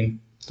 18,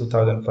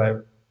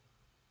 2005.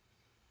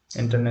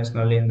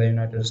 Internationally, in the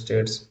United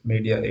States,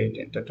 Media 8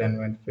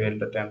 Entertainment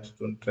failed attempts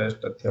to interest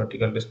a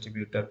theatrical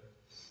distributor,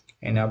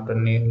 and after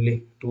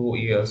nearly 2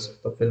 years,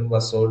 the film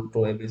was sold to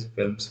ABC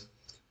Films,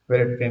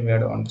 where it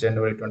premiered on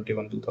January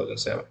 21,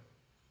 2007.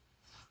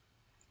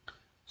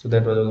 So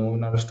that was the movie.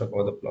 Now let's talk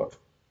about the plot.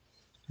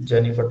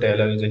 Jennifer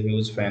Taylor is a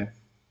huge fan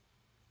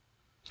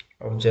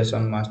of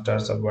Jason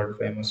Masters, a world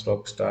famous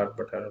rock star,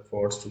 but her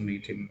efforts to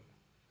meet him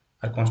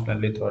are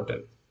constantly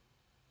thwarted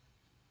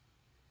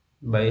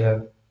by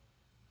her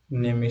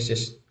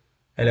nemesis.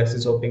 Alex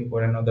is hoping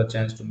for another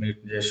chance to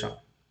meet Jason.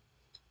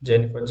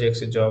 Jennifer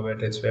takes a job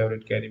at his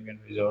favorite Caribbean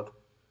resort.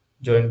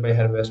 Joined by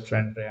her best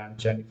friend Ryan,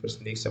 Jennifer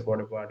sneaks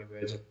aboard a party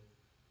where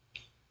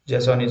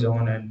Jason is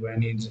on, and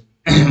when he's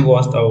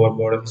washed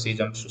overboard, she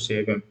jumps to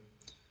save him.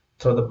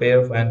 Though the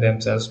pair find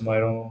themselves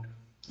marooned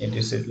in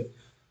this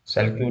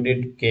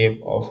secluded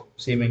cave of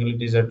seemingly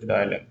deserted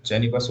island,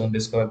 Jennifer soon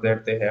discovers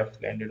that they have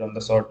landed on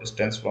the short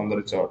distance from the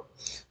resort.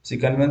 She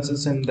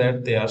convinces him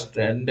that they are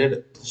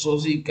stranded so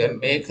she can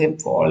make him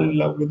fall in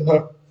love with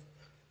her.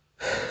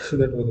 So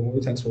that was the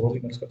movie. Thanks for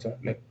watching. Let's go chat.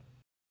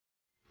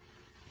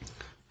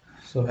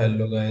 So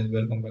hello guys,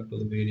 welcome back to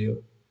the video.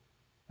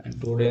 And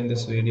today in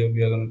this video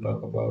we are going to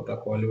talk about a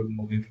Hollywood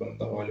movie from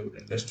the Hollywood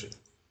industry.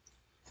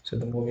 So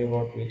the movie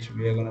about which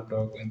we are going to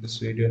talk in this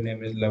video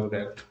name is Love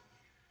Act.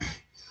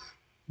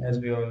 As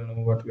we all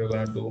know what we are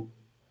going to do.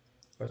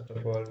 First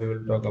of all, we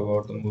will talk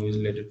about the movie's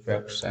related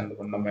facts and the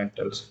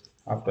fundamentals.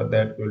 After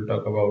that, we will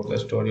talk about the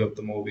story of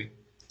the movie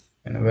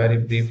in a very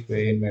brief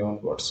way in my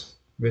own words,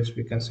 which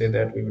we can say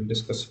that we will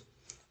discuss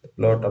the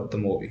plot of the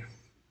movie.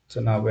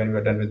 So now when we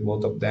are done with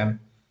both of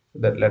them,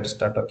 that let's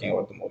start talking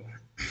about the movie.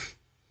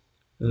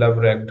 Love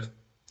Wrecked,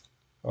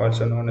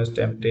 also known as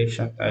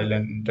Temptation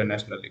Island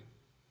internationally,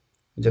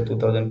 is a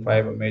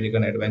 2005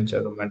 American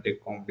adventure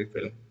romantic comedy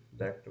film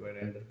directed by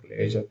Randall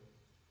Glazer,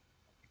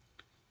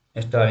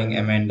 starring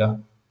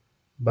Amanda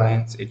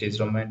Bynes. It is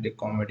romantic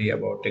comedy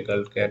about a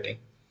girl getting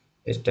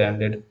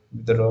stranded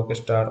with a rock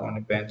star on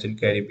a bench in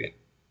Caribbean.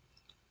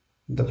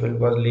 The film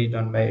was released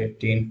on May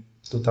 18,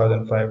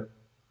 2005.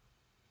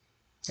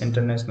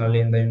 Internationally,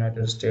 in the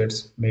United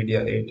States,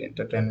 Media 8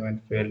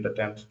 Entertainment failed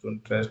attempts to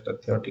interest a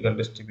theatrical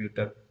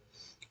distributor,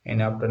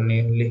 and after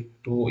nearly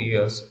 2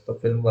 years, the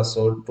film was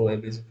sold to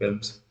ABC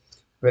Films,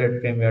 where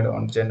it premiered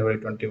on January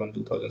 21,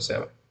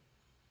 2007.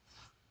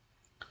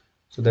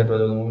 So that was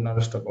the movie. Now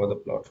let's talk about the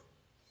plot.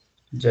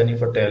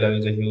 Jennifer Taylor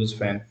is a huge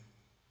fan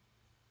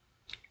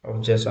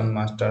of Jason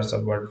Masters, a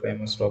world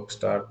famous rock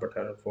star, but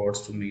her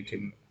efforts to meet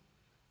him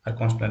are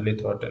constantly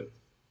thwarted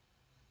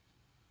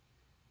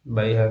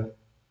by her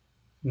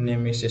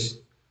nemesis.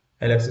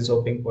 Alex is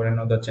hoping for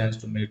another chance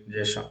to meet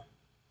Jason.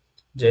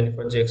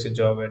 Jennifer takes a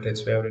job at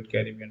his favorite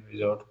Caribbean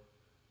resort,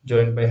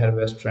 joined by her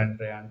best friend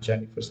Ryan.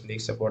 Jennifer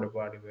sneaks aboard a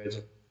party where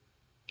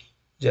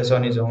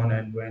Jason is on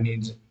and when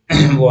he's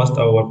washed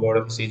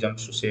overboard, he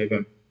jumps to save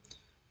him.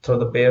 Though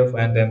the pair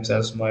find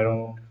themselves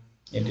marooned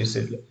in this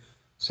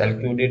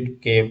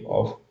secluded cave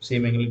of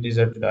seemingly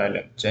deserted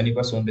island,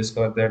 Jennifer soon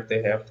discovers that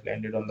they have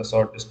landed on the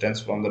short distance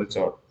from the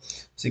resort.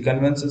 She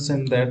convinces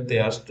him that they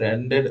are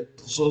stranded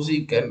so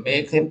she can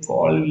make him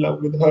fall in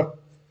love with her.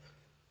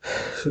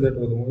 So that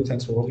was the movie.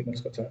 Thanks for watching.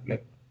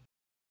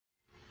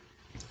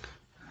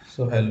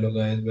 So hello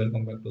guys,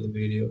 welcome back to the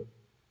video.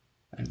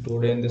 And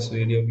today in this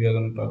video we are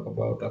going to talk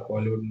about a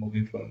Hollywood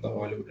movie from the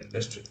Hollywood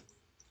industry.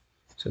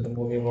 So the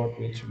movie about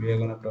which we are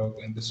going to talk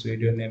in this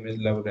video name is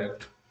Love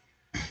Act.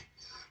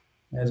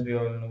 As we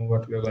all know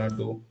what we are going to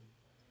do.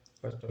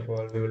 First of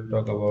all, we will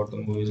talk about the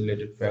movie's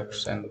related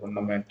facts and the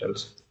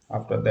fundamentals.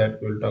 After that,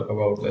 we will talk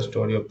about the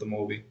story of the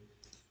movie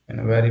in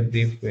a very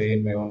brief way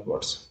in my own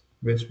words,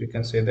 which we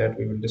can say that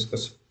we will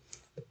discuss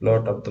the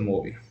plot of the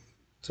movie.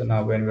 So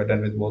now when we're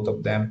done with both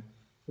of them,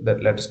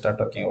 that let's start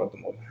talking about the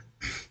movie.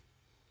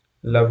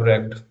 Love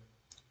Wrecked,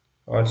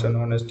 also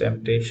known as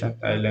Temptation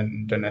Island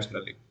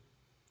internationally,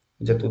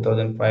 is a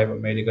 2005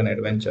 American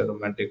adventure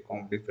romantic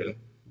comedy film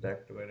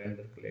directed by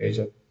Randall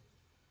Glazer,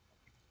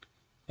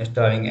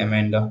 starring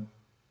Amanda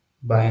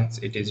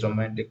Bynes. It is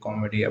romantic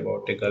comedy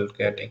about a girl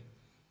getting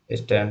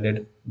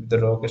stranded with the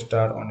rock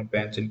star on a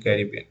bench in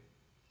Caribbean.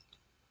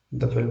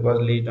 The film was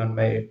released on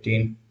May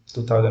 18,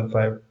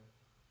 2005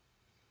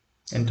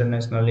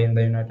 internationally in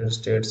the United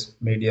States.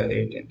 Media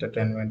 8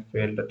 Entertainment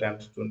failed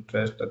attempts to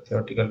interest a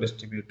theatrical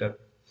distributor,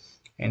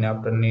 and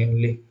after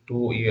nearly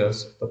 2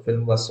 years, the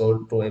film was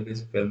sold to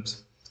ABC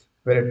Films,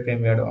 where it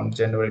premiered on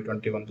January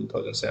 21,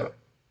 2007.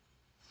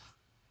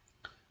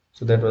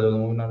 So that was the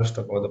movie. Now let's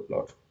talk about the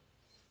plot.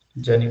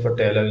 Jennifer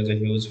Taylor is a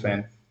huge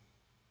fan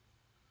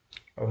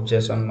of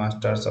Jason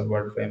Masters, a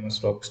world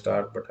famous rock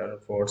star, but her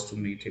efforts to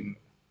meet him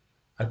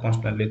are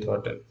constantly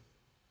thwarted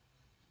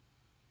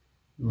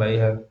by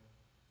her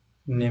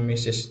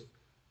nemesis.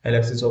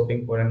 Alex is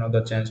hoping for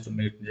another chance to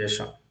meet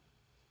Jason.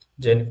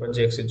 Jennifer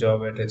takes a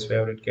job at his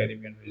favorite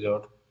Caribbean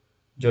resort,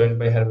 joined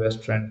by her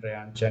best friend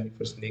Ryan.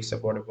 Jennifer sneaks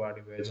aboard a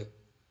party where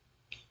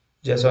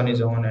Jason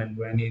is on and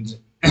when he's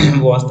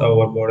washed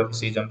overboard,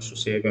 she jumps to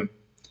save him.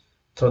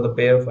 Though the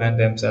pair find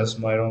themselves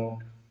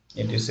marooned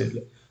in this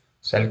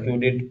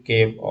secluded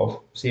cave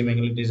of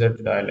seemingly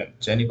deserted island,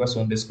 Jennifer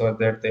soon discovers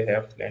that they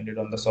have landed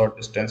on the short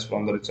distance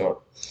from the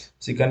resort.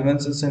 She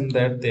convinces him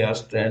that they are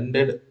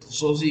stranded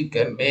so she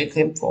can make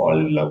him fall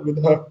in love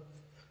with her.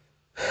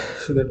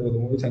 So that was the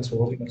movie. Thanks for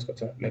watching.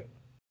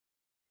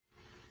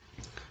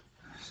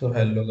 So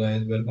hello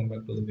guys, welcome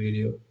back to the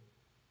video.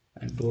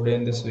 And today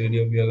in this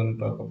video we are going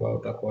to talk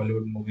about a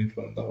Hollywood movie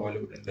from the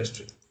Hollywood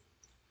industry.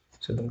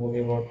 So the movie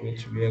about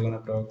which we are going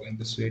to talk in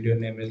this video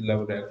name is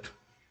Love Act.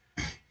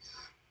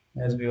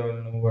 As we all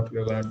know what we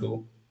are going to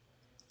do.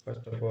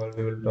 First of all,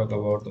 we will talk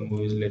about the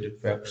movie's related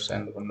facts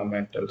and the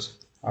fundamentals.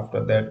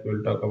 After that, we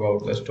will talk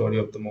about the story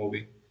of the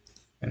movie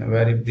in a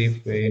very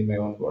brief way in my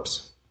own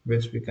words,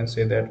 which we can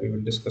say that we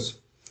will discuss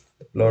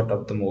the plot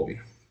of the movie.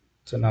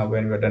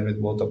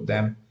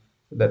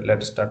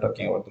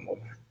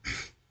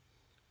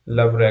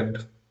 Love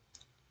Wrecked,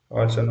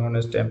 also known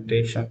as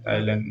Temptation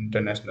Island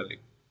internationally,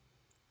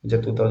 is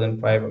a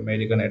 2005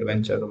 American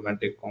adventure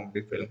romantic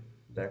comedy film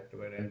directed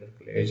by Randall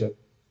Glazer,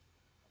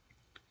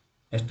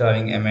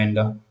 starring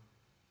Amanda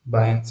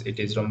Bynes. It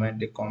is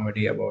romantic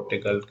comedy about a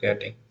girl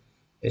getting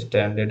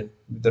stranded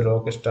with the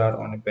rock star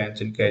on a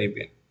bench in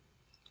Caribbean.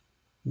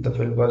 The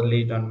film was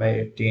released on May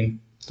 18,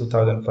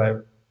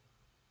 2005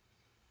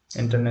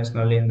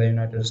 internationally in the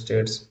United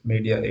States.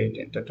 Media 8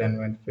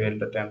 Entertainment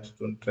failed attempts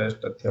to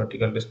interest a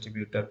theatrical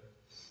distributor,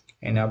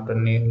 and after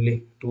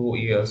nearly 2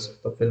 years,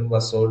 the film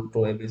was sold to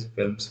ABC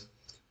Films,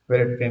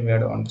 where it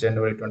premiered on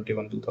January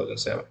 21,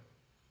 2007. As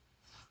we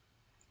all know what we are going to do. First of all, we will talk about the movie's related facts and the fundamentals. After that, we will talk about the story of the movie in a very brief way in my own words, which we can say that we will discuss the plot of the movie. So now when we're done with both of them, that let's start talking about the movie. Love Wrecked, also known as Temptation Island internationally, is a 2005 American adventure romantic comedy film directed by Randall Glazer, starring Amanda Bynes. It is romantic comedy about a girl getting stranded with the rock star on a bench in Caribbean. The film was released on May 18, 2005 internationally in the United States. Media 8 Entertainment failed attempts to interest a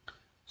theatrical distributor, and after nearly 2 years, the film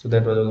was sold to ABC Films, where it premiered on January 21, 2007. So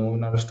that was the movie.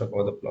 Now let's talk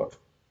about the plot.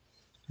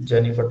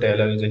 Jennifer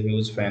Taylor is a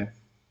huge fan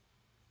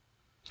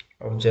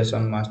of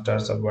Jason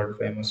Masters, a world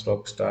famous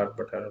rock star,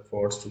 but her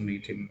efforts to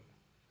meet him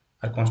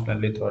are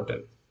constantly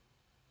thwarted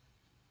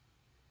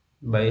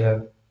by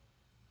her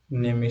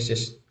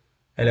nemesis.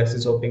 Alex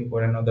is hoping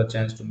for another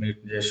chance to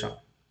meet Jason.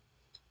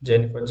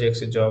 Jennifer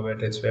takes a job at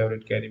his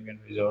favorite Caribbean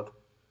resort,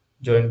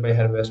 joined by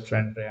her best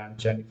friend Ryan.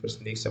 Jennifer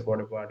sneaks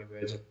aboard a party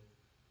where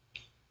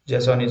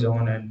Jason is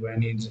on and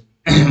when he's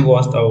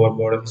washed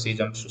overboard, she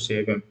jumps to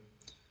save him.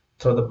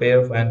 Though the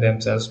pair find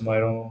themselves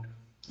marooned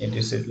in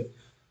this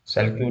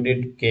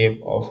secluded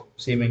cave of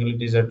seemingly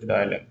deserted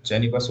island,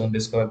 Jennifer soon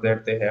discovers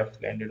that they have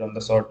landed on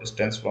the short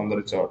distance from the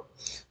resort.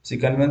 She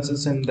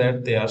convinces him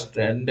that they are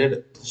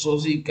stranded so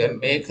she can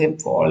make him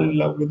fall in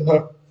love with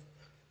her.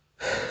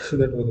 So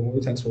that was the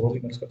movie. Thanks for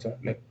watching.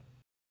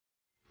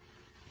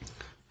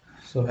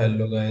 So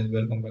hello guys,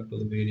 welcome back to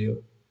the video.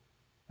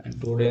 And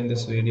today in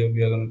this video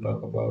we are going to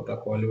talk about a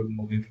Hollywood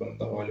movie from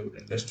the Hollywood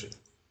industry.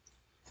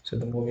 So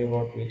the movie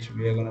about which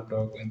we are going to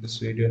talk in this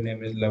video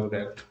name is Love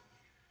Act.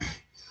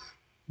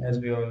 As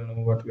we all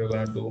know what we are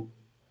gonna do.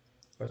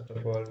 First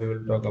of all, we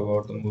will talk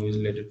about the movie's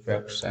related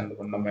facts and the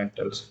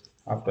fundamentals.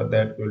 After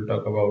that, we will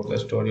talk about the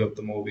story of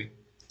the movie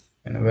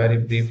in a very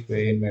brief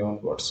way in my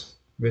own words,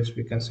 which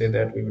we can say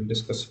that we will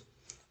discuss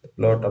the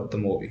plot of the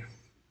movie.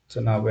 So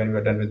now when we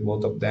are done with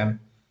both of them,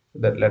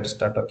 that let's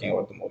start talking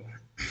about the movie.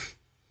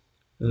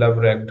 Love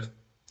Wrecked,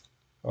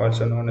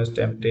 also known as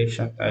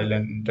Temptation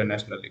Island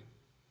internationally,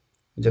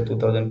 is a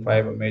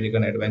 2005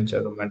 American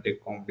adventure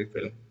romantic comedy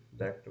film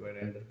directed by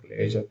Randall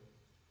Glazer,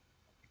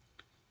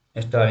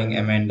 starring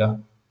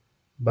Amanda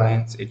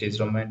Bynes. It is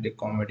romantic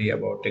comedy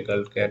about a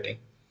girl getting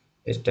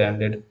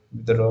stranded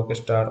with a rock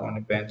star on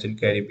a bench in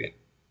Caribbean.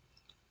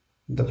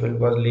 The film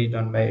was released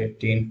on May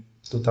 18,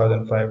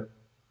 2005.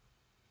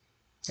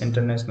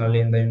 Internationally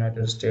in the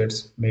United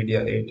States,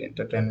 Media 8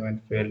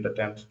 Entertainment failed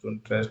attempts to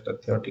interest a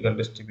theatrical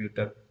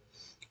distributor,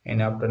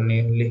 and after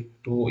nearly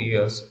 2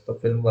 years, the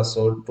film was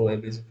sold to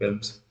ABC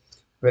Films,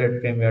 where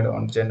it premiered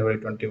on January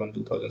 21,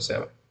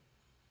 2007.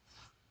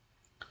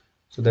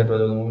 So that was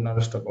the movie. Now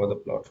let's talk about the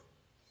plot.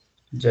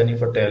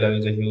 Jennifer Taylor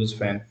is a huge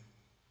fan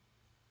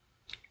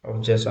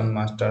of Jason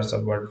Masters, a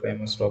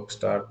world-famous rock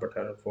star, but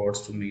her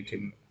efforts to meet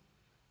him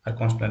are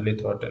constantly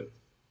thwarted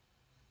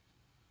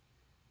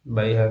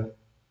by her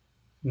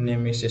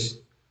nemesis.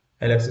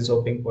 Alex is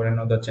hoping for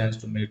another chance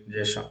to meet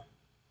Jason.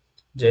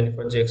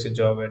 Jennifer takes a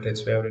job at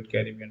his favorite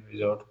Caribbean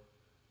resort.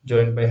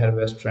 Joined by her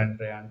best friend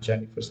Ryan,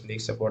 Jennifer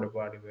sneaks aboard a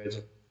party where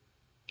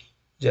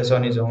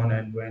Jason is on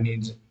and when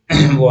he's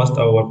washed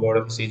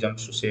overboard, she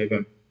jumps to save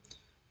him.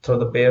 Though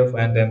the pair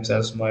find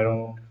themselves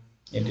marooned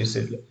in this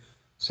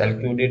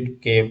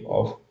secluded cave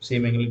of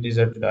seemingly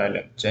deserted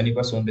island,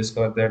 Jennifer soon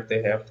discovers that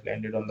they have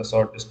landed on the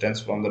short distance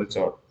from the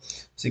resort.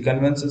 She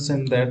convinces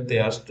him that they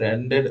are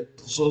stranded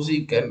so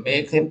she can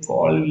make him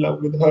fall in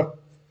love with her.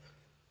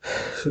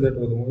 So that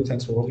was the movie.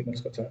 Thanks for watching.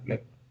 Let's catch up.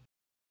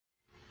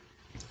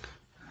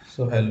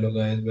 So hello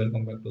guys,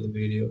 welcome back to the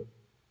video.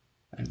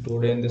 And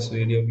today in this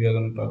video we are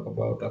going to talk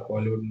about a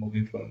Hollywood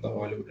movie from the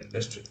Hollywood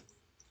industry.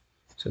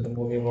 So the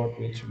movie about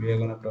which we are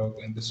going to talk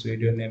in this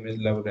video name is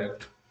Love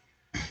Act.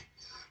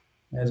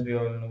 As we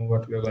all know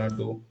what we are going to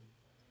do.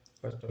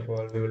 First of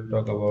all, we will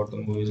talk about the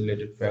movie's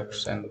related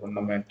facts and the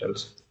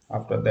fundamentals.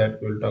 After that,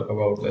 we will talk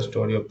about the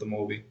story of the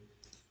movie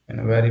in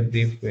a very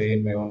brief way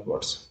in my own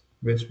words,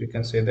 which we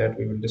can say that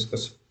we will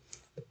discuss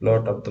the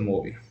plot of the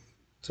movie.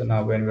 So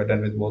now when we are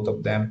done with both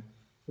of them,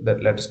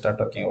 that let's start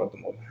talking about the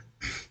movie.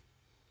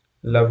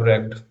 Love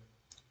Wrecked,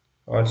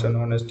 also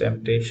known as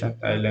Temptation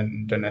Island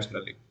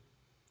internationally,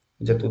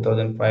 is a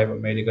 2005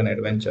 American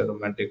adventure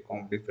romantic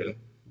comedy film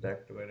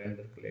directed by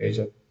Randall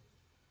Glazer,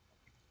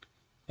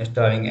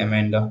 starring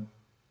Amanda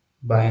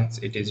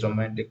Bynes. It is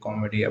romantic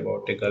comedy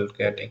about a girl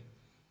getting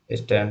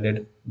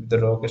stranded with a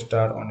rock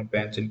star on a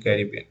bench in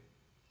Caribbean.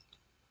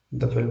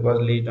 The film was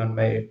released on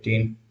May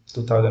 18,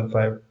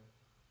 2005.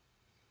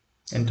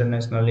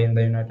 Internationally in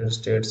the United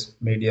States,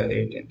 Media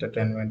 8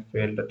 Entertainment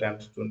failed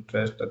attempts to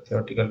interest a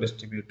theatrical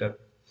distributor,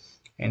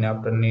 and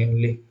after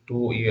nearly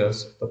 2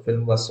 years, the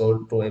film was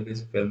sold to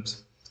ABC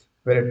Films,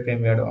 where it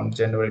premiered on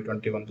January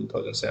 21,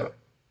 2007.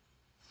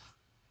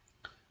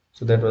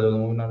 So that was the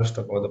movie. Now let's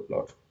talk about the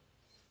plot.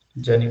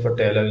 Jennifer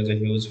Taylor is a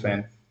huge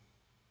fan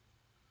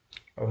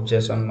of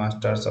Jason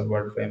Masters, a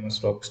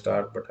world-famous rock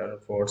star, but her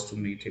efforts to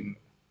meet him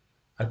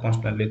are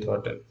constantly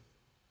thwarted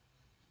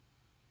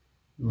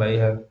by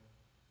her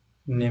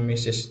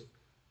nemesis.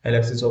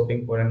 Alex is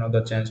hoping for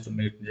another chance to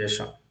meet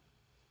Jason.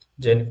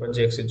 Jennifer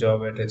takes a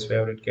job at his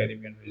favorite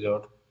Caribbean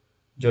resort.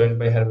 Joined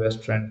by her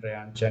best friend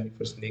Ryan,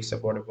 Jennifer sneaks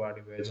aboard a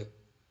party where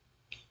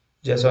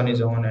Jason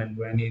is on and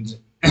when he's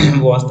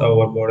washed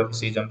overboard,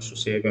 she jumps to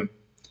save him.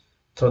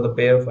 Though the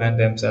pair find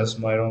themselves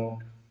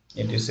marooned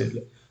in this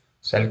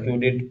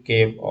secluded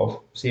cave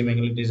of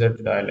seemingly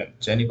deserted island,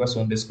 Jennifer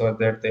soon discovers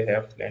that they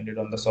have landed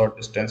on the short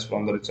distance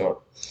from the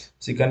resort.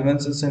 She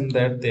convinces him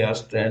that they are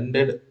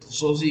stranded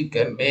so she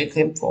can make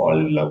him fall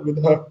in love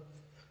with her.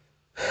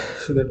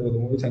 So that was the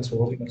movie. Thanks for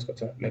watching. Let's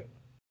catch up.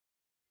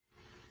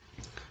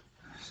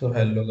 So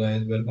hello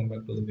guys, welcome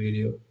back to the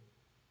video.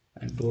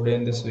 And today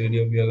in this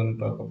video we are going to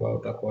talk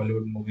about a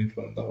Hollywood movie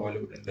from the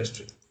Hollywood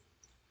industry.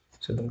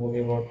 So the movie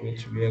about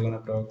which we are going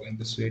to talk in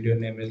this video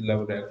name is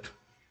Love Act.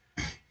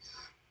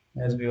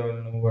 As we all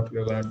know what we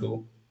are going to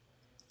do.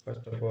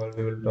 First of all,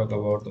 we will talk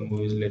about the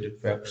movie's related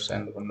facts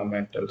and the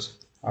fundamentals.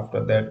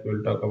 After that, we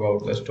will talk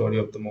about the story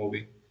of the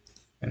movie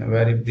in a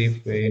very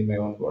brief way in my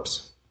own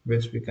words,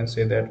 which we can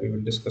say that we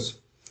will discuss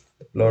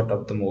the plot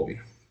of the movie.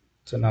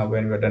 So now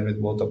when we are done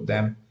with both of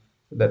them,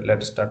 that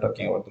let's start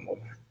talking about the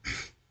movie.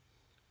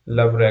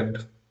 Love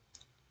Wrecked,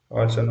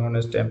 also known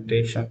as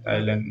Temptation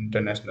Island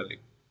internationally,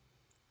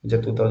 is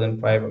a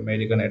 2005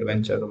 American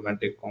adventure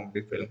romantic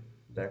comedy film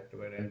directed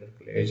by Randall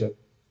Glazer,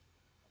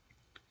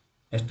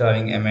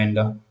 starring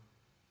Amanda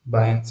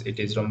Bynes. It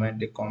is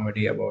romantic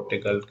comedy about a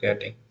girl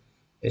getting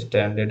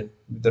stranded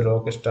with a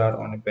rock star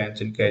on a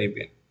bench in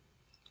Caribbean.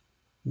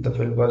 The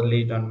film was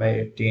released on May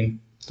 18,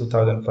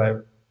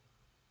 2005.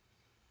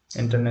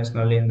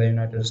 Internationally in the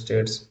United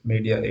States,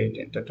 Media 8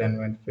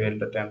 Entertainment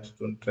failed attempts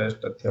to interest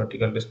a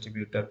theatrical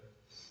distributor,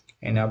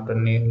 and after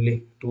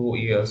nearly 2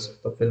 years,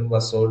 the film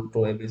was sold to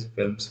ABC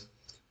Films,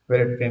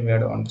 where it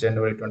premiered on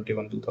January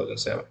 21,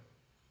 2007.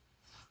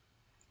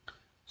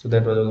 So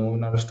that was the movie.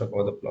 Now let's talk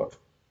about the plot.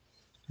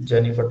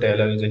 Jennifer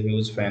Taylor is a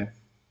huge fan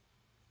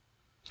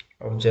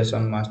of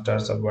Jason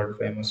Masters, a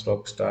world-famous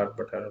rock star,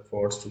 but her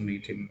efforts to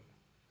meet him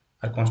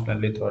are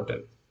constantly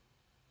thwarted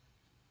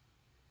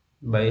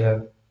by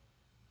her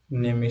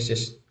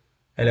nemesis.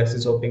 Alex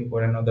is hoping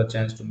for another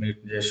chance to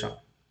meet Jason.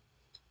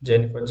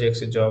 Jennifer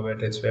takes a job at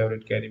his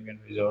favorite Caribbean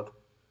resort.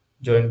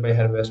 Joined by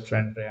her best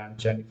friend Ryan,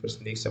 Jennifer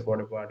sneaks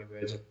aboard a party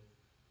where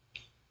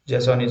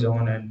Jason is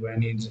on, and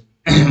when he's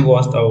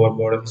washed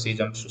overboard, she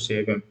jumps to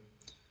save him.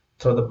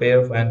 Though the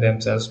pair find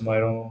themselves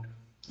marooned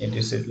in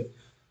this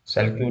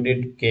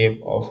secluded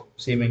cave of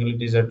seemingly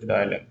deserted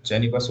island,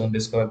 Jennifer soon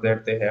discovers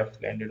that they have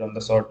landed on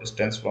the short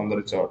distance from the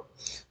resort.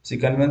 She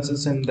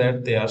convinces him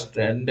that they are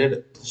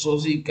stranded so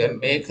she can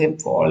make him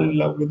fall in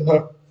love with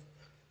her.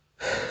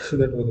 So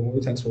that was the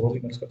movie. Thanks for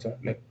watching. Let's catch up.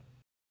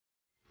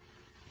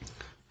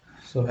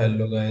 So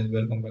hello guys,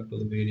 welcome back to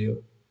the video.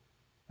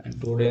 And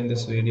today in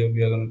this video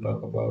we are going to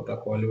talk about a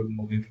Hollywood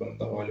movie from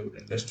the Hollywood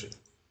industry.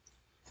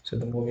 So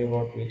the movie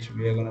about which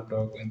we are going to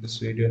talk in this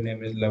video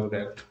name is Love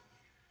Act.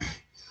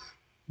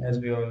 As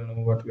we all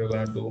know what we are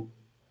going to do.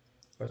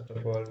 First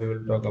of all, we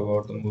will talk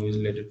about the movie's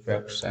related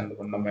facts and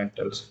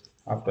fundamentals.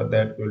 After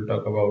that, we will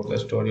talk about the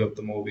story of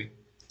the movie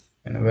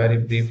in a very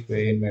brief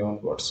way in my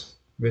own words,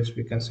 which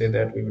we can say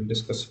that we will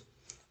discuss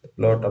the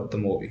plot of the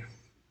movie.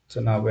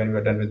 So now when we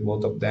are done with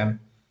both of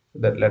them,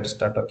 that let's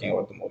start talking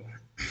about the movie.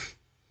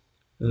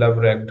 Love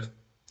Wrecked,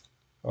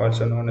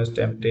 also known as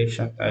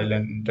Temptation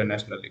Island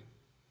internationally,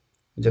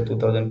 is a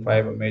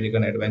 2005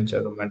 American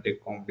adventure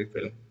romantic comedy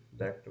film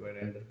directed by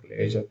Randall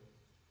Glazer,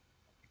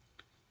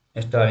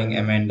 starring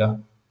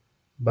Amanda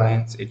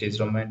Bynes. It is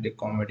romantic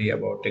comedy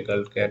about a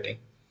girl getting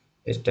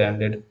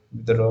stranded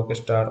with a rock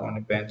star on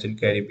a bench in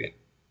Caribbean.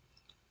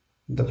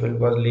 The film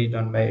was released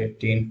on May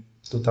 18,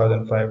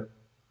 2005.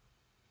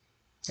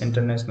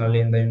 Internationally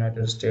in the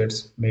United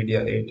States,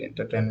 Media 8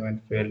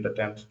 Entertainment failed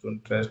attempts to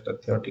interest a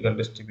theatrical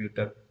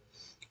distributor,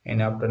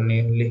 and after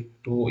nearly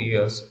 2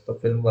 years, the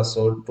film was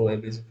sold to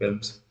ABC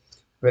Films,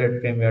 where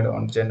it premiered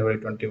on January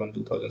 21,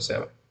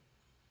 2007.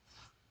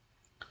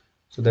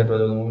 So that was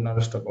the movie. Now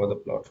let's talk about the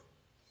plot.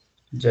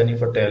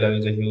 Jennifer Taylor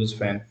is a huge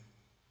fan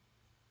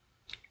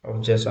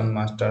of Jason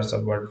Masters, a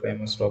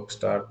world-famous rock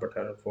star, but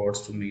her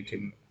efforts to meet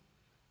him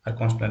are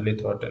constantly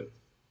thwarted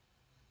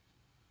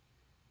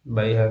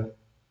by her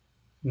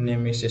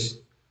nemesis.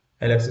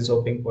 Alex is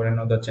hoping for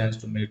another chance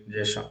to meet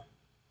Jason.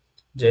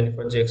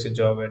 Jennifer takes a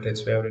job at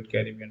his favorite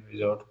Caribbean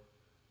resort.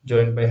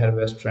 Joined by her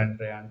best friend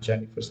Ryan,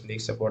 Jennifer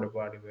sneaks aboard a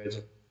party where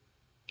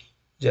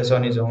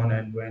Jason is on,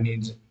 and when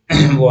he's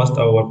washed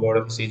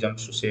overboard, she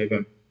jumps to save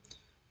him.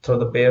 Though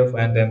the pair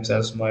find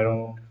themselves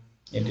marooned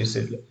in this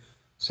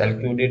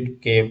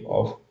secluded cave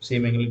of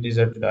seemingly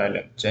deserted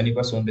island,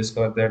 Jennifer soon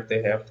discovers that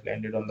they have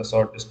landed on the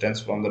short distance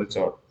from the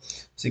resort.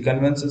 She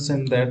convinces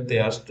him that they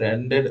are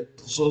stranded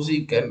so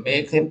she can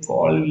make him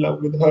fall in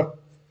love with her.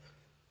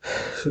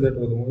 So that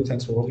was the movie.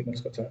 Thanks for watching.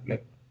 Let's catch up.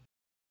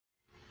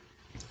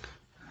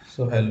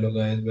 So hello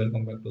guys,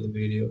 welcome back to the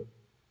video.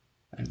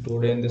 And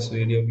today in this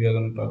video we are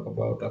going to talk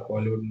about a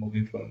Hollywood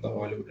movie from the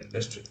Hollywood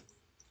industry.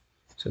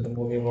 So the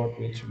movie about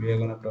which we are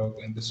going to talk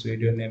in this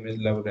video name is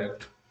Love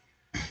Act.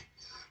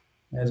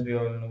 As we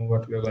all know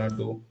what we are going to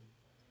do.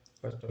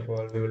 First of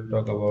all, we will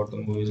talk about the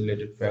movie's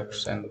related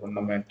facts and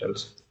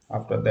fundamentals.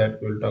 After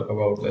that, we will talk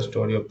about the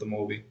story of the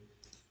movie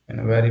in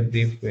a very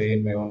brief way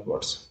in my own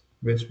words,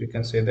 which we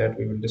can say that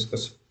we will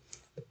discuss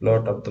the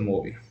plot of the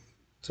movie.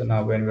 So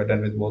now when we are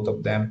done with both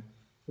of them,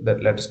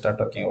 that let's start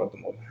talking about the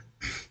movie.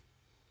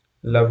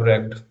 Love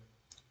Wrecked,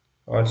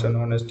 also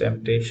known as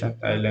Temptation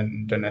Island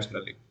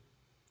internationally,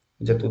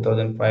 is a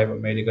 2005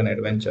 American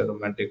adventure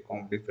romantic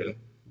comedy film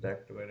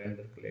directed by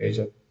Randall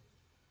Glazer,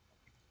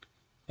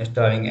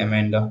 starring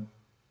Amanda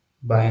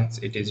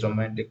Bynes. It is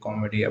romantic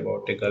comedy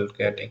about a girl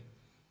getting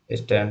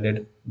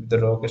stranded with a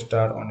rock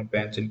star on a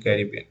bench in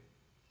Caribbean.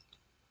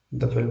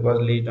 The film was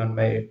released on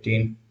May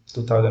 18,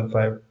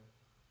 2005.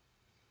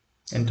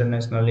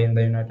 Internationally in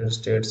the United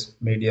States,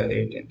 Media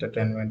 8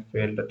 Entertainment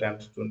failed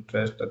attempts to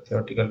interest a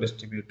theatrical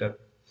distributor,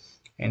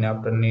 and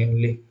after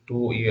nearly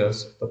 2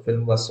 years, the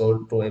film was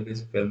sold to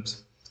ABC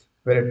Films,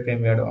 where it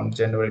premiered on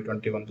January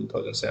 21,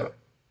 2007.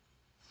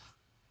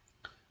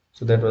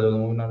 So that was the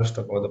movie. Now let's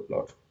talk about the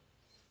plot.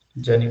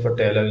 Jennifer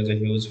Taylor is a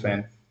huge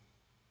fan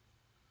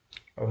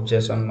of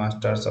Jason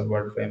Masters, a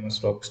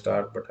world-famous rock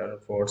star, but her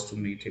efforts to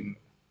meet him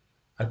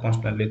are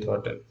constantly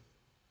thwarted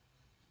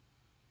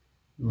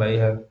by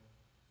her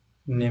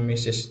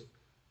nemesis.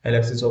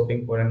 Alex is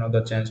hoping for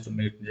another chance to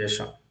meet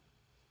Jason.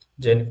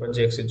 Jennifer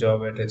takes a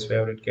job at his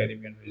favorite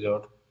Caribbean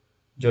resort.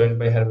 Joined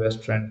by her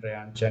best friend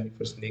Ryan,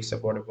 Jennifer sneaks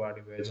aboard a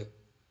party where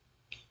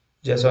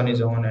Jason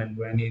is on, and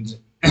when he's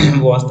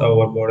washed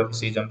overboard,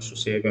 she jumps to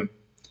save him.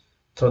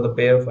 Though the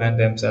pair find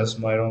themselves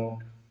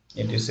marooned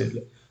in this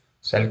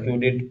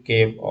secluded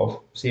cave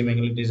of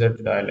seemingly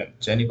deserted island.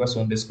 Jennifer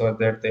soon discovers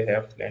that they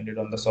have landed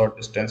on the short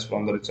distance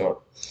from the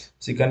resort.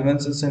 She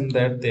convinces him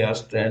that they are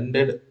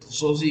stranded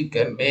so she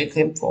can make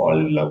him fall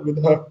in love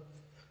with her.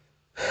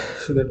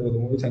 So that was the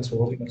movie. Thanks for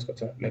watching. Let's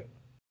catch up.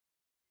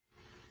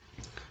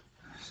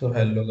 So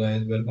hello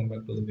guys, welcome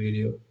back to the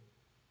video.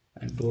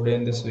 And today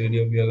in this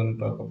video we are going to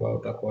talk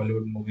about a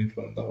Hollywood movie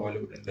from the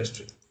Hollywood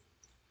industry.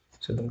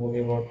 So the movie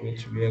about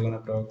which we are going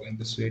to talk in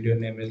this video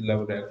name is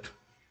Love Act.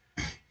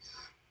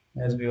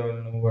 As we all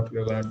know what we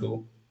are going to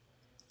do.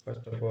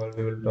 First of all,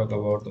 we will talk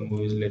about the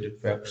movie's related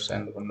facts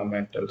and the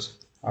fundamentals.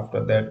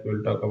 After that, we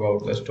will talk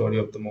about the story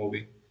of the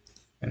movie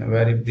in a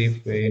very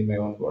brief way in my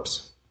own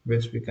words,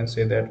 which we can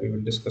say that we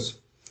will discuss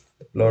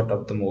the plot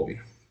of the movie.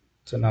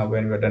 So now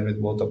when we are done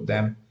with both of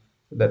them,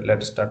 that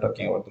let's start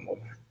talking about the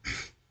movie.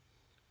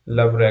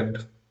 Love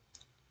Wrecked,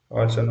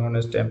 also known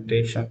as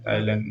Temptation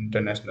Island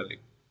internationally,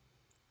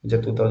 is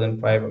a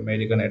 2005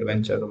 American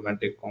adventure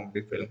romantic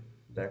comedy film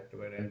directed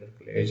by Randall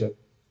Glazer,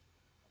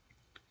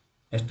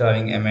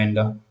 starring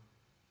Amanda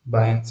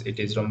Bynes. It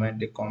is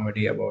romantic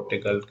comedy about a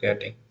girl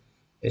getting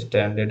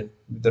stranded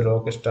with a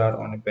rock star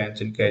on a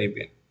bench in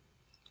Caribbean.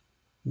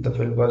 The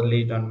film was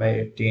released on May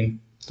 18,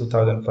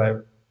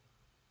 2005.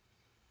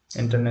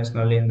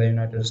 Internationally in the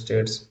United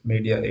States,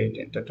 Media 8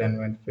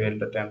 Entertainment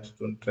failed attempts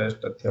to interest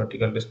a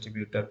theatrical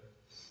distributor,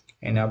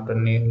 and after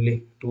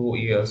nearly 2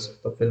 years,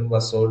 the film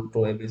was sold to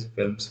ABC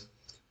Films,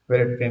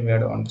 where it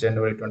premiered on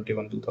January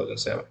 21,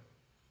 2007.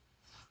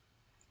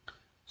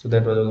 So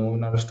that was the movie.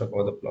 Now let's talk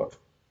about the plot.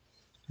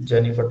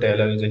 Jennifer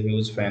Taylor is a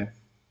huge fan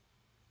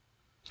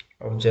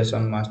of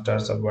Jason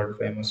Masters, a world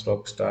famous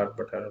rock star,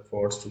 but her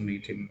efforts to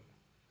meet him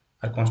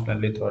are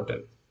constantly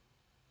thwarted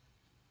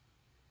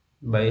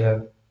by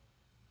her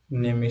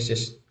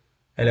nemesis.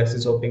 Alex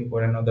is hoping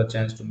for another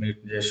chance to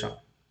meet Jason.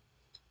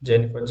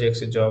 Jennifer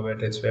takes a job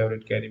at his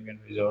favorite Caribbean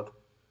resort.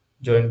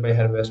 Joined by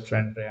her best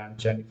friend Ryan,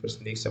 Jennifer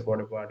sneaks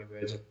aboard a party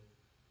vessel.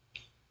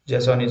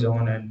 Jason is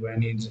on, and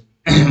when he's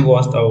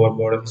washed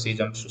overboard, she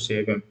jumps to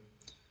save him.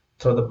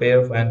 Though the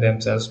pair find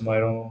themselves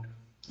marooned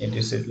in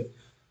this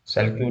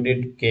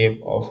secluded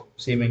cave of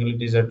seemingly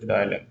deserted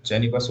island,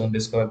 Jennifer soon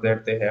discovers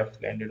that they have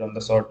landed on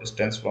the short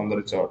distance from the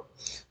resort.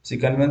 She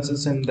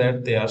convinces him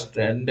that they are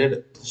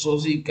stranded so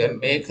she can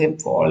make him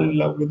fall in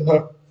love with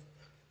her.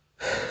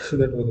 So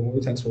that was the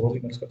movie. Thanks for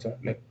watching. Let's catch up.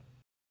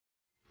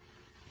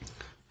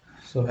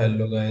 So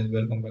hello guys,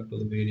 welcome back to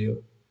the video.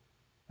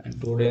 And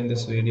today in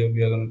this video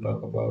we are going to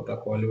talk about a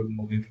Hollywood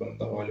movie from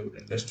the Hollywood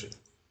industry.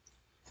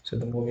 So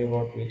the movie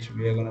about which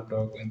we are going to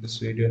talk in this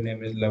video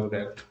name is Love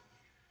Act.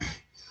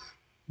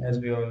 As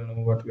we all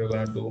know what we are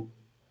going to do.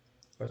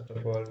 First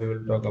of all, we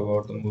will talk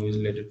about the movie's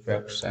related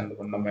facts and the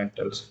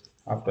fundamentals.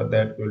 After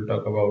that, we will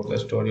talk about the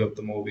story of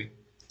the movie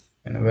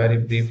in a very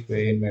brief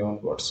way in my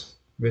own words,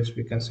 which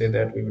we can say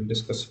that we will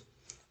discuss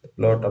the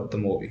plot of the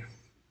movie.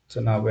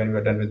 So now when we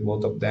are done with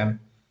both of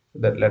them,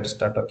 that let's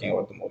start talking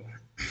about the movie.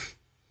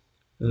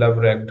 Love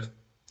Wrecked,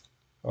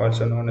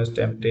 also known as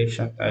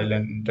Temptation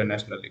Island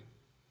internationally,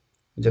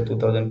 is a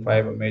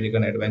 2005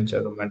 American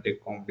adventure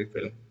romantic comedy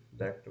film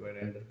directed by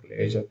Randall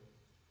Glazer,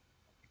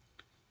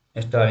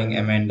 starring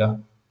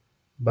Amanda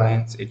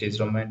Bynes. It is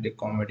romantic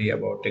comedy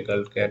about a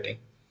girl getting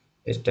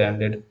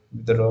stranded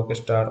with a rock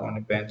star on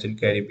a bench in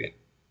Caribbean.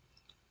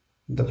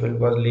 The film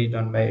was released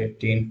on May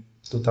 18,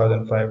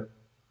 2005.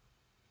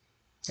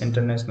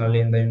 Internationally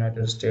in the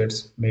United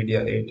States,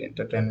 Media 8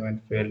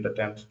 Entertainment failed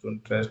attempts to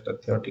interest a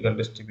theatrical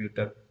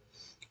distributor,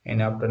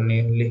 and after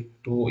nearly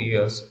 2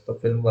 years, the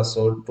film was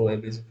sold to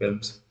ABC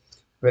Films,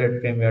 where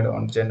it premiered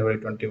on January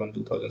 21,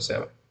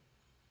 2007.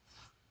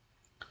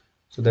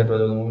 So that was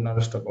the movie. Now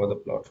let's talk about the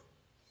plot.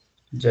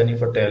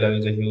 Jennifer Taylor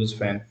is a huge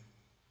fan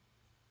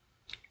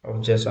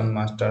of Jason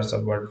Masters, a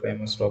world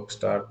famous rock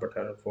star, but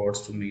her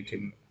efforts to meet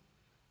him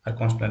are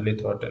constantly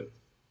thwarted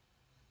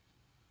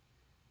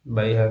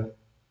by her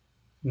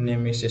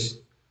nemesis.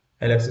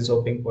 Alex is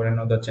hoping for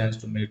another chance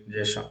to meet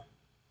Jason.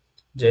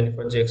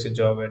 Jennifer takes a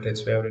job at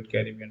his favorite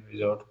Caribbean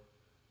resort.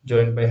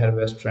 Joined by her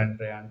best friend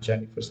Ryan,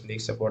 Jennifer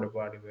sneaks aboard a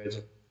party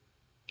vessel.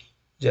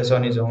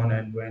 Jason is on,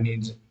 and when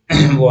he's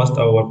washed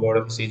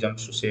overboard, she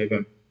jumps to save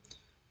him.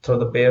 Though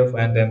the pair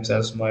find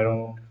themselves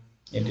marooned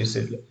in this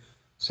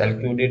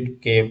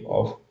secluded cave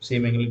of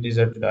seemingly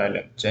deserted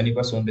island,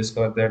 Jennifer soon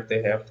discovers that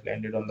they have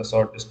landed on the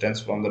short distance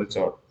from the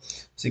resort.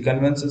 She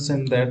convinces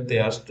him that they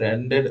are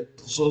stranded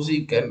so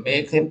she can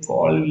make him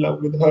fall in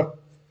love with her.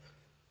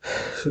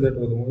 So that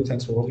was the movie.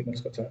 Thanks for watching.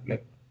 Let's catch up.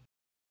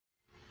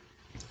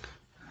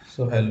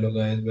 So hello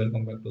guys,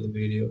 welcome back to the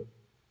video.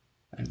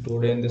 And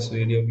today in this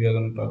video we are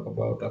going to talk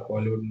about a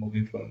Hollywood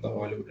movie from the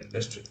Hollywood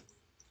industry.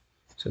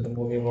 So the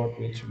movie about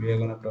which we are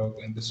going to talk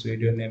in this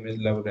video name is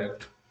Love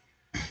Act.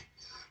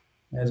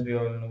 As we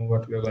all know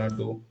what we are going to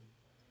do.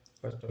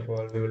 First of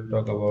all, we will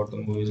talk about the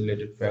movie's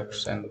related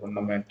facts and the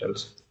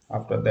fundamentals.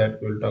 After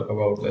that, we will talk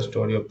about the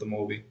story of the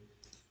movie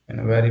in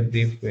a very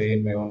brief way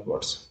in my own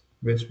words,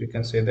 which we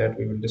can say that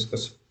we will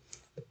discuss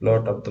the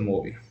plot of the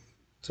movie.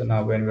 So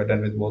now when we are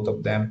done with both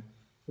of them,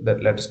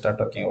 that let's start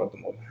talking about the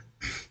movie.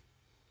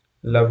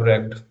 Love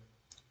Wrecked,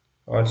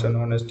 also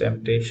known as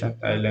Temptation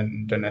Island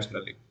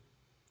internationally.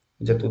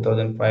 It's a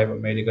 2005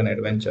 American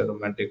adventure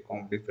romantic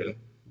comedy film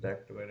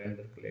directed by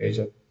Randall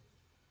Glazer,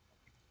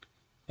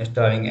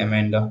 starring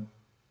Amanda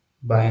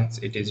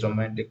Bynes. It is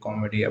romantic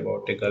comedy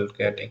about a girl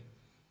getting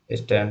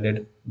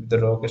stranded with the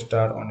rock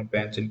star on a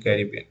bench in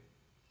Caribbean.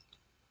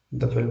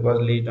 The film was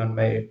released on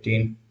May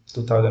 18,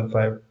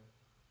 2005.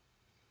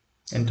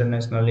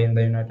 Internationally, in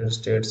the United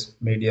States,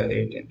 Media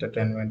 8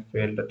 Entertainment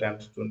failed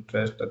attempts to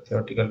interest a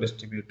theatrical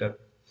distributor,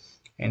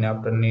 and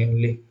after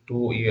nearly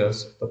 2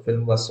 years, the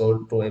film was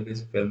sold to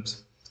ABC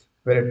Films,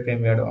 where it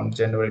premiered on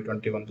January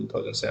 21,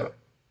 2007.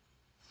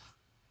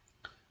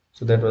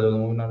 So that was the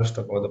movie. Now let's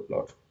talk about the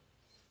plot.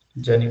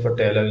 Jennifer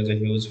Taylor is a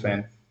huge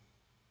fan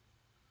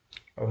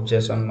of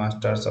Jason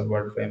Masters, a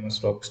world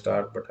famous rock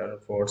star, but her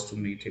efforts to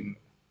meet him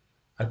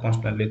are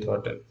constantly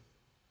thwarted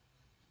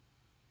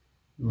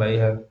by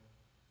her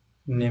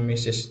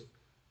nemesis.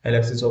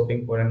 Alex is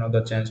hoping for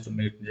another chance to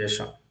meet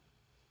Jason.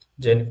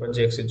 Jennifer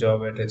takes a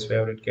job at his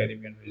favorite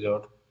Caribbean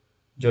resort.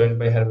 Joined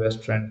by her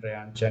best friend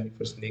Ryan,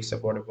 Jennifer sneaks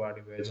aboard a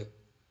party where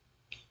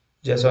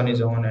Jason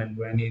is on, and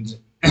when he's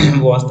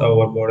washed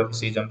overboard,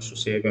 she jumps to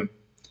save him.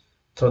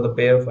 Though the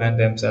pair find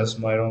themselves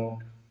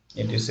marooned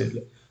in this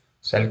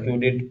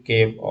secluded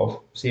cave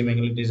of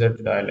seemingly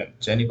deserted island,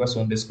 Jennifer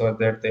soon discovers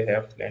that they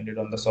have landed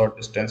on the short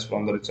distance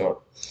from the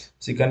resort.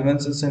 She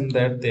convinces him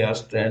that they are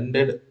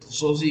stranded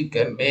so she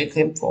can make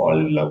him fall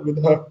in love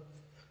with her.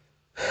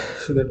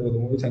 So that was the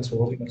movie. Thanks for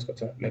watching. Let's go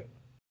chat.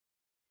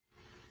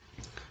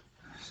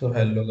 So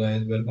hello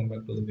guys, welcome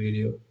back to the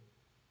video.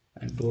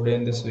 And today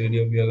in this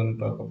video we are going to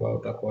talk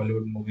about a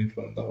Hollywood movie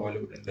from the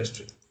Hollywood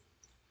industry.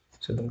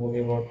 So the movie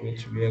about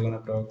which we are going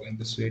to talk in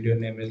this video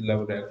name is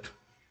Love Act.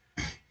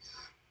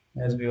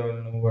 As we all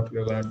know what we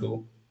are going to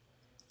do.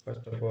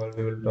 First of all,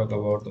 we will talk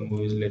about the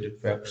movie's related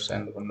facts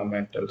and the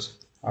fundamentals.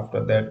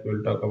 After that, we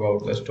will talk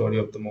about the story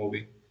of the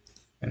movie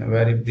in a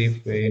very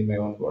brief way in my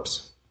own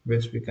words,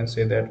 which we can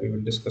say that we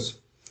will discuss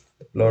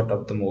the plot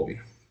of the movie.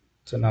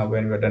 So now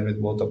when we are done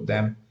with both of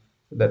them,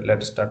 that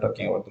let's start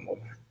talking about the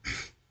movie.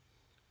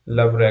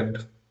 Love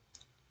Wrecked,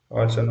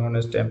 also known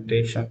as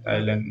Temptation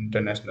Island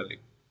internationally,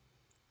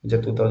 is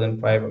a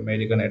 2005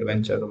 American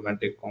adventure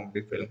romantic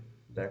comedy film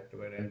directed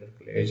by Randall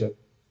Glazer,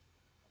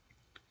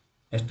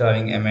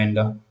 starring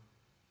Amanda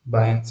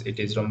Bynes. It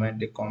is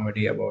romantic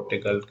comedy about a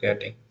girl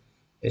getting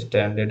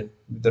stranded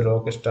with a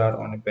rock star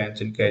on a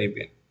bench in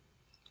Caribbean.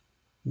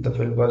 The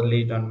film was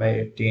released on May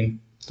 18,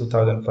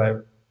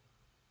 2005.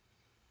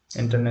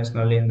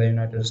 Internationally, in the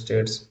United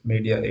States,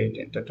 Media 8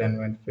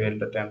 Entertainment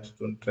failed attempts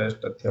to interest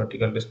a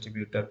theatrical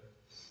distributor,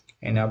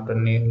 and after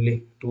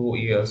nearly 2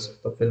 years,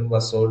 the film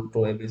was sold to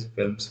ABC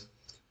Films,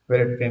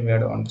 where it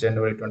premiered on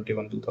January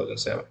 21,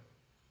 2007.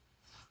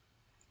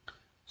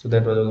 So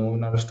that was the movie.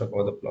 Now let's talk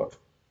about the plot.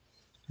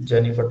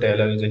 Jennifer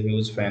Taylor is a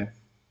huge fan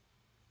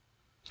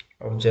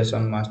of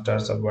Jason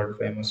Masters, a world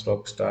famous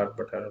rock star,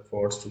 but her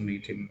efforts to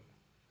meet him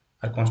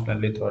are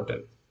constantly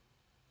thwarted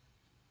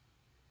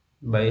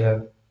by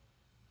her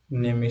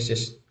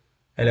nemesis.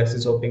 Alex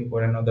is hoping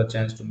for another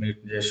chance to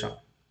meet Jason.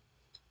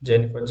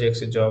 Jennifer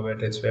takes a job at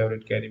his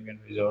favorite Caribbean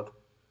resort.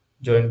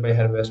 Joined by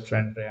her best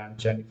friend Ryan,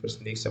 Jennifer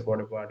sneaks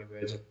aboard a party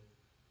where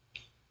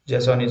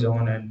Jason is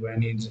on, and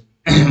when he's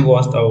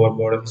washed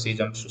overboard, she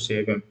jumps to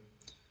save him.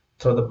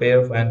 Though the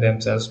pair find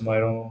themselves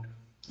marooned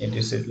in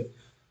this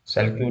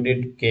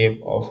secluded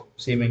cave of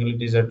seemingly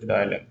deserted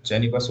island,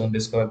 Jennifer soon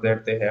discovers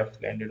that they have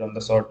landed on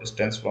the short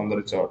distance from the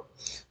resort.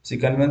 She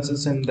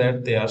convinces him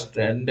that they are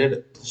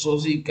stranded so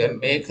she can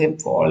make him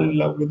fall in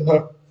love with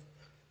her.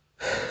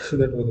 So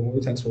that was the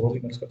movie. Thanks for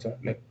watching. Let's go chat.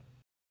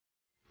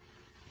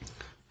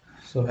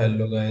 So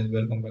hello guys,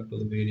 welcome back to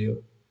the video.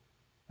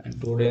 And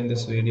today in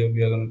this video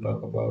we are going to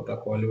talk about a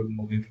Hollywood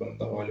movie from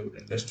the Hollywood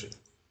industry.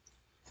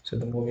 So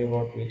the movie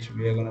about which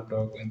we are going to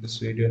talk in this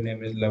video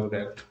name is Love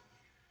Act.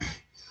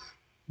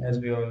 As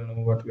we all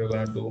know what we are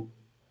going to do.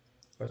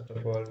 First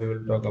of all, we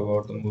will talk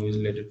about the movie's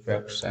related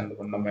facts and the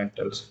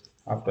fundamentals.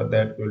 After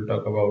that, we will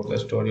talk about the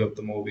story of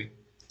the movie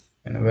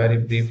in a very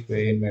brief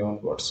way in my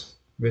own words,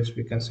 which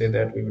we can say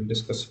that we will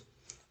discuss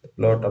the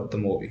plot of the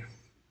movie.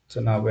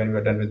 So now when we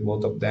are done with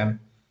both of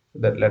them,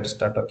 that let's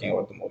start talking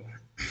about the movie.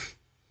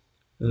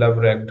 Love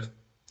Wrecked,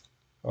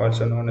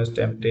 also known as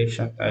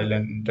Temptation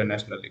Island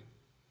internationally,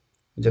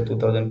 is a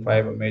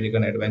 2005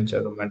 American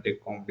adventure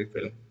romantic comedy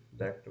film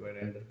directed by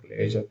Randall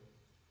Glazer,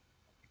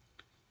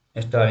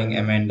 starring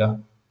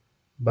Amanda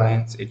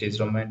Bynes. It is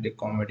romantic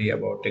comedy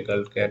about a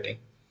girl getting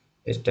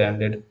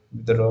stranded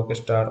with a rock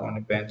star on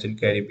a bench in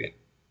Caribbean.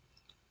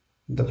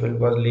 The film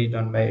was released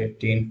on May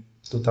 18,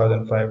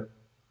 2005.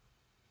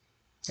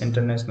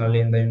 Internationally,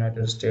 in the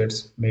United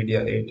States,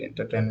 Media 8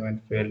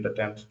 Entertainment failed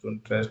attempts to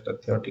interest a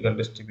theatrical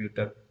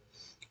distributor,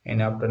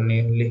 and after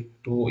nearly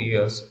 2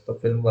 years, the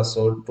film was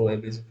sold to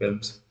ABC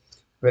Films,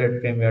 where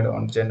it premiered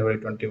on January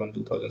 21,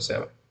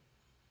 2007.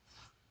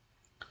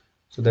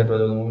 So that was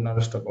the movie. Now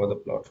let's talk about the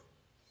plot.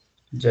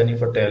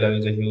 Jennifer Taylor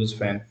is a huge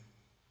fan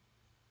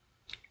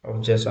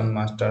of Jason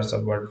Masters, a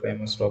world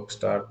famous rock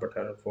star, but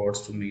her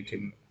efforts to meet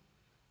him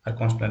are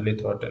constantly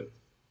thwarted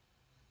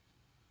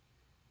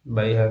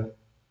by her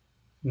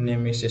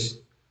nemesis.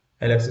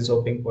 Alex is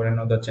hoping for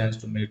another chance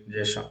to meet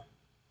Jason.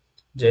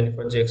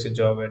 Jennifer takes a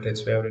job at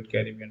his favorite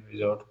Caribbean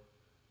resort.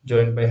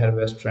 Joined by her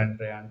best friend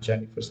Ryan,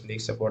 Jennifer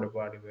sneaks aboard a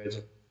party where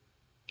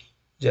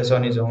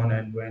Jason is on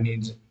and when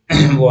he's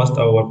washed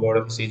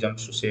overboard, he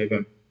jumps to save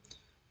him.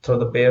 Though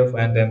the pair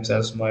find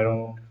themselves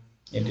marooned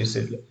in this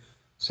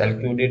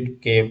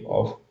secluded cave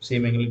of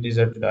seemingly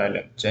deserted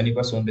island,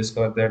 Jennifer soon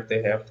discovers that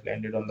they have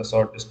landed on the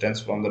short distance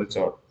from the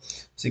resort.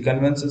 She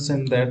convinces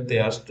him that they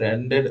are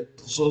stranded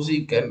so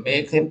she can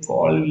make him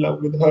fall in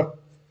love with her.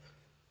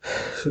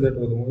 So that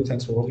was the movie.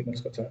 Thanks for watching.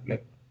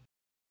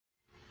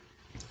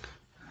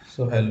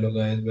 So hello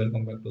guys,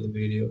 welcome back to the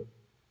video.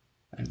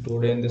 And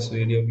today in this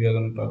video we are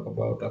going to talk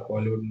about a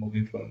Hollywood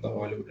movie from the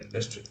Hollywood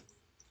industry.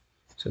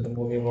 So the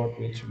movie about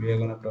which we are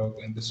going to talk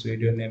in this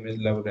video name is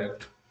Love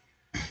Act.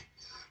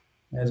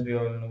 As we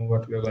all know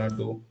what we are going to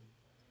do.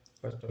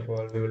 First of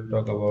all, we will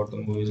talk about the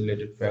movie's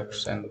related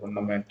facts and the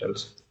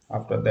fundamentals.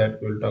 After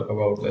that, we will talk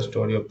about the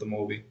story of the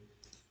movie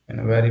in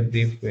a very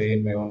brief way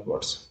in my own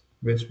words,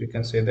 which we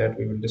can say that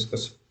we will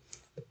discuss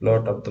the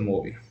plot of the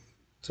movie.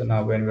 So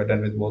now when we're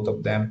done with both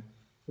of them,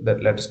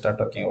 that let's start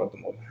talking about the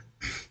movie.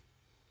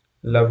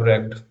 Love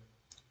Wrecked,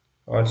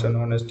 also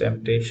known as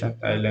Temptation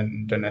Island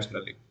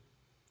internationally,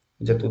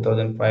 is a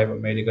 2005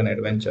 American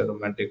adventure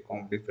romantic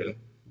comedy film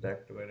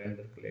directed by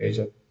Randall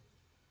Glazer,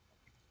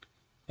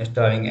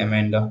 starring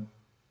Amanda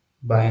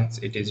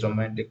Bynes. It is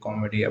romantic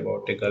comedy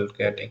about a girl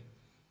getting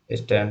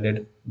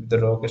stranded with the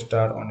rock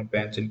star on a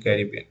bench in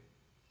Caribbean.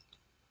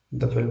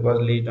 The film was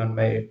released on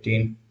May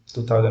 18,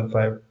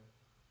 2005.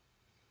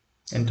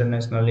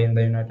 Internationally in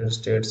the United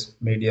States,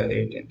 Media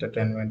 8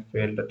 Entertainment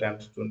failed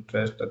attempts to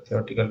interest a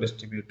theatrical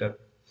distributor,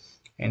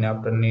 and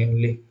after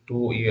nearly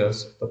 2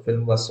 years, the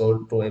film was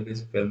sold to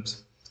ABC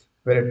Films,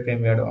 where it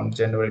premiered on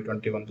January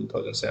 21,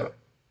 2007.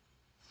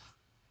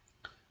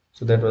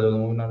 So that was the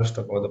movie. Now let's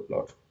talk about the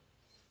plot.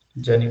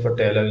 Jennifer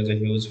Taylor is a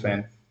huge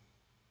fan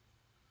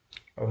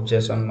of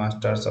Jason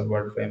Masters, a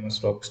world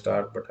famous rock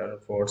star, but her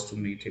efforts to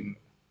meet him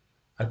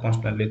are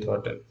constantly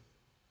thwarted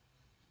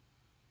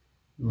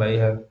by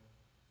her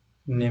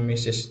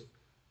nemesis.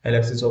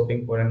 Alex is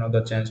hoping for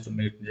another chance to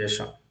meet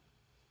Jason.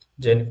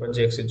 Jennifer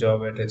takes a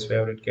job at his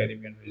favorite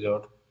Caribbean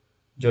resort.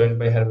 Joined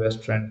by her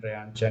best friend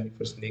Ryan,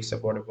 Jennifer sneaks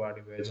aboard a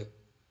party where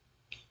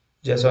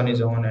Jason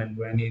is on and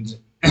when he's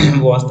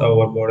washed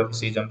overboard,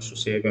 she jumps to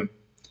save him.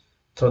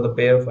 Though the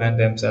pair find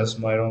themselves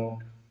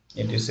marooned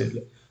in this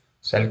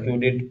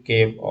secluded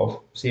cave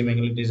of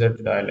seemingly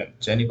deserted island,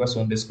 Jennifer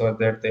soon discovers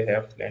that they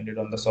have landed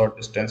on the short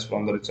distance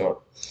from the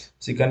resort.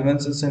 She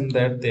convinces him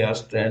that they are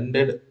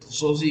stranded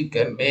so she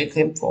can make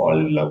him fall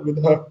in love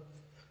with her.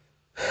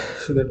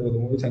 So that was the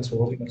movie. Thanks for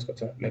watching.